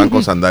ejemplo, y van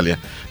con sandalia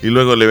y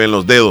luego le ven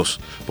los dedos,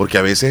 porque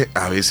a veces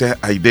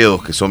hay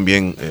dedos que son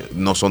bien,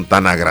 no son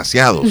tan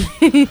agraciados,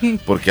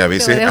 porque a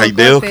veces de hay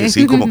jocote. dedos que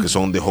sí como que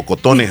son de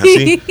jocotones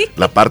así,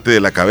 la parte de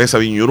la cabeza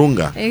bien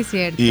ñurunga Es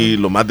cierto. y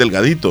lo más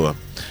delgadito, ¿va?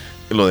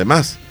 Lo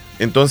demás.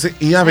 Entonces,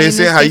 y a Ay,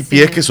 veces no, hay sí,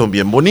 pies sí. que son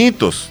bien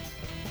bonitos.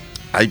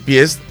 Hay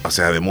pies, o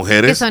sea, de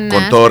mujeres, Que son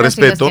con todo ásperos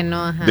y los respeto, que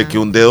no, ajá. de que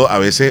un dedo a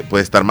veces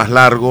puede estar más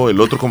largo, el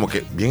otro como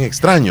que bien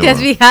extraño. ¿Te has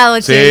 ¿no? fijado,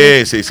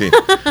 Chele? Sí.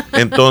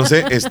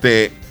 Entonces,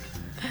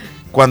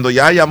 cuando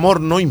ya hay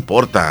amor, no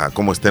importa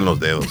cómo estén los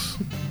dedos.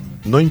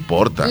 No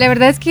importa. La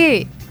verdad es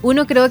que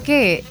uno creo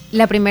que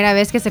la primera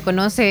vez que se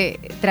conoce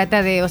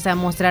trata de, o sea,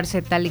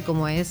 mostrarse tal y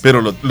como es.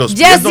 Pero los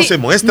Ya pies no sí- se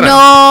muestran.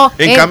 No,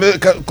 En cambio,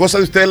 cosa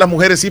de ustedes las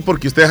mujeres sí,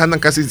 porque ustedes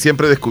andan casi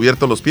siempre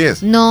descubiertos los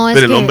pies. No, es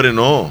pero el que- hombre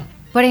no.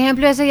 Por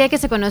ejemplo, ese día que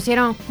se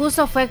conocieron,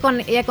 justo fue con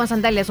ella con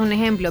sandalias, un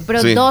ejemplo.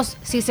 Pero Sí. dos,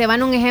 si se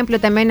van un ejemplo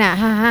también a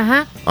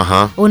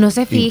Ajá. uno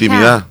se fija.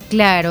 Intimidad.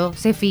 Claro,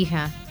 se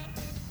fija.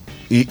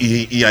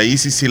 Y ahí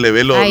sí le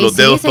ve Ahí los sí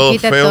dedos se todos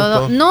quita feos. todo.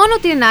 todo. No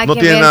tiene nada No que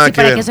tiene ver. nada Sí, que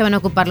 ¿para ver. qué se van a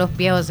ocupar los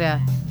pies? O sea,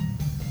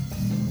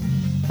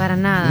 para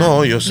nada.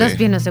 No, yo sé. Los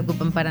pies no se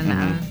ocupan para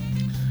nada.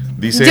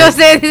 Dice, Yo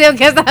sé lo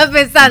que estaba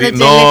pensando,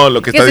 No, Chele.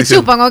 lo que ¿Que está se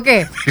diciendo. chupan o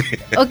qué?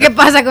 ¿O qué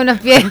pasa con los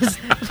pies?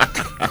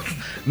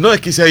 No,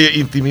 es que si hay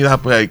intimidad,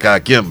 pues ahí cada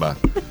quien va.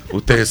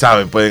 Ustedes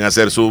saben, pueden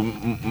hacer su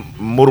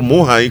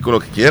murmuja ahí con lo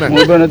que quieran.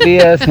 Muy buenos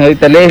días,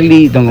 señorita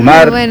Leslie, don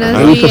Omar. Muy buenos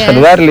Me gusta días.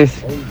 saludarles.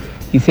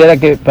 Quisiera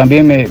que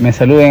también me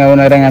saluden a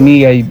una gran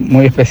amiga y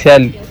muy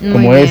especial, Muy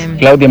como bien. es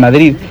Claudia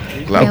Madrid,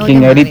 Claudia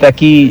quien ahorita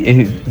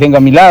aquí tengo a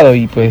mi lado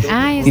y pues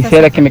Ay, está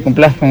quisiera cerca. que me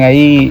complazcan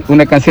ahí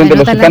una canción de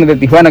los Anótala. Sultanes de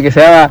Tijuana que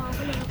se llama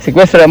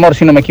Secuestro de Amor,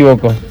 si no me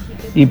equivoco.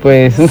 Y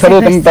pues un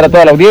saludo también para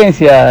toda la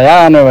audiencia,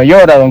 allá a Nueva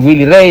York, a don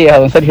Willy Reyes, a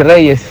don Sergio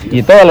Reyes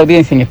y a toda la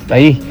audiencia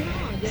ahí.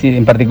 Sí,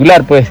 en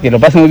particular, pues que lo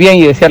pasen muy bien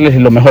y desearles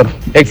lo mejor.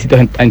 Éxitos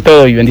en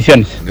todo y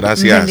bendiciones.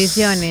 Gracias.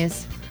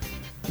 Bendiciones.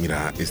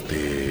 Mira,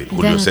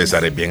 Julio Gracias.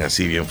 César es bien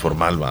así, bien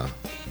formal, va.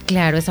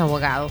 Claro, es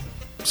abogado.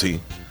 Sí.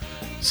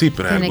 Sí,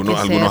 pero hay Tiene que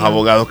algunos serlo.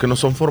 abogados que no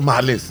son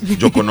formales.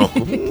 Yo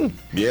conozco.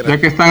 Viera. Ya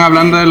que están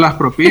hablando de las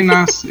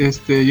propinas,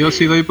 yo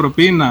sí doy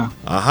propina.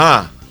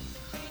 Ajá.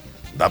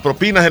 Da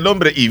propinas el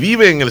hombre y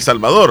vive en El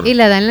Salvador. Y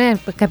la dan en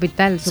la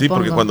capital, Sí, supongo.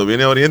 porque cuando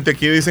viene a Oriente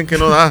aquí dicen que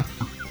no da.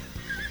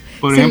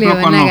 Por Se le ejemplo, van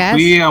a cuando gas.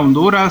 fui a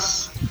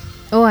Honduras,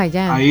 Oh,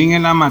 allá. ahí en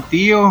el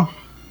Amatillo,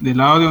 del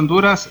lado de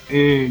Honduras,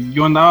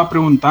 yo andaba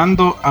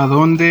preguntando a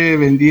dónde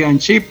vendían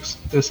chips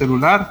de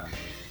celular.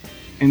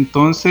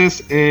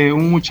 Entonces,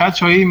 un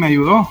muchacho ahí me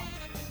ayudó.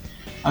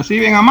 Así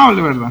bien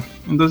amable, ¿verdad?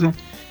 Entonces,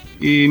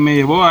 y me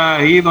llevó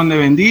ahí donde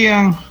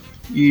vendían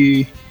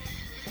y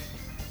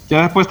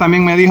Ya después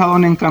también me dijo a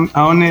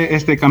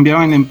dónde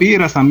cambiaban en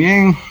empiras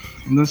también.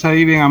 Entonces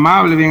ahí bien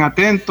amable, bien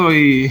atento,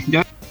 y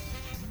ya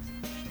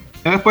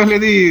después le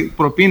di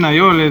propina,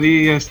 yo le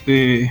di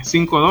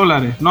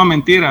 $5. No,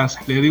 mentiras,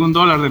 le di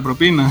 $1 de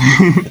propina.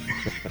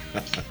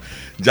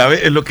 Ya ve,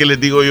 es lo que les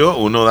digo yo,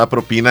 uno da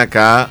propina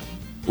acá,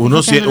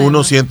 uno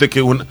siente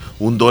que un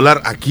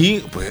 $1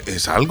 aquí, pues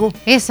es algo.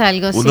 Es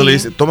algo, uno le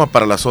dice, toma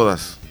para las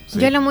sodas. Sí.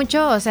 Yo lo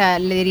mucho, o sea,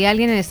 le diría a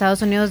alguien en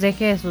Estados Unidos,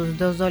 deje sus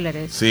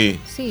 $2. Sí.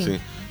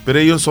 Pero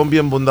ellos son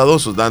bien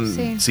bondadosos,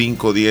 dan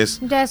 5,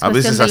 10, a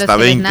veces hasta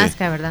 20.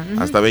 Nazca,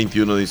 hasta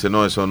 21 dice,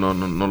 no, eso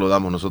no lo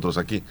damos nosotros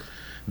aquí.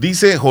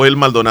 Dice Joel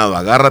Maldonado,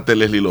 agárrate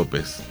Leslie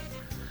López.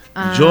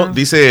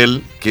 Dice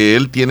él que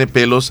él tiene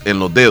pelos en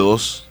los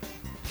dedos.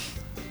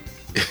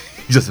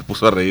 Ya se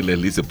puso a reír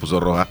Leslie, se puso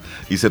roja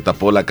y se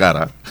tapó la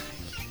cara.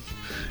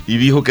 Y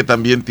dijo que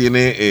también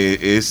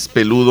es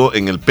peludo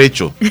en el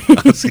pecho.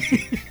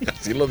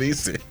 Así lo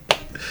dice.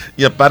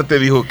 Y aparte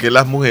dijo que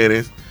las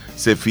mujeres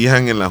se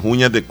fijan en las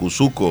uñas de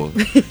Cuzuco.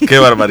 ¡Qué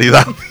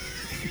barbaridad!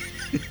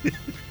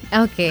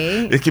 Ok.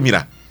 Es que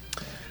mira,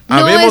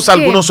 habemos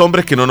algunos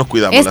hombres que no nos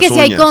cuidamos las uñas. Es que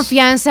si hay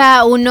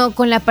confianza uno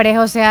con la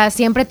pareja, o sea,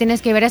 siempre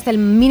tienes que ver hasta el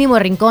mínimo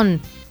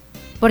rincón.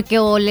 Porque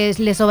o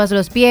le sobas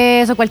los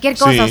pies o cualquier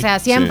cosa, o sea,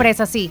 siempre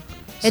es así.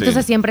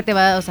 Entonces siempre te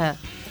va, o sea...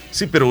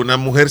 Sí, pero una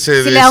mujer si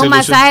le da un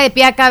masaje de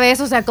pie a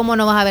cabeza, o sea, ¿cómo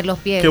no vas a ver los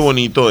pies? Qué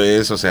bonito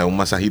es, o sea, un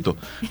masajito.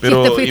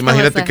 Pero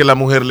imagínate que la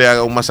mujer le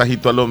haga un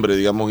masajito al hombre,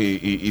 digamos,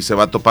 y se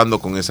va topando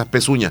con esas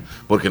pezuñas,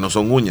 porque no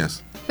son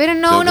uñas. Pero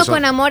no, uno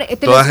con amor,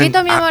 te lo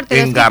quito, mi amor, te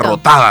lo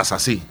engarrotadas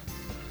así.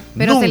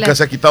 Pero nunca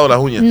se ha quitado las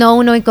uñas. No,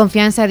 uno en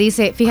confianza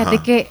dice,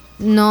 fíjese que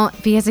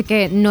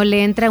no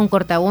le entra un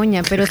corta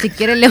uña, pero si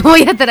quiere le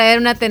voy a traer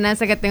una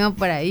tenaza que tengo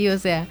por ahí, o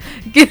sea.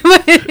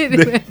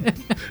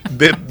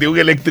 De un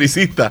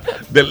electricista,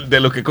 de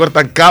los que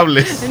cortan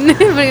cables.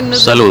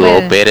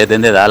 Saludos, Pérez de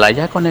Nedala,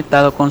 ya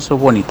conectado con su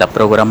bonita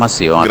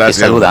programación. Gracias.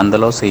 Aquí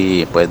saludándolos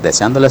y pues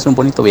deseándoles un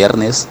bonito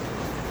viernes.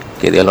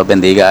 Que Dios los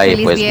bendiga. Feliz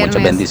y pues viernes.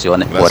 Muchas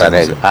bendiciones.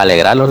 Gracias, por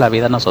alegrarlos la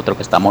vida a nosotros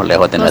que estamos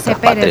lejos de nuestras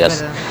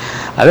patrias. ¿Verdad?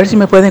 A ver si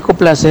me pueden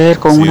complacer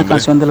con una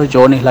canción de los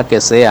Johnny's, la que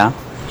sea.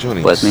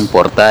 Johnny's. Pues no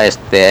importa,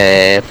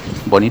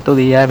 bonito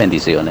día,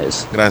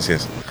 bendiciones.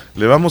 Gracias.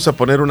 Le vamos a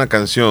poner una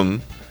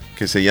canción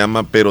que se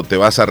llama Pero te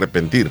vas a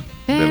arrepentir,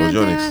 de los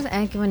Johnny's.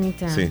 Ay, qué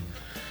bonita. Sí.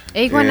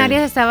 Juan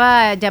Arias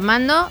estaba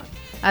llamando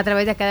a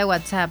través de acá de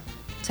WhatsApp.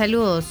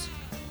 Saludos.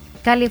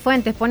 Cali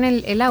Fuentes, pon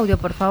el audio,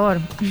 por favor.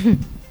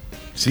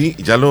 Sí,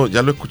 ya lo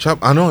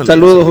escuchaba.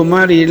 Saludos,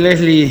 Omar y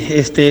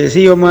Leslie.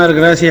 Sí, Omar,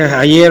 gracias.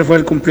 Ayer fue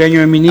el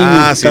cumpleaños de mi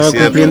niño. Estaba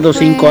cumpliendo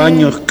 5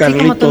 años,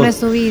 Carlitos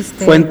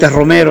Fuentes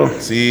Romero.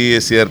 Sí,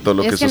 es cierto.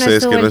 Lo que sucede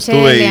es que no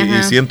estuve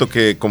y siento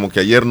que como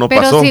que ayer no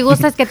pasó. Pero si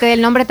gustas que te dé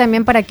el nombre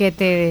también para que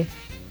te...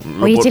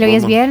 Oye, Chile, hoy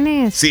es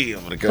viernes. Sí,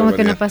 hombre, qué como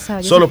que no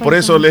pasa. Solo por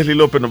eso, Leslie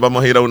López, nos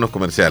vamos a ir a unos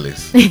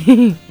comerciales.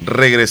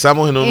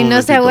 Regresamos en un momento. Y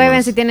no se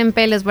hueven si tienen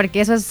pelos,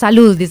 porque eso es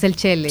salud, dice el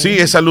Chele. Sí,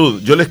 es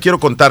salud. Yo les quiero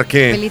contar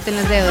que pelito en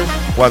los dedos.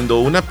 Cuando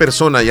una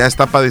persona ya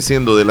está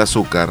padeciendo del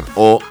azúcar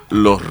o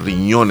los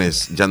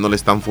riñones ya no le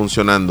están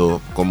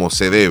funcionando como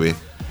se debe,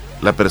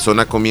 la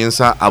persona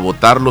comienza a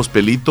botar los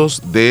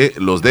pelitos de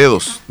los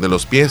dedos, de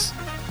los pies,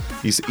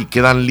 y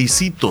quedan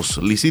lisitos.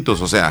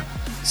 O sea,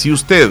 si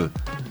usted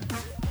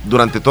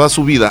durante toda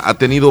su vida ha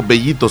tenido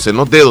vellitos en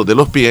los dedos de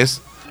los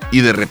pies y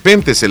de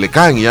repente se le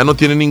caen y ya no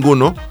tiene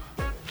ninguno,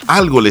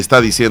 algo le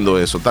está diciendo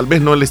eso. Tal vez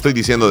no le estoy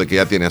diciendo de que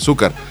ya tiene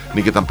azúcar,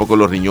 ni que tampoco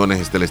los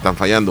riñones le están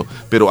fallando,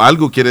 pero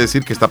algo quiere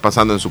decir que está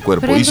pasando en su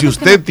cuerpo. Y si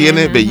usted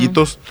tiene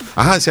vellitos,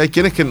 si hay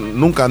quienes que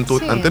nunca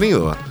han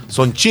tenido,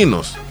 son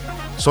chinos,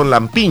 son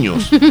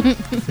lampiños.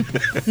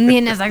 Ni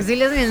en las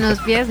axilas, ni en los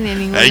pies, ni en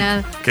ninguna.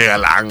 Ay, qué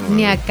galán.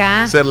 Ni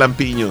acá. Ser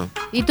lampiño.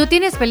 ¿Y tú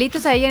tienes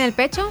pelitos ahí en el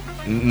pecho?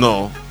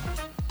 No,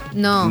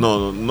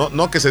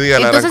 que se diga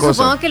la gran cosa. Entonces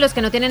supongo que los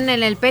que no tienen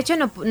en el pecho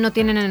no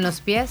tienen en los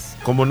pies.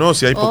 ¿Cómo no?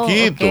 Si hay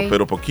poquitos,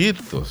 pero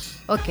poquitos.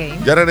 Ok.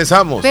 Ya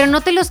regresamos. Pero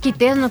no te los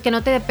quites, que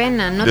no te dé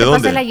pena. No te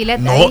pases la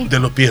gileta ahí. No, de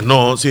los pies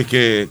no. Si es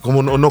que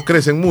como no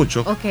crecen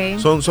mucho. Ok.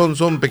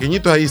 Son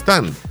pequeñitos, ahí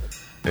están.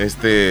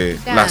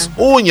 Las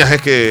uñas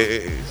es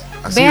que...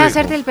 Ve a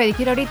hacerte el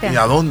pedicure ahorita. ¿Y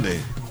a dónde?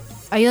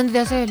 Ahí donde te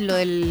haces lo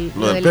del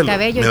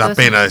cabello. Me da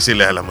pena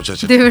decirle a la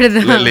muchacha. De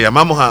verdad. Le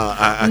llamamos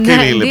a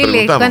Kelly y le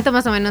preguntamos. ¿Cuánto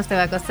más o menos te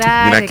va a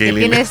costar? Mira, que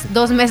tienes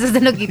 2 meses de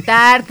no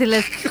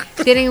quitártelas.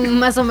 Tienen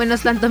más o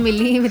menos tantos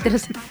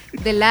milímetros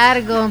de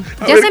largo.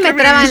 Ya se me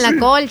traba en la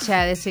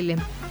colcha, decirle.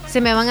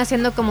 Se me van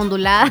haciendo como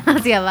onduladas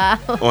hacia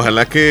abajo.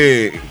 Ojalá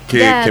que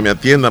me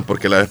atiendan,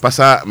 porque la vez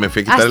pasada me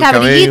fui a quitar el cabello. Hasta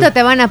brillito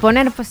te van a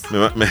poner, pues.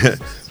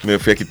 Me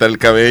fui a quitar el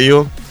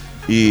cabello.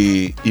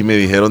 Y me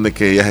dijeron de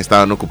que ellas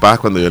estaban ocupadas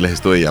cuando yo les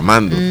estuve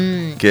llamando,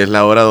 que es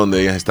la hora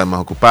donde ellas están más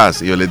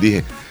ocupadas. Y yo les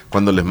dije,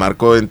 cuando les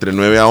marco entre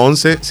 9 a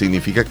 11,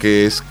 significa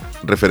que es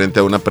referente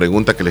a una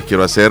pregunta que les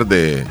quiero hacer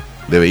de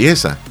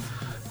belleza.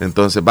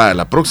 Entonces,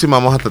 la próxima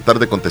vamos a tratar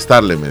de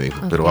contestarle, me dijo.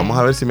 Okay. Pero vamos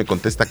a ver si me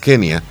contesta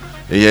Kenia.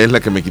 Ella es la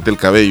que me quita el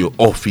cabello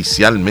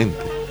oficialmente.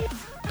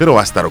 Pero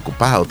va a estar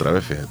ocupada otra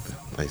vez, fíjate.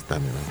 Ahí está,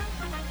 mi amor.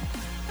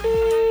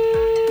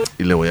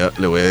 Y le voy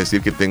a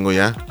decir que tengo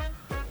ya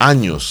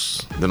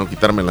años de no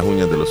quitarme las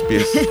uñas de los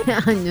pies.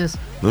 Años.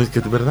 No, es que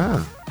es verdad.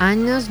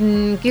 Años,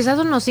 quizás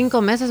unos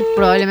 5 meses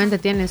probablemente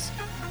tienes.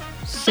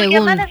 Su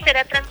llamada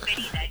será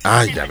transferida.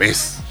 Ay, ya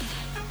ves.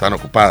 Están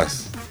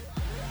ocupadas.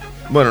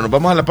 Bueno, nos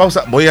vamos a la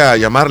pausa. Voy a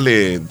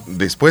llamarle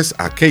después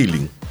a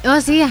Kaylin.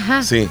 Oh, sí,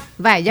 ajá. Sí.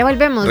 Vaya, ya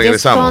volvemos.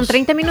 Regresamos. Con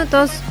 30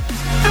 minutos.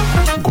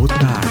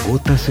 Gota a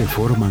gota se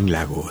forman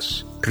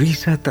lagos.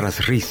 Risa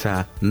tras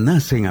risa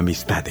nacen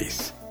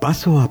amistades.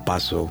 Paso a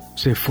paso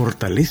se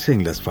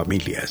fortalecen las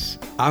familias.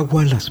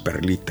 Agua las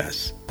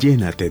perlitas.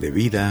 Llénate de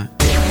vida.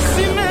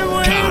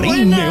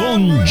 Karim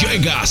León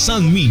llega a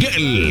San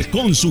Miguel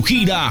con su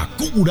gira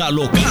Cura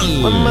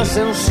Local.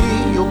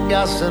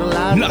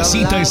 La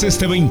cita es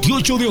este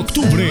 28 de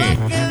octubre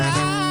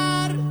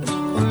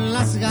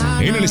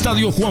en el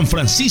Estadio Juan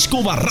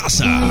Francisco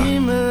Barraza.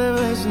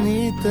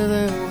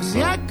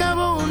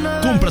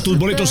 Compra tus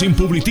boletos en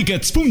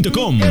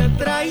publictickets.com.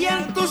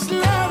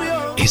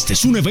 Este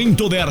es un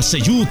evento de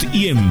Arceyud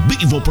y En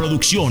Vivo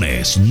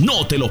Producciones.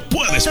 No te lo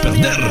puedes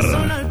perder.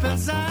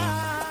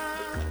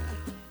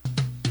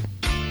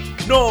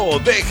 No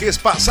dejes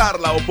pasar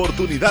la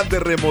oportunidad de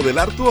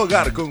remodelar tu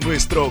hogar con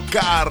nuestro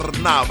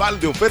carnaval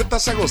de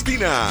ofertas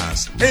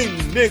agostinas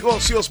en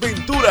Negocios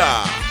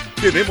Ventura.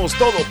 Tenemos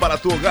todo para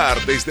tu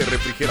hogar, desde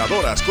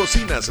refrigeradoras,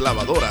 cocinas,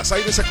 lavadoras,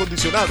 aires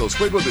acondicionados,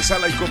 juegos de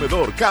sala y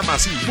comedor,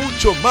 camas y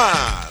mucho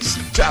más.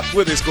 Ya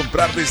puedes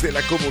comprar desde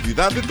la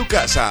comodidad de tu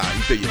casa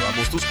y te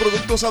llevamos tus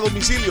productos a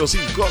domicilio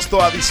sin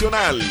costo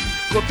adicional.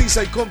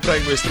 Cotiza y compra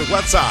en nuestro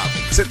WhatsApp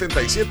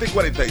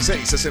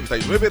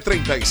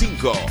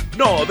 77466935.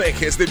 No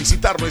dejes de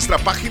visitar nuestra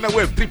página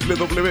web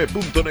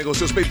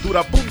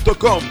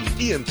www.negociosventura.com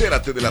y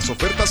entérate de las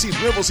ofertas y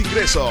nuevos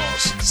ingresos.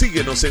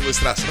 Síguenos en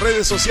nuestras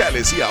redes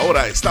sociales y ahora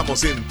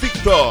estamos en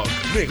TikTok.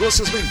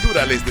 Negocios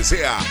Ventura les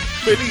desea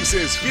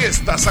felices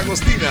fiestas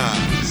agostinas.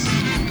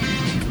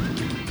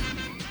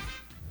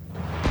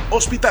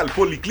 Hospital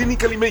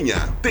Policlínica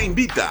Limeña te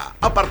invita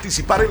a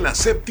participar en la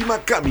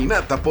 7ª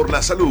Caminata por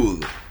la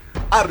Salud,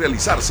 a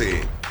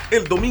realizarse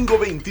el domingo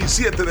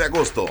 27 de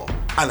agosto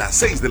a las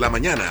 6 de la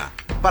mañana,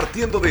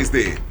 partiendo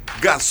desde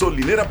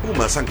Gasolinera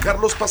Puma San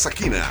Carlos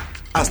Pasaquina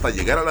hasta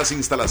llegar a las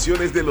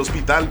instalaciones del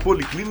Hospital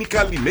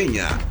Policlínica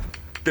Limeña.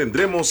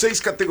 Tendremos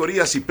 6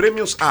 categorías y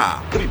premios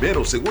a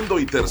primero, segundo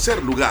y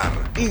tercer lugar.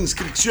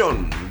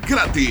 Inscripción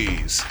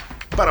gratis.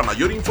 Para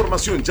mayor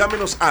información,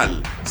 llámenos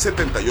al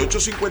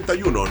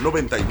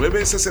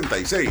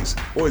 7851-9966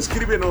 o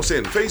escríbenos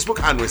en Facebook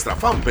a nuestra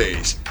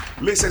fanpage.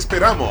 Les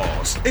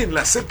esperamos en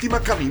la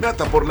 7ª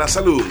Caminata por la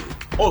Salud.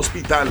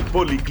 Hospital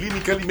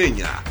Policlínica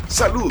Limeña.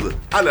 Salud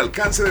al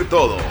alcance de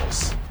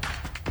todos.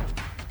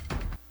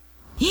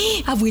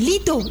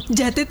 Abuelito,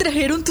 ya te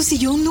trajeron tu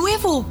sillón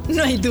nuevo.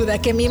 No hay duda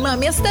que mi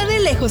mami hasta de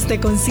lejos te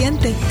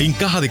consiente. En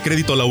Caja de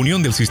Crédito La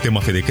Unión del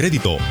Sistema Fede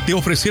Crédito te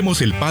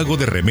ofrecemos el pago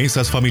de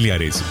remesas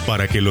familiares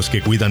para que los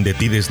que cuidan de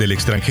ti desde el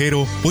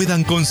extranjero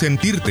puedan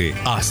consentirte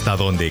hasta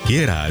donde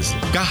quieras.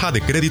 Caja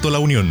de Crédito La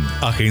Unión,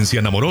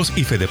 Agencia Namoros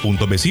y Fede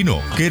Punto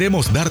Vecino.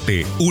 Queremos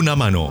darte una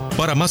mano.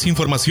 Para más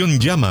información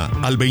llama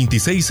al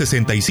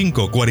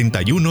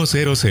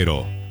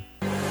 2665-4100.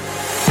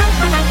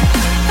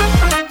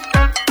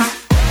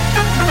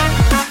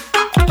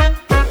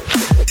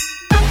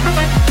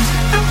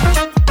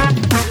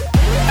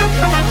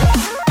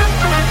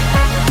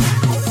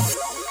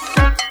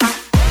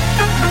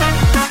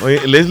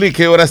 Oye, Leslie,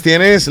 ¿qué horas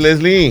tienes,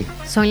 Leslie?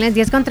 Son las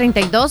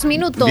 10:32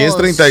 minutos.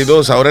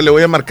 10:32. Ahora le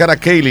voy a marcar a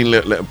Kaylin.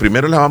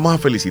 Primero la vamos a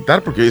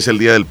felicitar porque hoy es el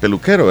día del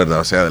peluquero, ¿verdad?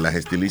 O sea, de las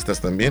estilistas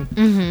también,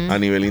 a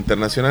nivel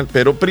internacional.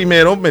 Pero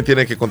primero me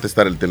tiene que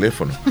contestar el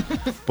teléfono.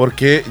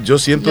 Porque yo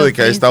siento de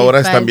que a esta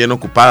hora están bien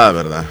ocupadas,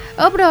 ¿verdad?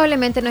 O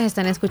probablemente nos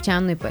están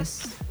escuchando y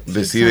pues...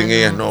 Deciden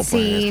ellas no.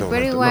 Sí,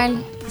 pero igual,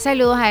 no.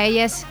 Saludos a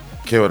ellas.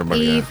 Qué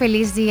barbaridad. Y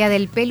feliz día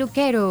del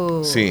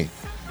peluquero. Sí.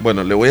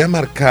 Bueno, le voy a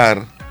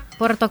marcar...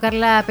 Por tocar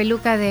la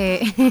peluca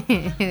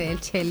del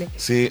Chele.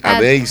 Sí,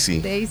 a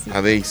Daisy.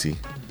 A Daisy.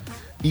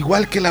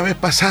 Igual que la vez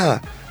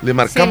pasada, le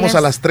marcamos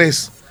a las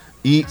 3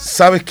 y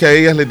sabes que a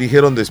ellas les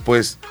dijeron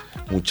después,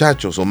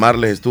 muchachos, Omar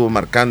les estuvo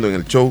marcando en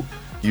el show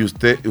y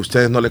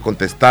ustedes no le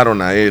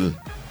contestaron a él.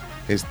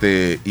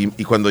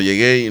 Y cuando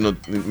llegué y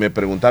me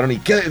preguntaron, ¿y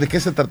de qué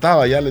se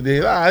trataba? Ya les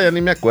dije, ya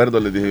ni me acuerdo,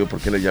 les dije yo por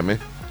qué le llamé.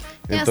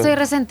 Ya estoy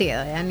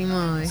resentido, ya ni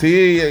modo.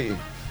 Sí,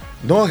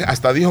 no,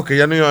 hasta dijo que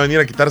ya no iba a venir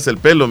a quitarse el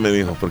pelo, me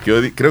dijo, porque yo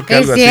creo que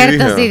algo así dije. Es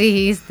cierto, sí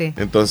dijiste.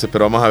 Entonces,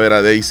 pero vamos a ver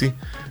a Daisy.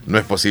 No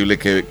es posible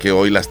que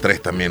hoy las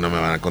 3 también no me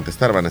van a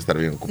contestar, van a estar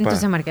bien ocupadas.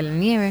 Entonces marca la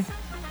nieve.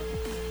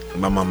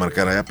 Vamos a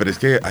marcar allá, pero es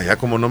que allá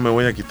como no me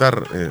voy a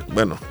quitar,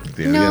 bueno.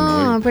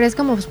 No, pero es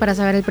como pues, para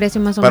saber el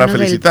precio más o para menos.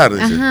 Para felicitar,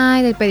 dice. Ajá,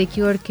 y del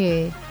pedicure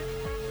que...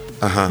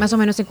 Ajá. Más o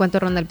menos en cuánto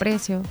ronda el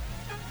precio.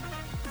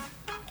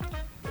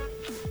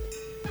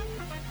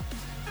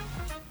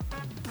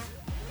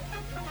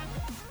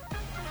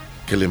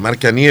 Que le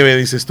marque a Nieve,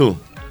 dices tú.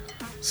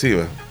 Sí,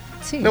 va.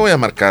 Sí. Le voy a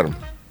marcar.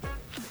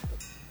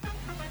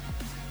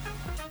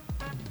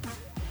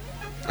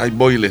 Ahí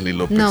voy, Leslie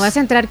López. No, vas a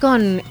entrar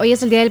con, hoy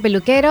es el día del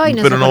peluquero y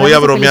pero no voy a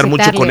bromear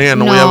mucho con ella,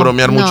 voy a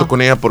bromear mucho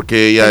con ella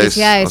porque ella es...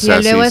 O sea,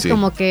 y luego es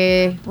como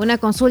que una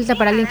consulta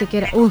para alguien que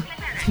quiera...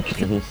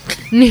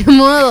 Ni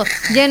modo,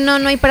 ya no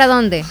hay para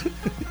dónde.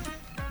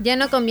 Ya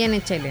no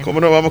conviene, Chele. ¿Cómo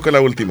nos vamos con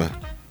la última?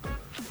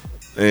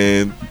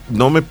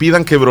 No me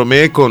pidan que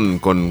bromee con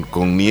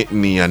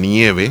ni a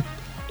Nieve,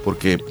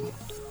 porque,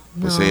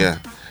 pues ella...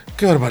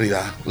 ¡Qué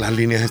barbaridad! Las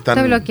líneas están...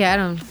 Te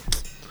bloquearon.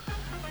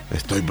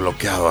 Estoy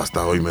bloqueado,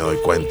 hasta hoy me doy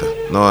cuenta.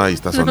 No, ahí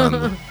está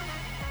sonando.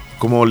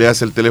 ¿Cómo le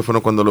hace el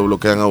teléfono cuando lo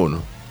bloquean a uno?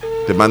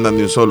 Te mandan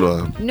de un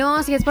solo.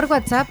 No, si es por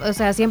WhatsApp, o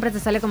sea, siempre te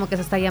sale como que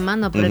se está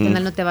llamando, pero al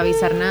final no te va a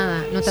avisar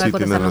nada, no te va a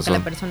contestar nunca la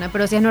persona.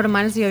 Pero si es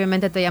normal, si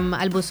obviamente te llama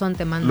al buzón,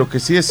 te manda. Lo que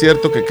sí es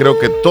cierto que creo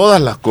que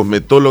todas las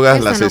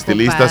cosmetólogas, las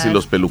estilistas y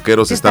los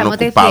peluqueros están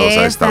ocupados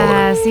a esta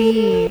hora.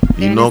 Sí,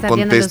 y no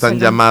contestan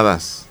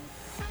llamadas.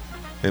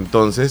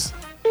 Entonces,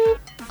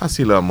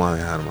 así lo vamos a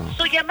dejar, mano.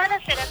 Tu llamada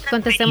será transferida.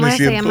 Contestemos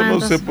esa llamada.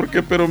 No sé por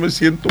qué, pero me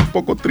siento un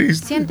poco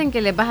triste. Sienten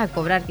que les vas a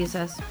cobrar,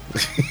 quizás.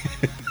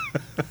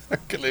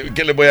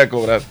 ¿Qué le voy a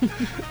cobrar?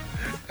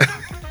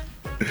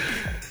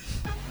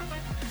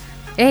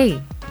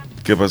 ¡Ey!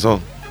 ¿Qué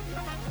pasó?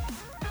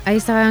 Ahí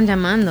estaban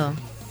llamando.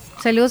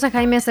 Saludos a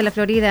Jaime hasta la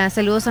Florida.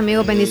 Saludos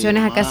amigos,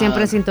 bendiciones acá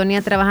siempre en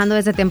sintonía, trabajando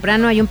desde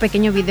temprano. Hay un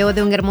pequeño video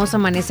de un hermoso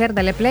amanecer,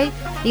 dale play.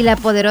 Y la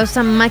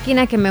poderosa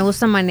máquina que me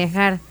gusta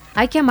manejar.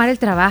 Hay que amar el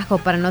trabajo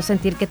para no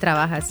sentir que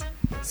trabajas,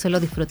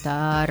 solo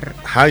disfrutar.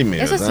 Jaime,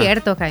 eso ¿verdad? Es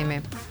cierto,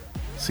 Jaime.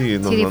 Sí,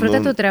 si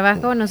disfrutas tu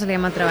trabajo, no se le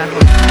llama trabajo.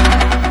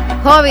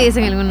 Hobby,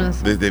 dicen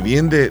algunos. Desde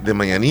bien de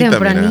mañanita,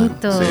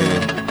 tempranito. Mira. Sí.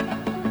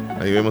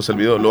 Ahí vemos el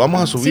video. Lo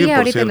vamos a subir, sí,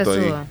 por cierto. Lo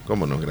ahí. subo.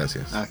 ¿Cómo no?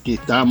 Gracias. Aquí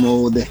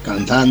estamos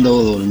descansando,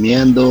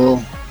 durmiendo.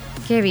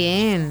 Qué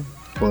bien.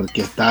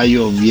 Porque está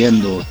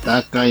lloviendo,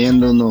 está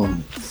cayéndonos.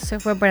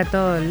 Se fue para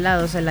todos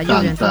lados en la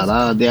lluvia.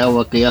 Cantaradas de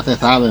agua que ya se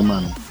sabe,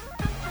 mano.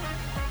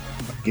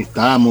 Aquí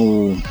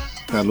estamos.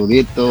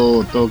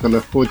 Saludito, todo que lo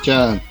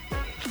escucha.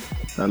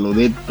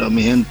 Saludito a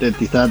mi gente de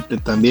Tizate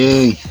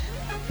también.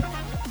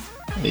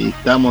 Ahí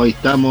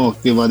estamos,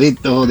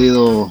 quemaditos,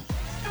 jodidos.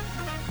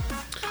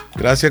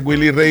 Gracias,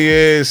 Willy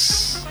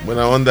Reyes.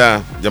 Buena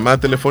onda. Llamada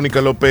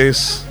telefónica,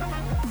 López.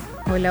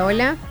 Hola,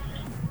 hola.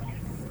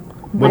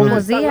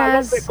 Buenos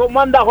días.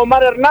 ¿Cómo anda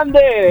Omar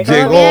Hernández?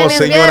 Llegó, bien,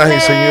 señoras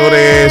viernes. y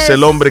señores,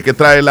 el hombre que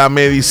trae la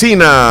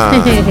medicina.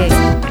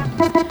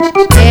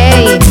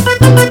 Hey.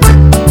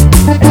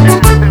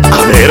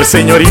 A ver,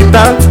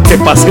 señorita, que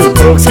pase el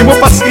próximo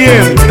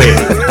paciente.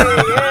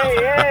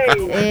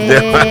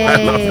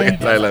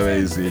 Trae la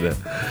medicina.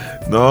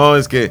 No,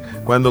 es que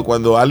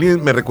cuando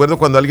alguien, me recuerdo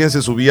cuando alguien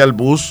se subía al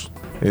bus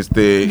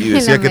y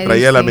decía que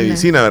traía la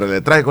medicina, ¿verdad?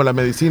 Le traigo la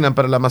medicina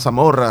para la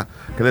mazamorra,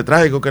 que le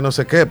traigo que no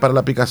sé qué, para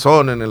la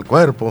picazón en el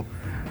cuerpo.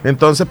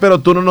 Entonces, pero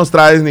tú no nos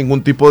traes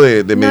ningún tipo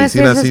de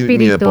medicina así,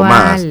 ni de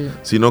pomadas,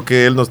 sino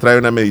que él nos trae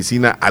una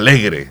medicina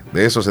alegre,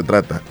 de eso se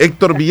trata.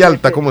 Héctor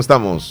Villalta, ¿cómo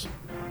estamos?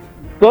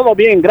 Todo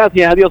bien,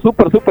 gracias a Dios,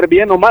 súper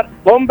bien, Omar.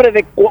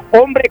 Hombre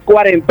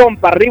cuarentón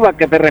para arriba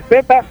que te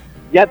respeta,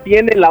 ya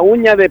tiene la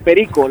uña de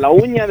perico, la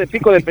uña de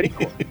pico de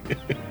perico.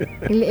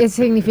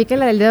 ¿Significa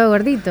la del dedo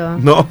gordito?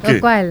 No. ¿O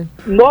cuál?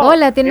 No. Oh,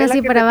 la tiene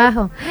así para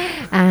abajo.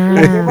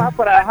 Va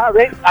para abajo,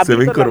 se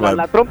ve encorvado.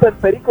 La trompa del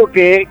perico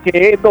que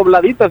es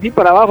dobladita así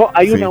para abajo.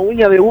 Hay una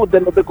uña de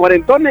los de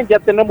cuarentones, ya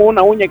tenemos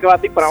una uña que va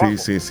así para abajo.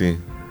 Sí.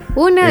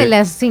 Una de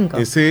las 5.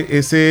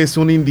 Ese es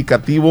un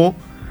indicativo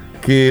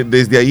que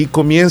desde ahí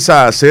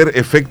comienza a hacer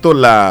efecto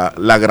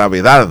la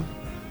gravedad.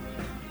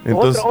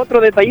 Entonces,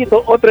 otro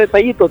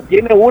detallito,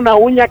 tiene una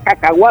uña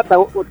cacahuata,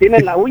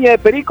 tiene la uña de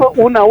perico,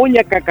 una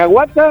uña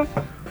cacahuata.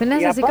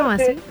 ¿Suenas así como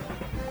así?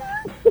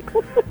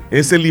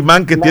 Ese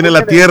imán que tiene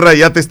la tierra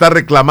ya te está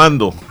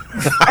reclamando.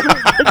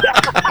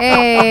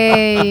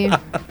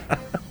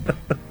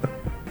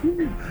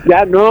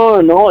 Ya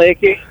no, es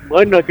que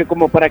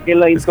como para que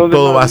la entonces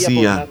todo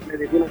vacía.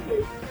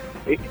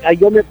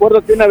 Yo me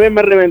acuerdo que una vez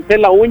me reventé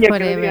la uña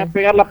que me iba a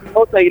pegar la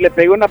pelota y le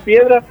pegué una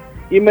piedra.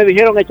 Y me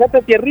dijeron,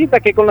 echate tierrita,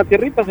 que con la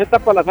tierrita se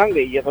tapa la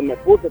sangre. Y eso me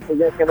puse, pues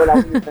ya quedó la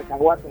uña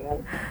cacahuata.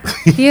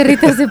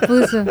 Tierrita se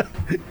puso.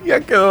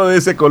 Ya quedó de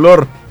ese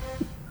color.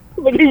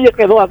 Y ya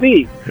quedó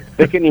así.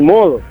 Es que ni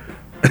modo.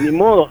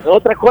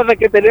 Otra cosa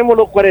que tenemos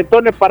los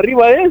cuarentones para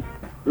arriba es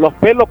los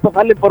pelos que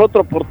salen por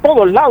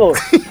todos lados.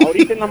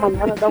 Ahorita en la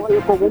mañana estaba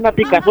yo con una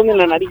picazón en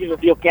la nariz.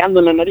 Y yo, ¿qué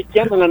ando en la nariz?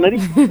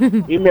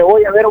 Y me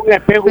voy a ver un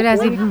espejo.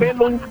 Un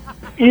pelo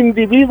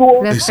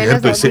individuo. Es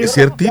cierto, es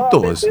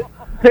ciertito.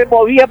 Se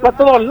movía para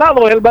todos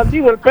lados el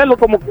bandido, el pelo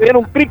como que era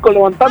un crico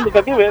levantándose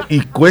aquí, ¿ves?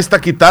 Y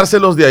cuesta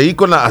quitárselos de ahí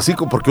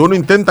porque uno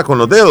intenta con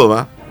los dedos,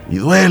 ¿va? Y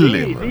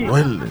duele.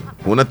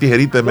 Con una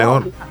tijerita es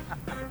mejor.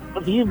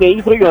 Sí, me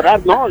hizo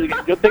llorar, ¿no?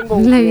 Yo tengo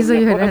una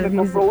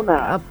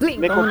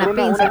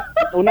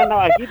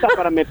navajita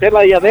para meterla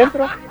ahí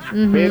adentro,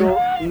 pero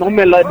no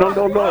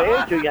lo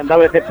he hecho y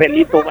andaba ese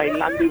pelito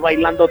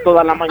bailando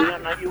toda la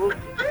mañana.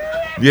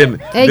 Bien.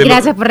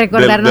 Gracias por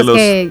recordarnos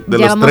que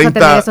ya vamos a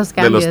tener esos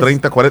cambios. De los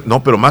 30, 40,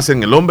 no, pero más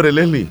en el hombre,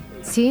 Leslie.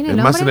 Sí, en el es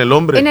hombre. más en el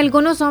hombre. En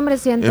algunos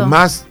hombres siento. Es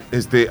más,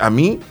 a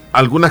mí,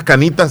 algunas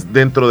canitas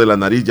dentro de la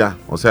nariz ya.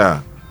 O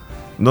sea,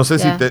 no sé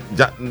si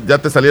ya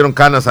te salieron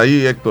canas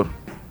ahí, Héctor.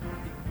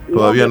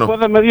 Todavía no.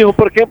 Me dijo,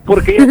 ¿por qué?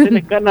 Porque ya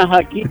tienes canas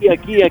aquí y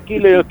aquí y aquí.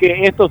 Le digo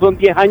que estos son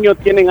 10 años,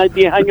 tienen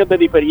 10 años de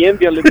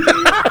diferencia. Le digo.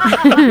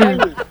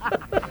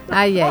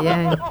 Ay.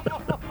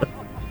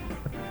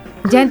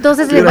 ¿Ya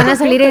entonces les van a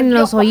salir en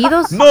los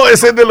oídos? No,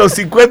 ese es de los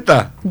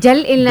 50. Ya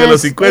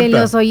en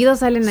los oídos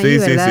salen ahí,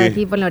 sí, ¿verdad? Sí.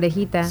 Aquí por la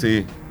orejita.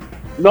 Sí.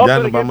 No, ya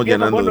nos vamos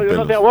llenando de pelos. Yo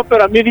no sé a vos,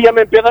 pero a mí ya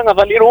me empiezan a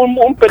salir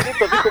un pelito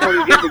así como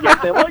diciendo, ya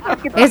te voy.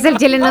 Es el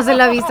chile, no se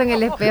lo ha visto en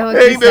el espejo.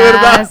 Ey, de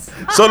verdad,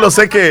 solo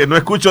sé que no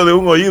escucho de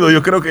un oído.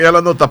 Yo creo que ya lo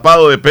ando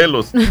tapado de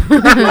pelos.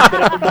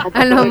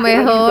 A lo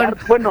mejor.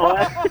 Bueno,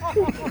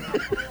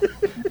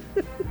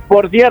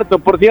 por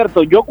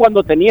cierto, yo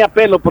cuando tenía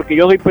pelo, porque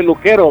yo soy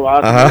peluquero,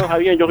 no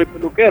sabía, yo soy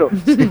peluquero,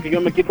 porque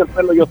yo me quito el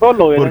pelo yo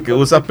solo. ¿verdad? Porque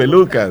usas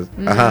pelucas.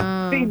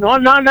 Ajá. Sí, no.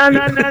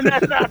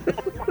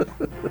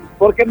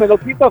 Porque me lo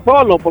quito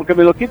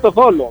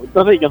solo,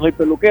 entonces yo soy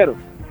peluquero.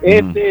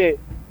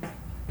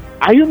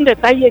 Hay un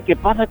detalle que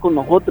pasa con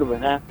nosotros,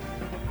 ¿verdad?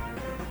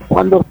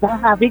 Cuando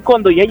estás así,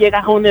 cuando ya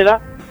llegas a una edad,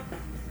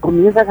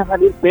 comienzan a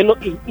salir pelo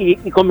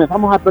y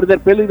comenzamos a perder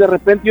pelo y de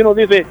repente uno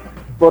dice,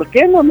 ¿por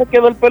qué no me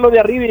quedó el pelo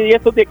de arriba y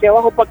esto de aquí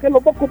abajo? ¿Para qué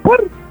lo voy a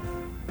ocupar?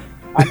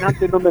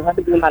 Antes no me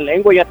sale de la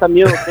lengua, ya hasta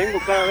miedo tengo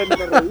cada vez me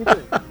lo reviso.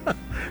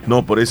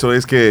 No, por eso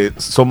es que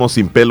somos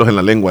sin pelos en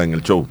la lengua en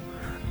el show.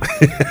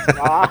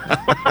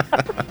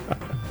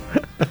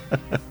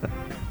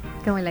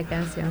 Como la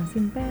canción,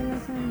 sin pelos.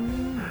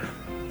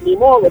 Ni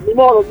modo.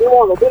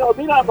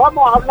 Mira,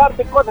 vamos a hablar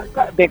de cosas,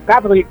 de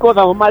casos y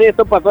cosas, Omar.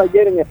 Esto pasó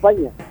ayer en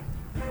España.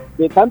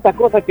 De tantas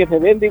cosas que se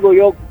ven, digo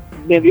yo,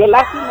 me dio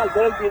lástima al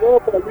ver el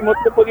video, pero al mismo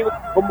tiempo digo,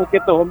 ¿cómo que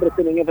estos hombres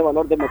tienen ese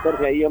valor de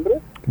meterse ahí, hombre?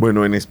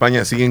 Bueno, en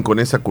España siguen con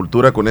esa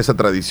cultura, con esa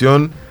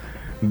tradición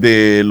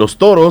de los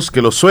toros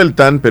que los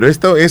sueltan, pero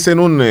esto es en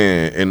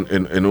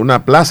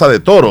una plaza de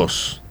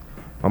toros.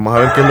 Vamos a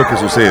ver qué es lo que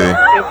sucede.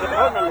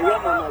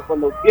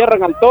 Cuando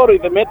cierran al toro y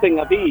se meten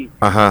así.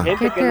 Ajá.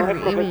 Gente que no es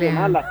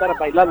profesional a estar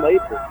bailando ahí.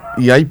 Pues.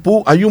 Y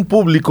hay un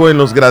público en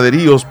los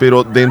graderíos,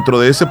 pero dentro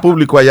de ese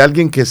público hay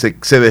alguien que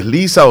se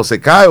desliza o se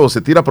cae o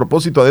se tira a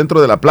propósito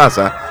adentro de la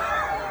plaza.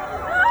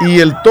 Y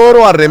el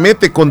toro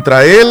arremete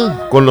contra él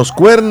con los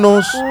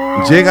cuernos.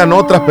 Llegan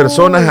otras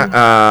personas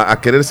a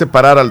querer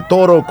separar al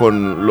toro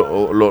con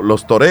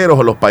los toreros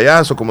o los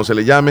payasos, como se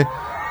le llame.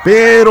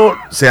 Pero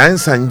se ha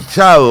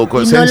ensanchado,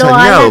 se ha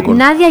ensañado.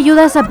 Nadie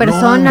ayuda a esa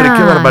persona. No, hombre,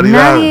 qué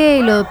barbaridad.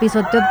 Nadie lo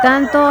pisoteó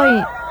tanto.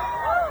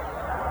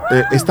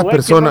 Esta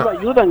persona. No, no lo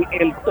ayudan.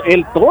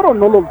 El toro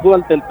no lo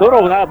suelta. El toro,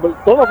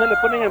 todos se le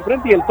ponen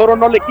enfrente y el toro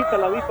no le quita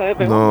la vista a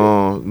ese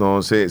hombre.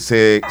 No,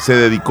 se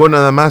dedicó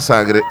nada más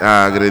a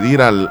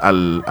agredir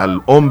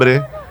al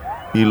hombre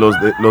y los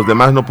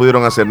demás no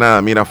pudieron hacer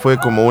nada. Mira, fue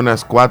como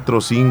unas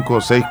 4,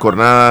 5, 6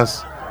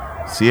 cornadas,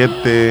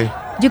 7.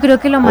 Yo creo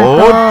que lo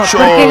mató 8,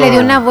 porque le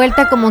dio una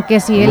vuelta como que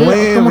si él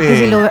 9, como que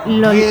si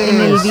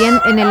 10,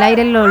 en el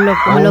aire lo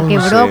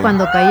quebró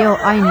cuando cayó.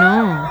 Ay,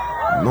 no.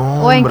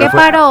 No, ¿O en qué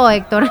paró,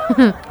 Héctor?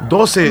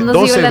 12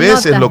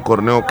 veces lo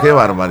corneó. Qué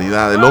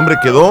barbaridad. El hombre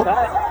quedó.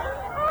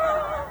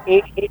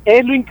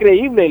 Es lo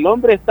increíble. El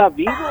hombre está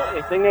vivo,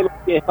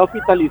 está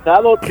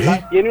hospitalizado,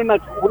 tiene una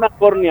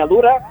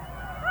corneadura.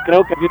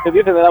 Creo que si te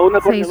dice, le da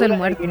una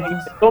corneadura en el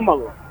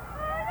estómago.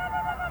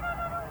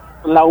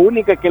 La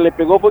única que le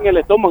pegó fue en el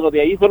estómago.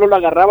 De ahí solo lo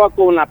agarraba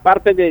con la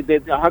parte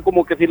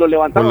como que si lo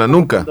levantaba. Con la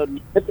nuca.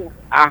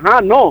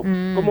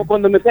 Como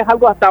cuando metes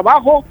algo hasta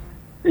abajo.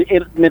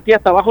 Metía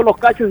hasta abajo los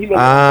cachos y los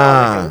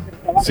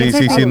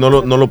sí, no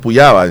lo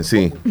pullaba en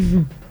sí.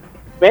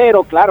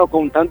 Pero claro,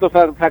 con tanto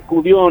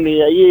sacudión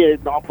y ahí,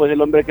 pues el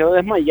hombre quedó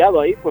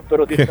desmayado ahí, pues,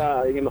 pero sí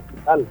está en el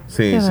hospital.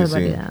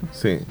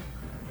 Sí,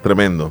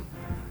 tremendo.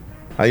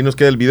 Ahí nos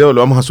queda el video,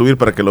 lo vamos a subir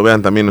para que lo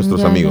vean también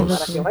nuestros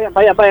amigos.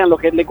 Para que vayan, los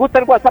que les gusta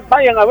el WhatsApp,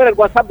 vayan a ver el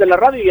WhatsApp de la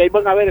radio y ahí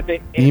van a ver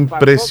ese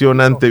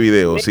impresionante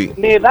video, sí.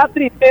 Me da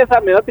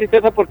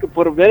tristeza porque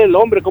por ver el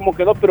hombre cómo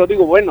quedó, pero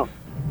digo, bueno,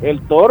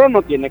 el toro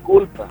no tiene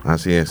culpa.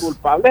 Así es. El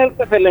culpable es el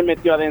que se le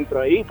metió adentro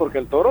ahí, porque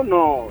el toro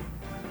no,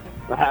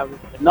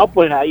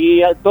 pues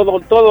ahí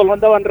todo lo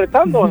andaban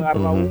retando,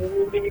 agarra un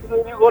individuo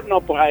y digo,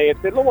 no, pues a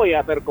este lo voy a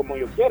hacer como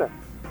yo quiera.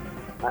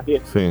 Así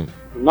es. Sí.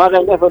 No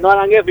hagan eso.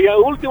 Y el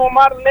último,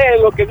 Omar,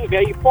 lee lo que dice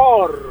ahí,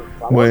 por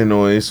favor.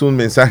 Bueno, es un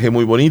mensaje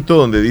muy bonito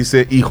donde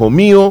dice, hijo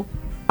mío,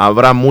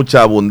 habrá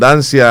mucha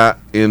abundancia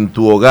en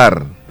tu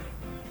hogar.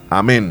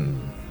 Amén.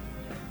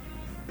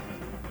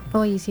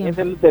 Es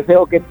el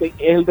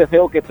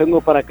deseo que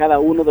tengo para cada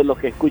uno de los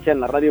que escuchan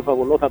la radio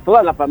fabulosa,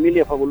 toda la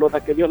familia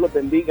fabulosa, que Dios los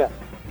bendiga,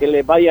 que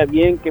les vaya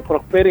bien, que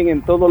prosperen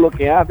en todo lo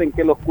que hacen,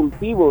 que los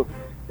cultivos,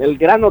 el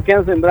grano que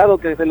han sembrado,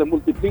 que se les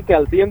multiplique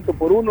al 100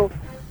 por 1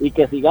 y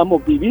que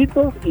sigamos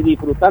vivitos y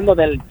disfrutando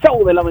del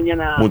show de la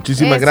mañana.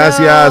 Muchísimas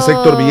gracias,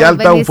 Héctor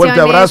Villalta, un fuerte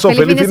abrazo,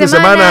 feliz fin de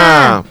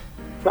semana.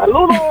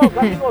 Saludos.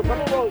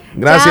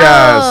 Gracias.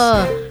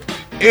 Chao.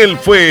 Él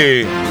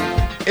fue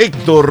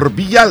Héctor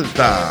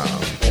Villalta.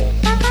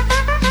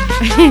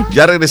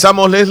 Ya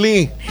regresamos,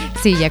 Leslie.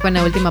 Sí, ya con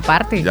la última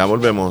parte. Ya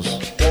volvemos.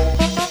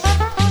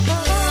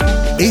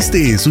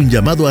 Este es un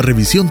llamado a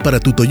revisión para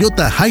tu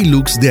Toyota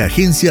Hilux de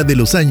agencia de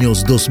los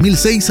años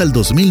 2006 al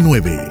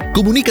 2009.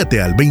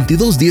 Comunícate al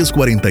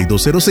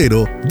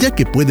 2210-4200, ya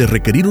que puede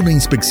requerir una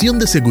inspección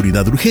de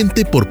seguridad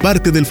urgente por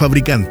parte del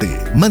fabricante.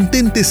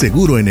 Mantente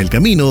seguro en el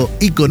camino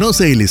y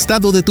conoce el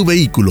estado de tu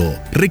vehículo.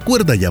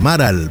 Recuerda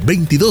llamar al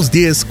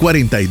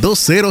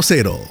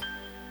 2210-4200.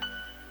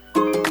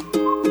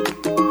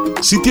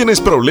 Si tienes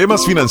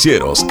problemas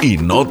financieros y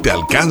no te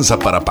alcanza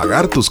para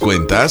pagar tus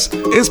cuentas,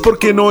 es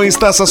porque no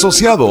estás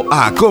asociado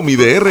a Acomi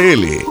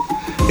DRL.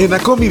 En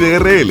Acomi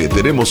DRL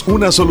tenemos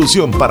una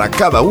solución para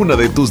cada una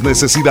de tus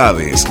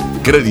necesidades.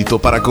 Crédito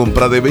para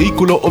compra de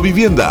vehículo o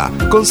vivienda,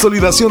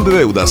 consolidación de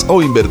deudas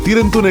o invertir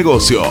en tu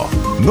negocio.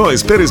 No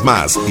esperes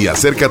más y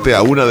acércate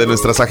a una de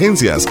nuestras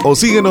agencias o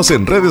síguenos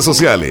en redes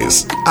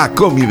sociales.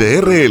 Acomi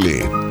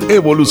DRL.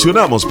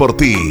 Evolucionamos por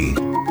ti.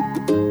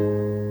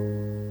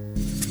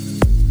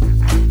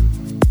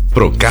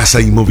 Procasa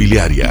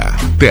Inmobiliaria.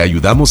 Te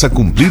ayudamos a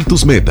cumplir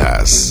tus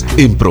metas.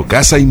 En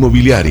Procasa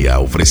Inmobiliaria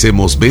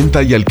ofrecemos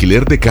venta y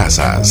alquiler de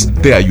casas.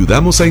 Te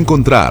ayudamos a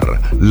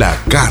encontrar la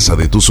casa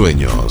de tus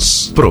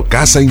sueños.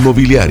 Procasa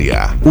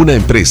Inmobiliaria, una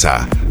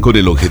empresa con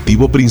el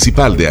objetivo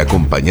principal de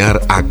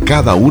acompañar a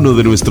cada uno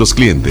de nuestros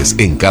clientes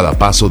en cada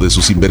paso de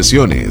sus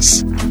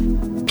inversiones.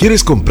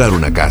 ¿Quieres comprar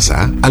una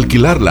casa,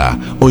 alquilarla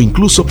o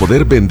incluso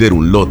poder vender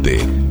un lote,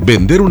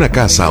 vender una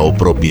casa o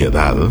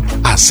propiedad?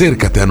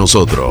 Acércate a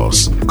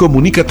nosotros.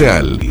 Comunícate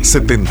al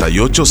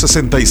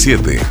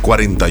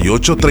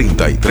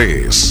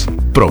 7867-4833.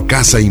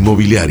 Procasa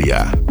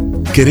Inmobiliaria.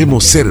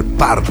 Queremos ser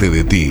parte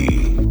de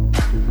ti.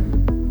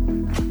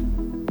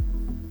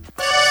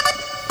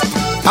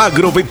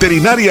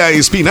 Agroveterinaria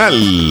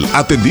Espinal,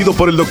 atendido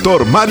por el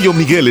doctor Mario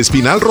Miguel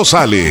Espinal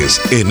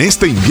Rosales. En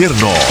este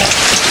invierno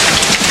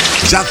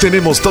ya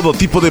tenemos todo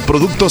tipo de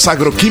productos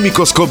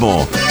agroquímicos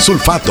como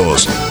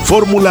sulfatos,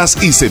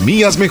 fórmulas y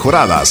semillas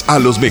mejoradas a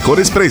los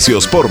mejores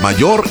precios por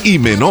mayor y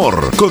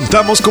menor.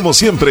 Contamos como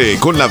siempre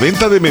con la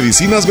venta de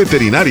medicinas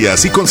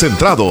veterinarias y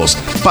concentrados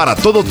para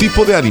todo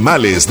tipo de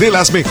animales de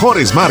las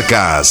mejores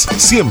marcas.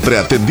 Siempre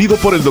atendido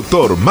por el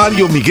doctor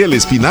Mario Miguel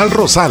Espinal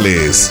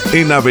Rosales.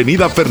 En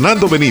Avenida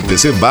Fernando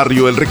Benítez en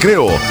Barrio El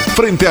Recreo,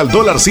 frente al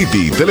Dollar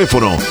City.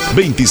 Teléfono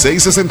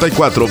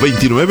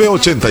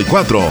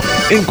 2664-2984.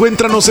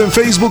 Encuéntranos en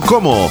Facebook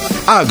como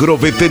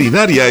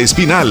Agroveterinaria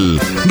Espinal.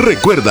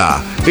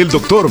 Recuerda, el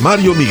doctor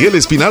Mario Miguel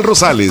Espinal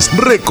Rosales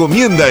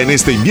recomienda en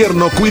este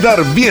invierno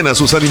cuidar bien a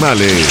sus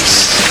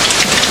animales.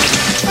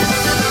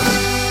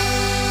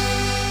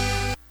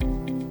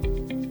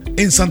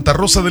 En Santa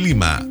Rosa de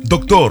Lima,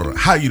 doctor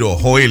Jairo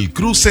Joel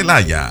Cruz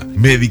Zelaya,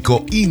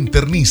 médico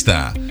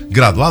internista,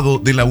 graduado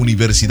de la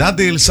Universidad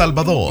de El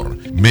Salvador,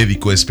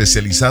 médico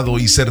especializado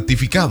y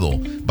certificado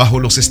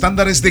bajo los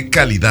estándares de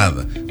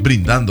calidad,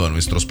 brindando a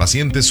nuestros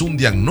pacientes un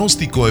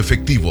diagnóstico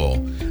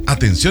efectivo,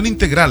 atención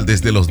integral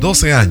desde los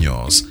 12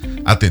 años,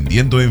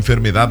 atendiendo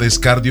enfermedades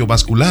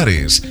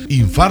cardiovasculares,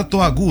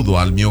 infarto agudo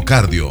al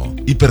miocardio,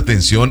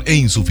 hipertensión e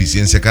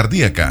insuficiencia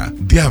cardíaca,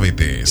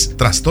 diabetes,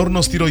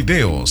 trastornos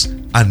tiroideos,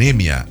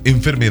 anemia,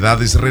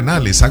 enfermedades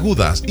renales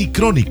agudas y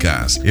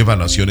crónicas,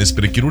 evaluaciones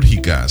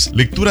prequirúrgicas,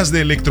 lecturas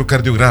de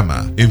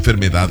electrocardiograma,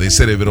 enfermedades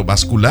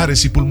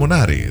cerebrovasculares y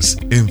pulmonares,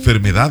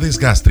 enfermedades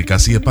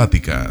gástricas y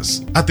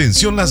hepáticas.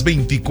 Atención las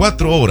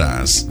 24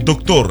 horas.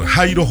 Doctor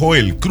Jairo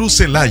Joel Cruz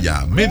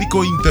Zelaya,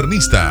 médico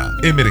internista.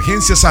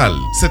 Emergencias al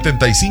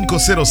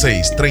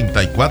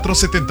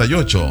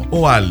 7506-3478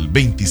 o al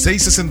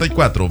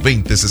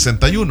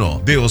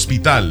 2664-2061 de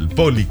Hospital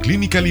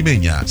Policlínica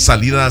Limeña,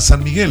 salida a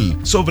San Miguel,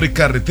 sobre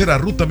carretera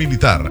Ruta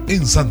Militar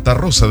en Santa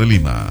Rosa de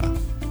Lima.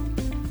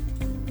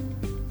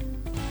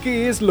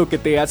 ¿Qué es lo que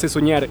te hace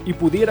soñar y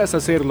pudieras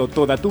hacerlo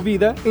toda tu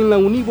vida? En la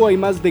Univo hay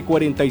más de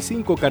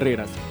 45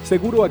 carreras.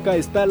 Seguro acá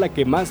está la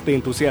que más te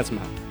entusiasma.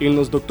 En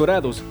los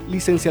doctorados,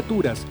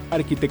 licenciaturas,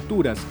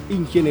 arquitecturas,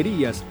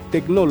 ingenierías,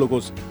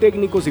 tecnólogos,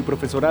 técnicos y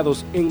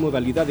profesorados en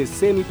modalidades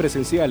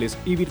semipresenciales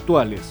y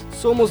virtuales.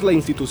 Somos la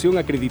institución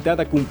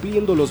acreditada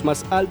cumpliendo los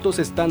más altos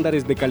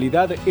estándares de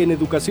calidad en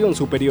educación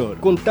superior.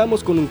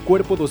 Contamos con un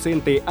cuerpo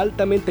docente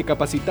altamente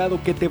capacitado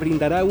que te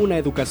brindará una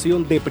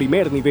educación de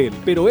primer nivel.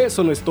 Pero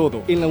eso no es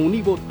todo. En la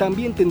Univo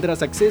también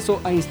tendrás acceso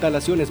a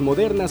instalaciones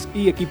modernas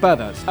y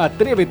equipadas.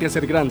 Atrévete a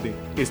ser grande.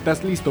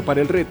 ¿Estás listo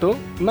para el reto?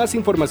 Más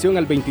información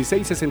al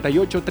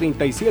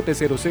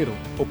 2668-3700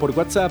 o por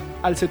WhatsApp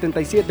al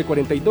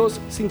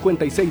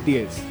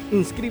 7742-5610.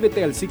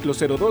 Inscríbete al ciclo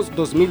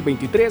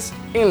 02-2023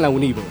 en la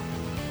Univo.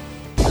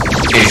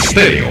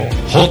 Estéreo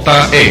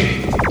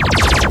JE.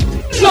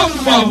 La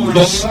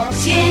fabulosa.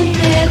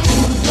 Siempre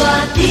junto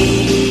a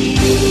ti.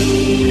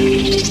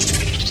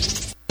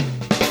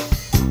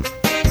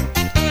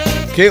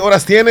 ¿Qué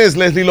horas tienes,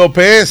 Leslie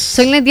López?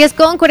 Son las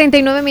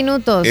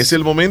 10:49. Es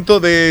el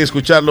momento de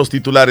escuchar los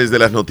titulares de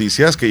las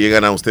noticias que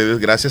llegan a ustedes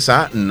gracias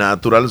a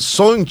Natural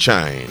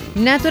Sunshine.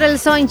 Natural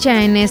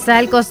Sunshine está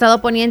al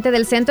costado poniente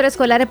del Centro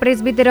Escolar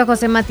Presbítero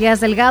José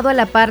Matías Delgado, a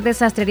la par de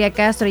Sastrería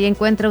Castro, y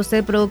encuentra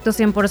usted productos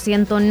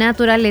 100%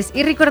 naturales.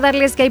 Y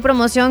recordarles que hay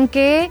promoción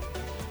que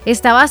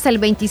estaba hasta el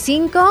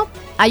 25.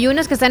 Hay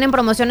unos que están en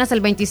promoción hasta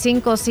el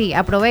 25, sí,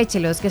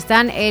 aprovéchelos, que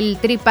están el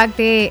tripack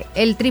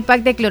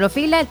de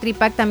clorofila, el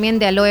tripack también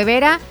de aloe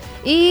vera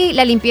y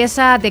la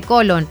limpieza de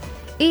colon.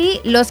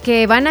 Y los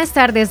que van a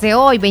estar desde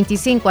hoy,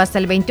 25 hasta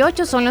el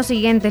 28, son los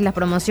siguientes, las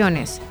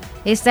promociones.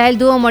 Está el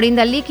dúo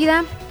Morinda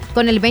líquida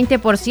con el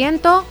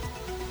 20%,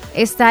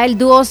 está el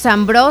dúo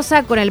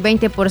Zambrosa con el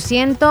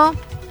 20%,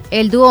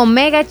 el dúo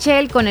Mega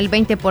Shell con el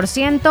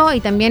 20% y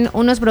también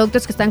unos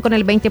productos que están con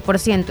el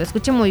 20%.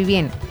 Escuchen muy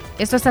bien,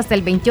 esto es hasta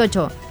el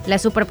 28, la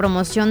super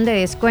promoción de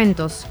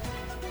descuentos.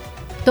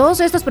 Todos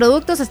estos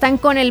productos están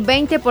con el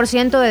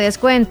 20% de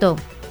descuento.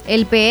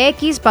 El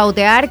PX, Pau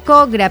de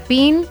Arco,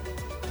 Grapin,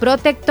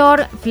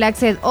 Protector,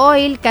 Flaxseed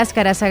Oil,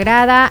 Cáscara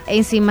Sagrada,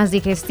 enzimas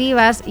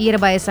digestivas,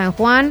 hierba de San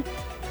Juan,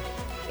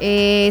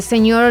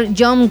 señor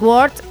John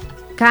Ward,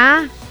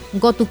 K,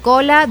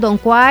 Gotucola, Don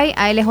Quai,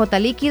 ALJ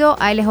líquido,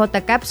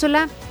 ALJ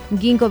cápsula,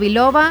 ginkgo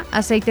biloba,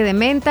 aceite de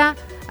menta,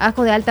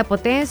 ajo de alta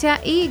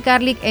potencia y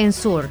garlic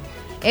ensure.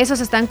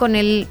 Esos están con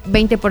el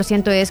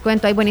 20% de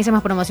descuento. Hay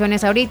buenísimas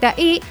promociones ahorita.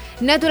 Y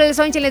Natural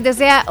Sunshine les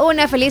desea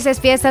unas felices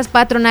fiestas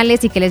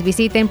patronales y que les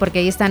visiten porque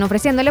ahí están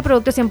ofreciéndole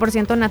productos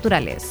 100%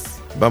 naturales.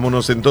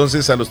 Vámonos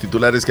entonces a los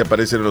titulares que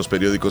aparecen en los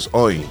periódicos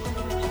hoy.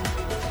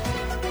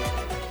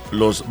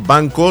 Los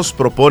bancos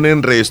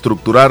proponen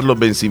reestructurar los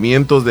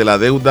vencimientos de la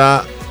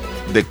deuda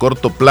de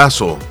corto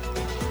plazo.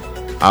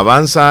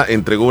 Avanza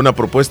entregó una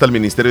propuesta al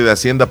Ministerio de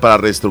Hacienda para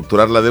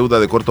reestructurar la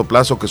deuda de corto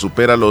plazo que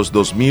supera los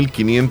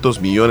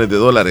 $2.500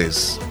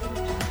 millones.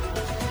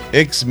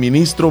 Ex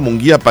ministro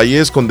Munguía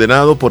Payés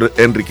condenado por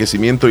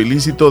enriquecimiento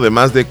ilícito de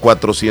más de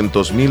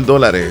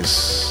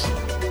 $400,000.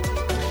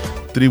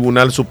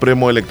 Tribunal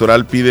Supremo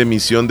Electoral pide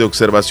misión de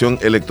observación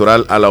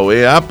electoral a la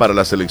OEA para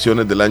las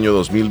elecciones del año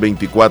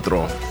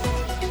 2024.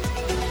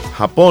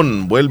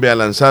 Japón vuelve a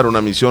lanzar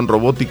una misión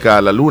robótica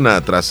a la Luna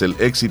tras el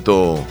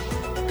éxito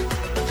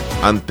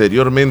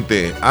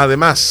anteriormente.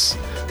 Además,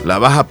 la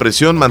baja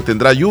presión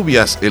mantendrá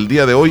lluvias el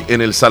día de hoy en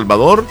El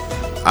Salvador.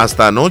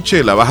 Hasta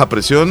anoche la baja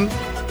presión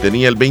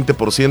tenía el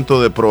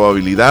 20% de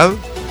probabilidad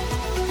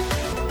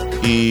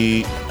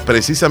y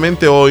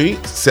precisamente hoy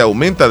se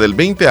aumenta del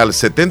 20 al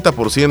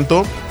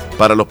 70%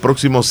 para los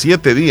próximos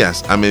 7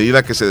 días a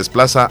medida que se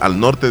desplaza al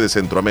norte de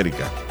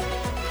Centroamérica.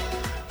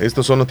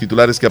 Estos son los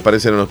titulares que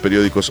aparecen en los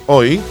periódicos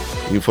hoy.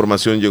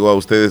 Información llegó a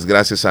ustedes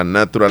gracias a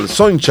Natural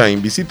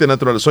Sunshine. Visite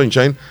Natural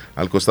Sunshine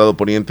al costado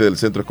poniente del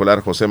Centro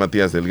Escolar José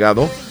Matías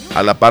Delgado,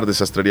 a la par de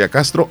Sastrería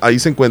Castro. Ahí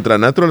se encuentra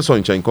Natural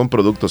Sunshine con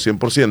productos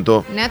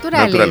 100%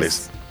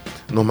 naturales.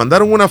 Nos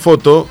mandaron una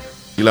foto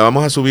y la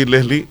vamos a subir,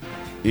 Leslie,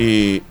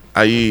 y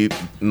ahí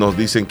nos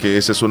dicen que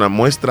esa es una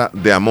muestra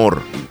de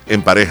amor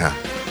en pareja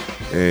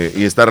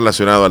y está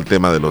relacionado al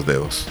tema de los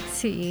dedos.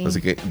 Sí.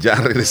 Así que ya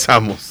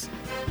regresamos.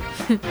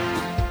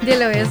 Yo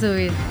lo voy a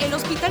subir. El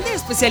Hospital de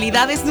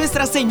Especialidades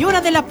Nuestra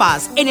Señora de la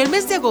Paz en el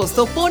mes de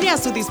agosto pone a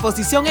su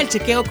disposición el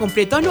chequeo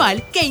completo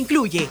anual que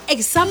incluye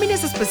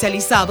exámenes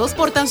especializados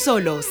por tan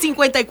solo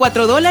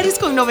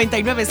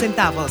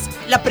 $54.99.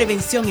 La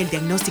prevención y el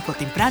diagnóstico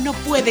temprano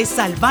puede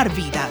salvar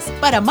vidas.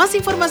 Para más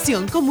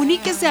información,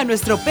 comuníquese a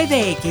nuestro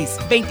PDX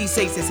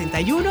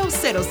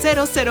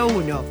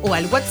 2661-0001 o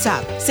al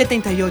WhatsApp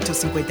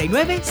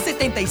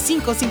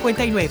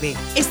 7859-7559.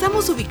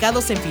 Estamos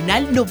ubicados en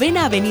Final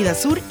 9ª Avenida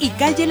Sur y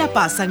calle La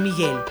Paz, San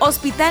Miguel.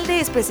 Hospital de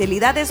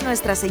Especialidades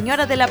Nuestra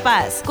Señora de la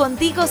Paz.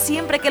 Contigo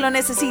siempre que lo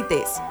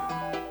necesites.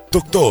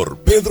 Doctor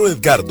Pedro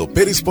Edgardo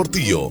Pérez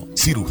Portillo,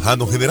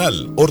 cirujano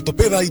general,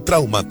 ortopeda y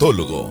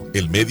traumatólogo,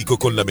 el médico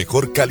con la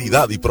mejor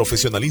calidad y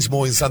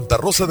profesionalismo en Santa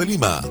Rosa de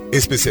Lima,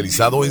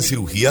 especializado en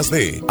cirugías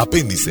de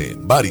apéndice,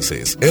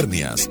 varices,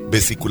 hernias,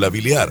 vesícula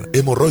biliar,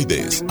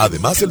 hemorroides.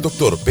 Además, el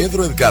doctor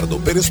Pedro Edgardo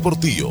Pérez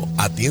Portillo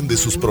atiende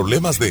sus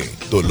problemas de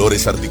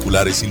dolores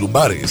articulares y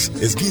lumbares,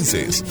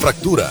 esguinces,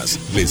 fracturas,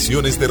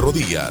 lesiones de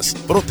rodillas,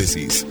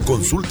 prótesis,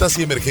 consultas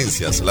y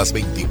emergencias las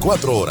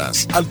 24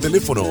 horas al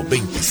teléfono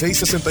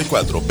 2664-2061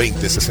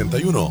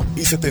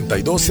 y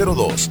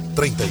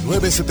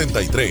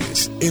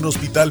 7202-3973. En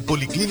Hospital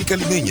Policlínica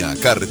Limeña,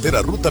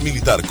 Carretera Ruta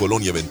Militar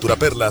Colonia Ventura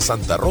Perla,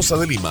 Santa Rosa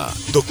de Lima.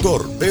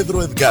 Doctor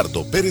Pedro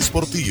Edgardo Pérez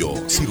Portillo,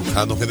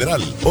 cirujano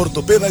general,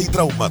 ortopeda y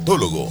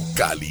traumatólogo.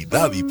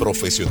 Calidad y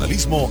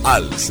profesionalismo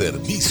al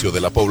servicio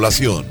de la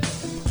población.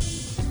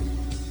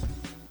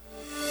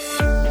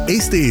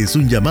 Este es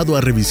un llamado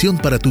a revisión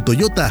para tu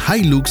Toyota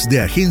Hilux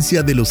de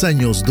agencia de los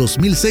años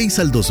 2006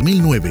 al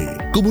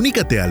 2009.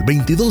 Comunícate al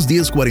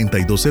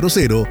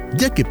 2210-4200,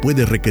 ya que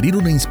puedes requerir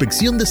una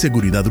inspección de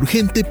seguridad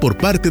urgente por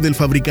parte del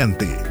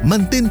fabricante.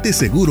 Mantente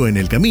seguro en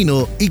el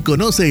camino y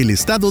conoce el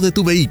estado de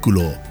tu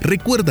vehículo.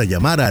 Recuerda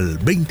llamar al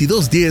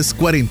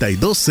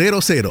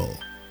 2210-4200.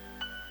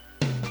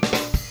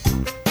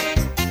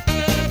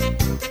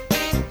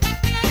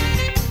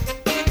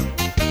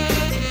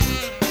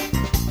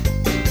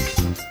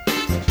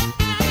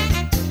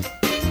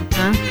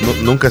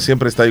 nunca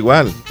siempre está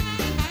igual.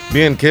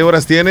 Bien, ¿qué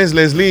horas tienes,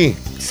 Leslie?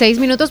 6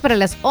 minutos para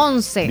las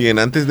 11. Bien,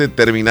 antes de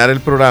terminar el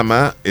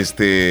programa,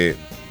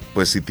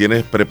 pues si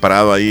tienes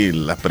preparado ahí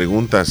las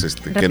preguntas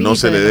que no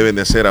se le deben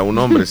de hacer a un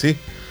hombre, ¿sí?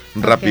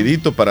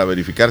 Rapidito para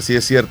verificar si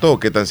es cierto o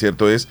qué tan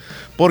cierto es,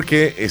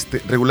 porque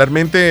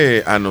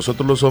regularmente a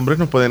nosotros los hombres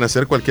nos pueden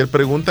hacer cualquier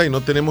pregunta y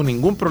no tenemos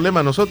ningún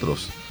problema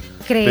nosotros.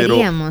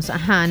 Creeríamos,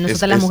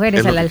 nosotras las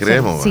mujeres al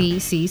alzar.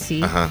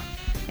 Sí. Ajá.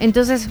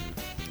 Entonces,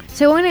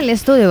 según el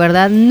estudio,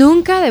 ¿verdad?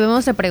 Nunca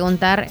debemos de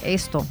preguntar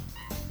esto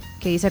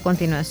que dice a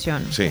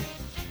continuación. Sí.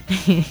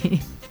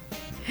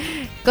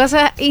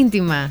 Cosa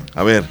íntima.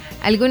 A ver.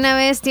 ¿Alguna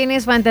vez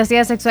tienes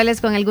fantasías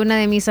sexuales con alguna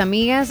de mis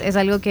amigas? Es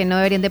algo que no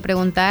deberían de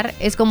preguntar.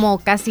 Es como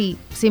casi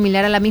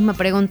similar a la misma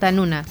pregunta en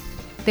una.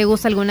 ¿Te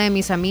gusta alguna de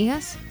mis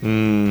amigas?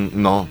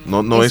 No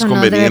eso es conveniente.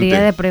 No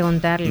debería de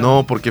preguntarlo.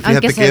 No, porque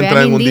fíjate que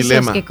entra en un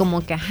dilema. Que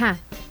como que,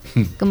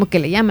 como que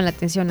le llama la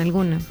atención a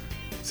alguna.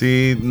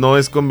 Sí, no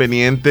es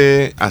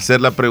conveniente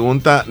hacer la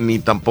pregunta ni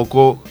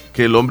tampoco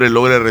que el hombre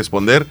logre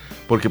responder,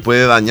 porque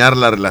puede dañar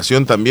la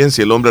relación también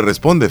si el hombre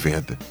responde,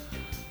 fíjate.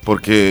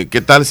 Porque,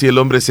 ¿qué tal si el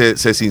hombre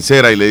se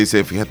sincera y le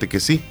dice, fíjate que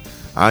sí?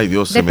 Ay,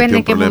 Dios, se metió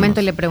en problemas. Depende en qué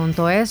momento le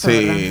preguntó eso,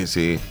 ¿verdad?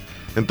 Sí.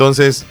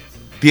 Entonces,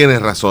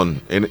 tienes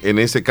razón. En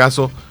ese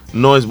caso,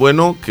 no es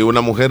bueno que una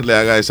mujer le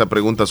haga esa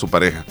pregunta a su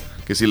pareja,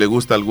 que si le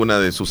gusta alguna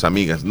de sus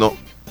amigas. No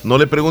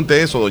le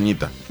pregunte eso,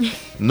 doñita.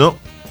 No,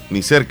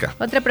 ni cerca.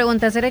 Otra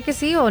pregunta, ¿será que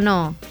sí o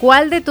no?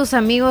 ¿Cuál de tus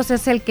amigos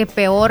es el que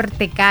peor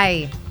te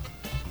cae?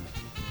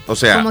 O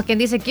sea... Como quien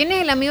dice, ¿quién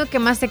es el amigo que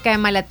más te cae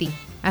mal a ti?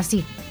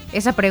 Así,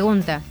 esa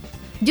pregunta.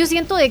 Yo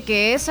siento de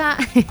que esa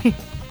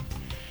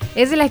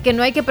es de las que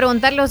no hay que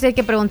preguntarle, o si hay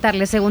que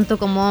preguntarle, según tú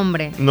como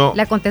hombre. No.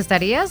 ¿La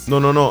contestarías? No.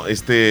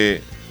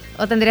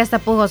 ¿O tendrías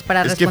tapujos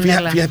para responderla?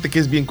 Es que fíjate que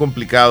es bien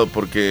complicado,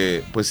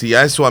 porque pues si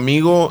ya es su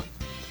amigo,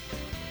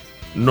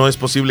 no es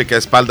posible que a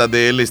espaldas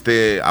de él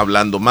esté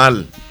hablando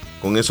mal.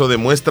 Con eso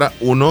demuestra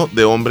uno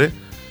de hombre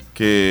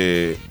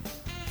que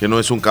no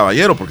es un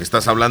caballero, porque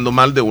estás hablando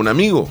mal de un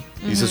amigo,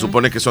 y se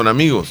supone que son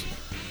amigos.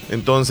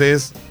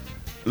 Entonces...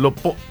 Lo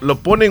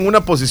pone en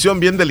una posición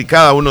bien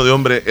delicada uno de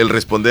hombre el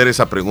responder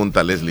esa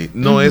pregunta, Leslie.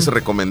 No es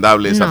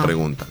recomendable esa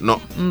pregunta.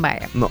 No.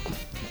 Vaya. No.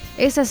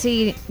 Es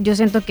así, yo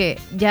siento que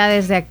ya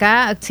desde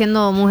acá,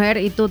 siendo mujer,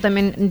 y tú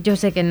también, yo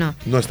sé que no.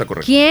 No está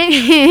correcto.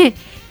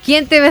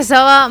 ¿Quién te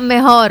besaba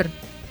mejor?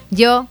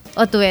 ¿Yo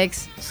o tu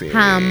ex? Sí,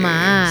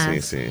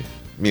 jamás. Sí.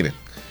 Mire,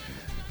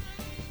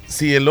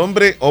 si el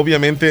hombre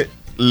obviamente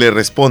le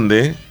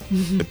responde...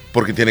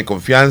 porque tiene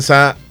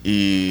confianza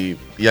y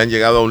han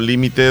llegado a un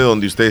límite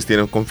donde ustedes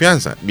tienen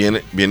confianza.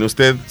 Viene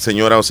usted,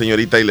 señora o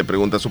señorita, y le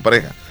pregunta a su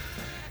pareja,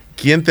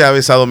 ¿quién te ha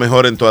besado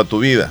mejor en toda tu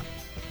vida?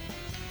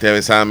 ¿Te ha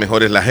besado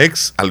mejores las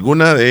ex,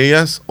 alguna de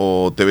ellas,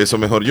 o te beso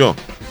mejor yo?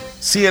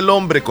 Si el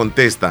hombre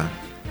contesta,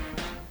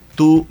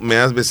 tú me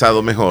has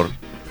besado mejor,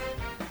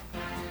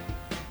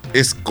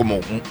 es como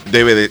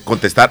debe de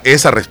contestar,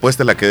 esa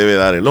respuesta es la que debe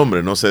dar el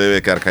hombre, no se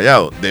debe quedar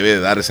callado, debe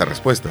de dar esa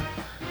respuesta.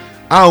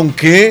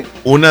 Aunque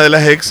una de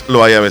las ex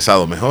lo haya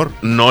besado mejor,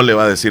 no le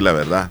va a decir la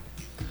verdad.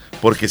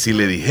 Porque si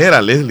le dijera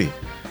a Leslie...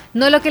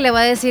 No, lo que le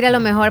va a decir a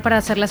lo mejor para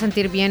hacerla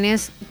sentir bien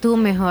es tú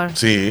mejor.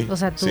 Sí, o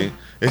sea, tú. Sí.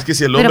 Es que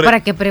si el hombre... Pero ¿para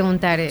qué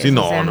preguntar eso? Sí,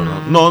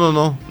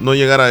 no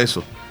llegar a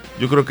eso.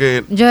 Yo creo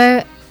que... Yo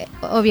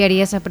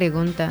obviaría esa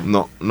pregunta.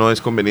 No es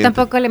conveniente.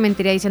 Tampoco le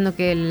mentiría diciendo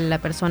que la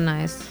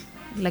persona es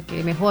la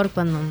que mejor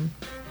cuando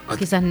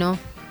quizás no.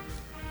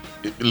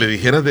 Le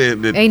dijeras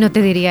de... Ey, no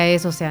te diría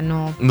eso, o sea,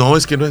 no. No,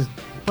 es que no es...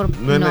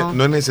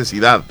 No es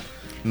necesidad,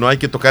 no hay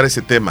que tocar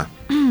ese tema.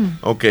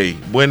 Ok,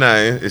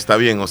 buena, está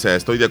bien, o sea,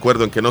 estoy de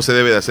acuerdo en que no se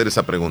debe de hacer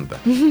esa pregunta.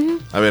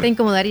 A ver. Te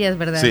incomodarías,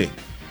 ¿verdad? Sí.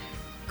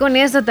 Con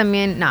eso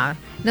también,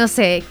 no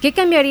sé, ¿qué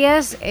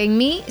cambiarías en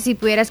mí si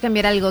pudieras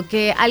cambiar algo?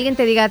 Que alguien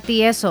te diga a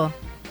ti eso,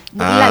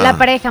 la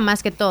pareja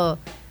más que todo.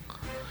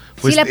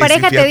 Pues si la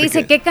pareja te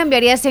dice, ¿qué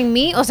cambiarías en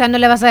mí? O sea, no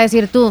le vas a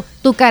decir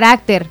tu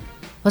carácter.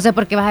 O sea,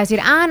 porque vas a decir,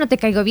 no te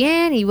caigo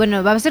bien, y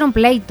bueno, va a ser un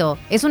pleito.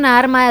 Es una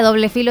arma de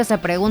doble filo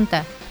esa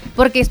pregunta.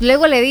 Porque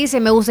luego le dice,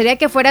 me gustaría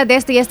que fueras de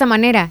esta y esta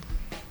manera.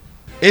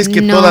 Es que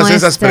todas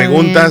esas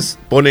preguntas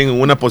ponen en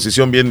una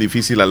posición bien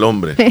difícil al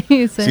hombre.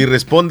 Sí. Si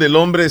responde el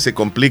hombre, se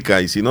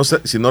complica, y si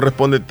no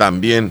responde,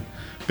 también.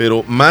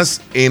 Pero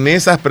más en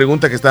esas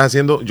preguntas que estás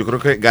haciendo, yo creo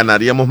que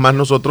ganaríamos más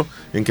nosotros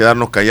en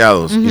quedarnos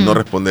callados y no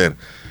responder.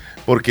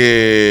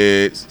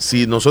 Porque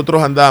si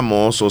nosotros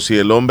andamos, o si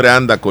el hombre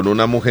anda con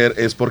una mujer,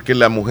 es porque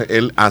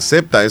él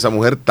acepta a esa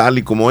mujer tal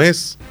y como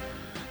es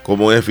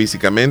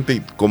físicamente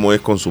y como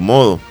es con su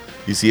modo.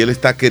 Y si él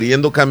está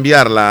queriendo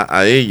cambiarla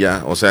a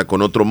ella, o sea,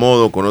 con otro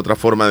modo, con otra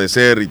forma de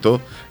ser y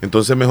todo,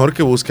 entonces mejor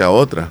que busque a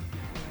otra.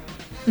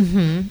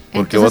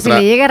 Porque entonces, si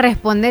le llega a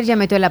responder, ya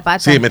metió la pata.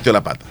 Sí, metió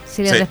la pata.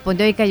 Si le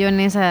respondió y cayó en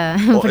esa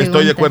pregunta.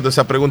 Estoy de acuerdo,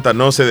 esa pregunta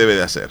no se debe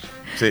de hacer.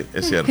 Sí,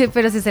 es cierto.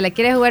 Pero si se la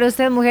quiere jugar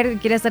usted, mujer,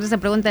 quiere hacer esa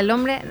pregunta al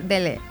hombre,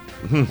 dele.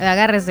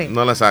 Agárrese.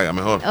 No las haga,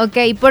 mejor. Ok,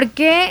 ¿por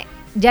qué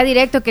ya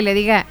directo que le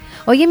diga,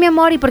 oye, mi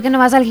amor, ¿y por qué no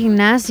vas al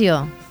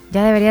gimnasio?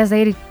 Ya deberías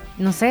de ir,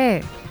 no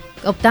sé,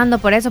 optando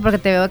por eso, porque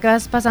te veo que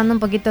vas pasando un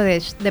poquito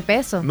de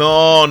peso.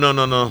 No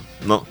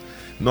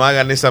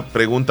hagan esa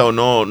pregunta o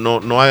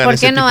no hagan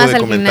ese tipo de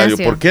comentario.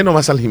 ¿Por qué no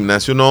vas al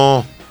gimnasio?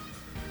 No,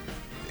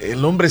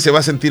 el hombre se va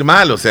a sentir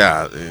mal, o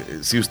sea,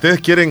 si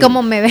ustedes quieren...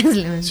 ¿Cómo me ves?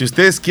 Si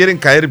ustedes quieren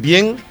caer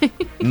bien,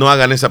 no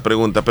hagan esa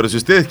pregunta, pero si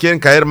ustedes quieren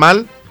caer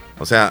mal,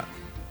 o sea,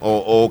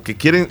 o que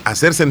quieren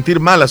hacer sentir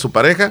mal a su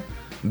pareja,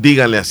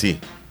 díganle así,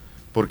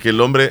 porque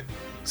el hombre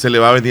se le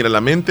va a venir a la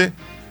mente,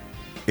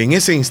 en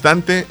ese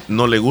instante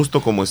no le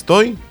gusto como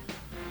estoy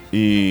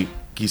y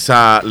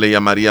quizá le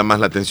llamaría más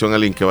la atención a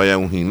alguien que vaya a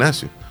un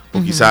gimnasio,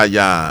 o quizá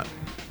ya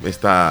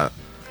está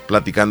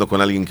platicando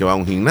con alguien que va a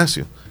un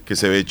gimnasio, que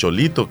se ve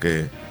cholito,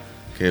 que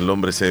el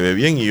hombre se ve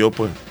bien y yo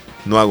pues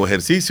no hago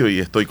ejercicio y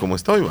estoy como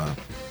estoy, ¿va?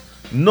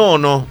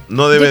 No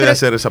debe de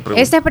hacer esa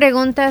pregunta. Estas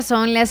preguntas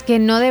son las que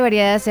no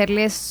debería de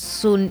hacerle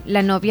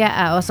la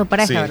novia a su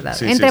pareja, sí, ¿verdad?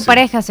 Sí, Entre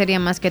parejas sería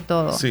más que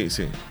todo. Sí.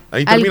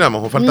 Ahí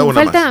terminamos, o falta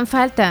una más.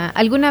 Falta.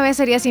 ¿Alguna vez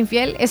serías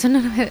infiel?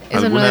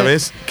 ¿Alguna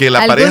vez que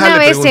la pareja le pregunta? ¿Alguna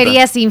vez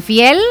serías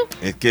infiel?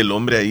 Es que el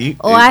hombre ahí...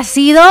 ¿O ha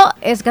sido?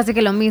 Es casi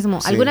que lo mismo.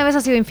 Sí. ¿Alguna vez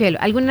has sido infiel?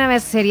 ¿Alguna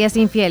vez serías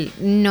infiel?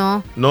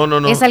 No.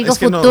 No. ¿Es algo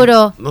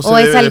futuro o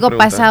es algo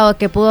pasado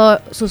que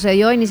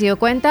sucedió y ni se dio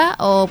cuenta?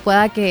 ¿O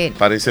pueda que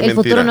parece el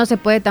mentira. Futuro no se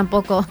puede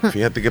tampoco?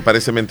 Fíjate que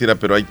parece mentira,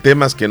 pero hay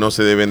temas que no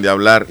se deben de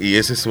hablar y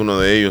ese es uno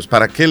de ellos.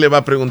 ¿Para qué le va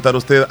a preguntar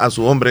usted a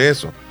su hombre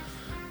eso?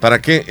 ¿Para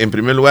qué? En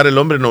primer lugar, el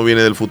hombre no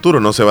viene del futuro,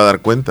 no se va a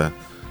dar cuenta.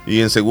 Y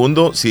en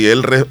segundo, si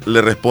él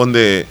le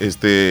responde,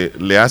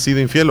 ¿le ha sido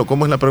infiel o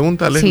cómo es la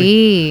pregunta, Leslie?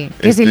 Sí,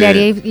 que si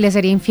le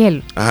sería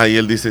infiel. Ajá, y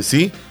él dice,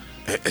 sí,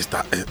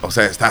 está. O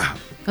sea,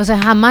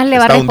 jamás le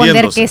va a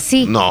responder que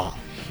sí. No.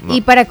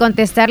 Y para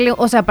contestarle,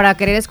 o sea, para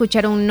querer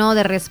escuchar un no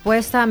de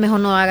respuesta,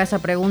 mejor no haga esa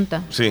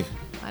pregunta. Sí.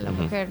 A la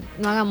mujer,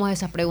 no hagamos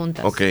esas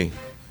preguntas. Ok,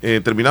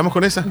 ¿terminamos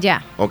con esa?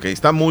 Ya. Ok,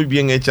 están muy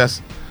bien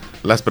hechas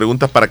las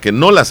preguntas para que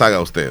no las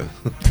haga usted.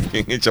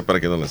 Bien hechas para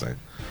que no las haga.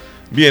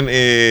 Bien,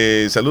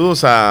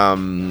 saludos a...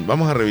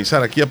 Vamos a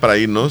revisar aquí para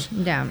irnos.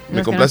 Ya.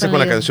 Me complace con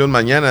la canción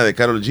Mañana de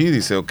Karol G,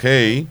 dice, ok.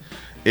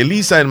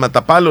 Elisa en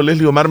Matapalo,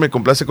 Leslie Omar me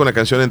complace con la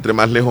canción Entre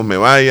Más Lejos Me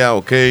Vaya,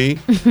 ok.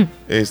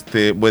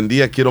 Buen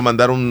día, quiero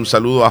mandar un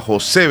saludo a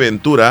José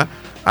Ventura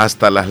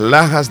hasta Las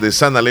Lajas de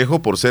San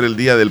Alejo por ser el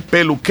día del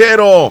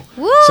peluquero.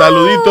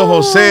 Saluditos,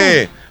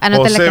 José.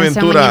 Anota José la canción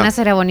Ventura. Mañana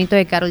será bonito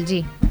de Karol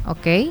G,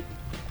 ok.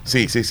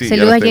 Sí.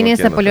 Saludos a Jenny de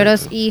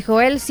Zapoleros. Y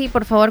Joel, sí,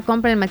 por favor,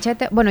 compre el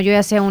machete. Bueno, yo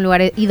ya sé un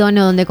lugar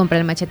idóneo donde comprar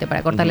el machete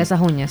para cortarle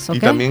esas uñas, ¿ok? Y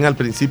también al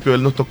principio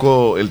él nos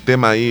tocó el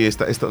tema ahí,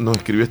 nos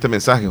escribió este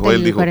mensaje.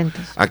 Joel dijo,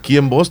 aquí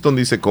en Boston,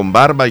 dice, con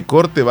barba y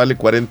corte vale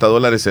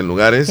 $40 en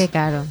lugares. Qué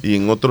caro. Y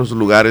en otros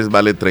lugares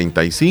vale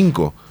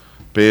 $35.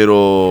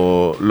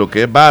 Pero lo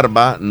que es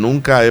barba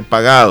nunca he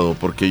pagado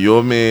porque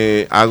yo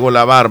me hago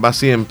la barba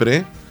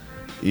siempre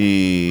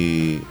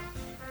y...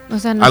 O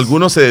sea,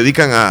 algunos se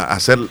dedican a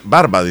hacer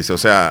barba, dice, o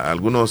sea,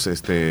 algunos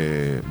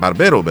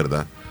barberos,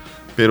 ¿verdad?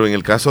 Pero en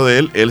el caso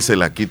de él se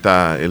la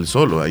quita él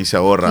solo, ahí se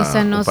ahorra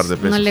un par de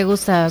pesos. No le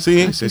gusta.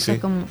 Sí.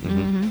 Como,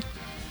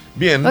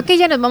 Bien. Ok,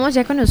 ya nos vamos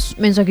ya con los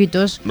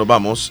mensajitos. Nos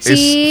vamos.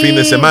 Sí. Es fin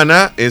de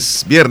semana,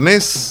 es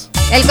viernes.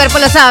 El cuerpo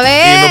lo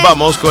sabe. Y nos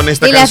vamos con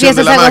esta canción. Y las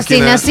fiestas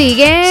agostinas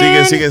siguen.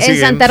 En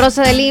Santa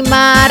Rosa de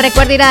Lima.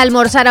 Recuerda ir a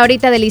almorzar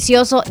ahorita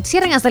delicioso.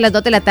 Cierran hasta las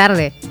 2 de la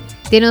tarde.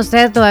 Tiene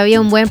usted todavía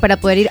un buen para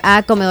poder ir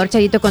a Comedor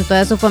Chayito con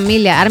toda su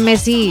familia. Arme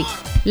sí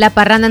la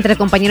parranda entre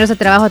compañeros de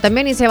trabajo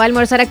también y se va a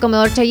almorzar a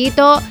Comedor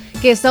Chayito,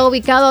 que está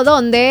ubicado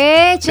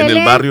 ¿dónde, Chele? En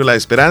el barrio La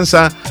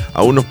Esperanza,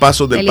 a unos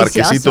pasos del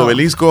Parquecito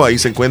Obelisco. Ahí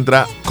se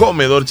encuentra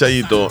Comedor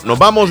Chayito. Nos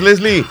vamos,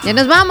 Leslie. Ya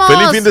nos vamos.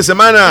 Feliz fin de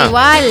semana.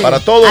 Igual. Para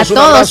todos, un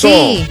abrazo.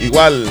 Sí.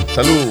 Igual,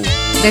 salud.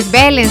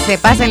 Desvélense,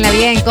 pásenla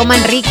bien,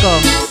 coman rico.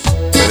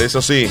 Pero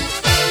eso sí.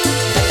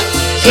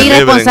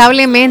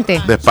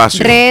 Irresponsablemente.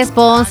 Despacio.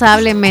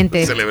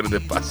 Responsablemente. Celebren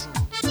despacio.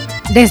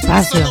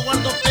 Despacio.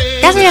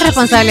 Casi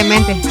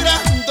irresponsablemente.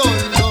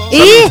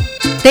 Y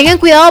tengan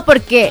cuidado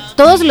porque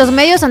todos los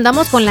medios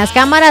andamos con las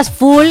cámaras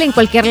full en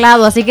cualquier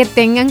lado, así que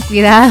tengan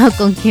cuidado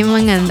con quién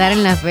van a andar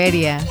en la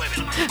feria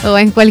o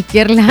en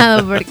cualquier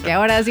lado, porque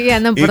ahora sí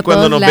andan por todos lados. Y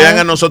cuando nos vean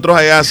a nosotros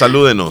allá,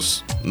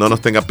 salúdenos, no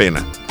nos tenga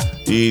pena.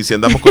 Y si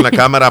andamos con la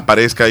cámara,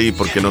 aparezca ahí,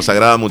 porque nos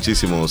agrada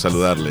muchísimo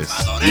saludarles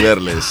y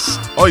verles.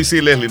 Hoy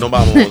sí, Leslie, nos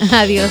vamos.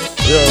 Adiós.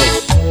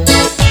 Adiós.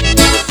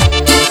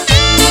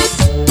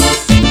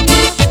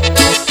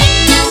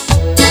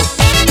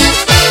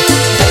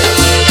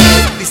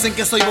 Dicen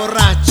que soy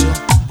borracho,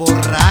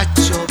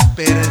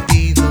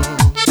 perdido,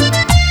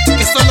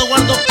 que solo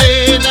guardo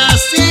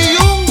penas y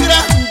un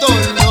gran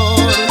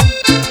dolor,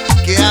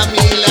 que a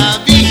mí la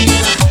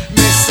vida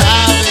me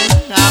sabe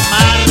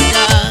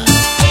amarga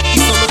y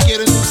solo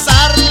quiero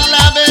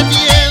endulzarla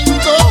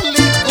bebiendo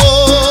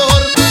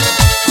licor,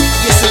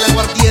 y es el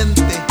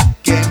aguardiente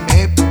que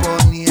me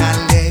pone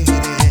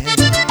alegre,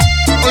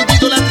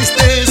 olvido la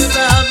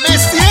tristeza, me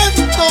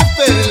siento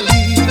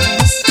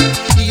feliz,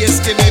 y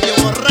es que medio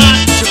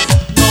borracho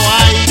no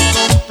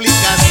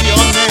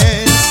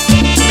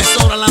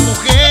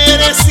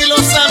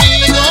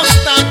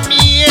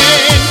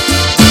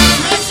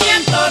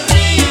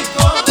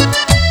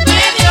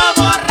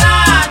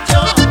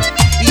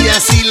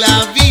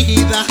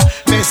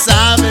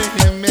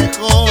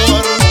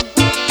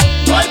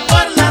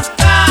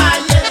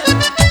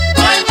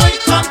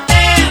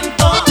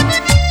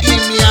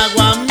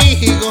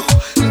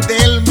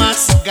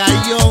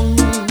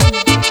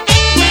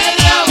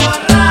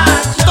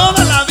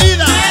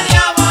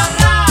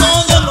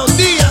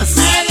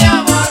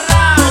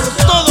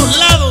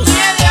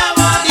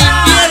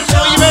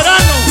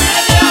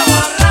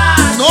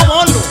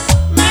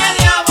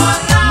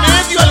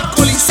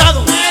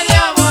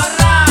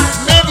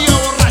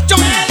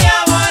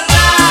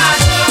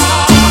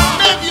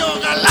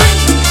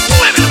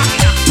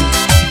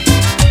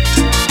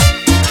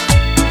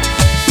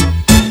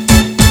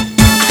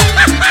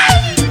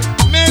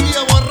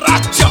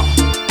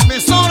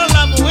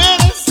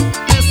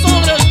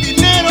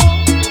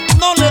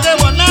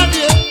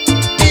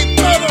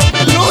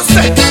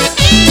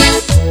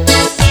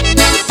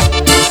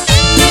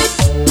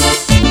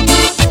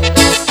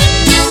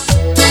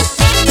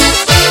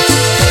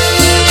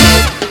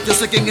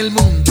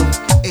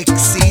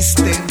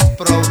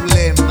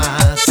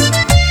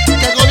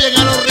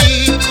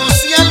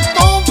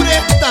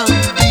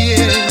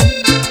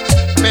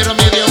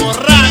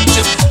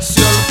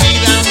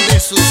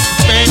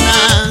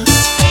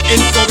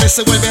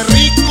se vuelve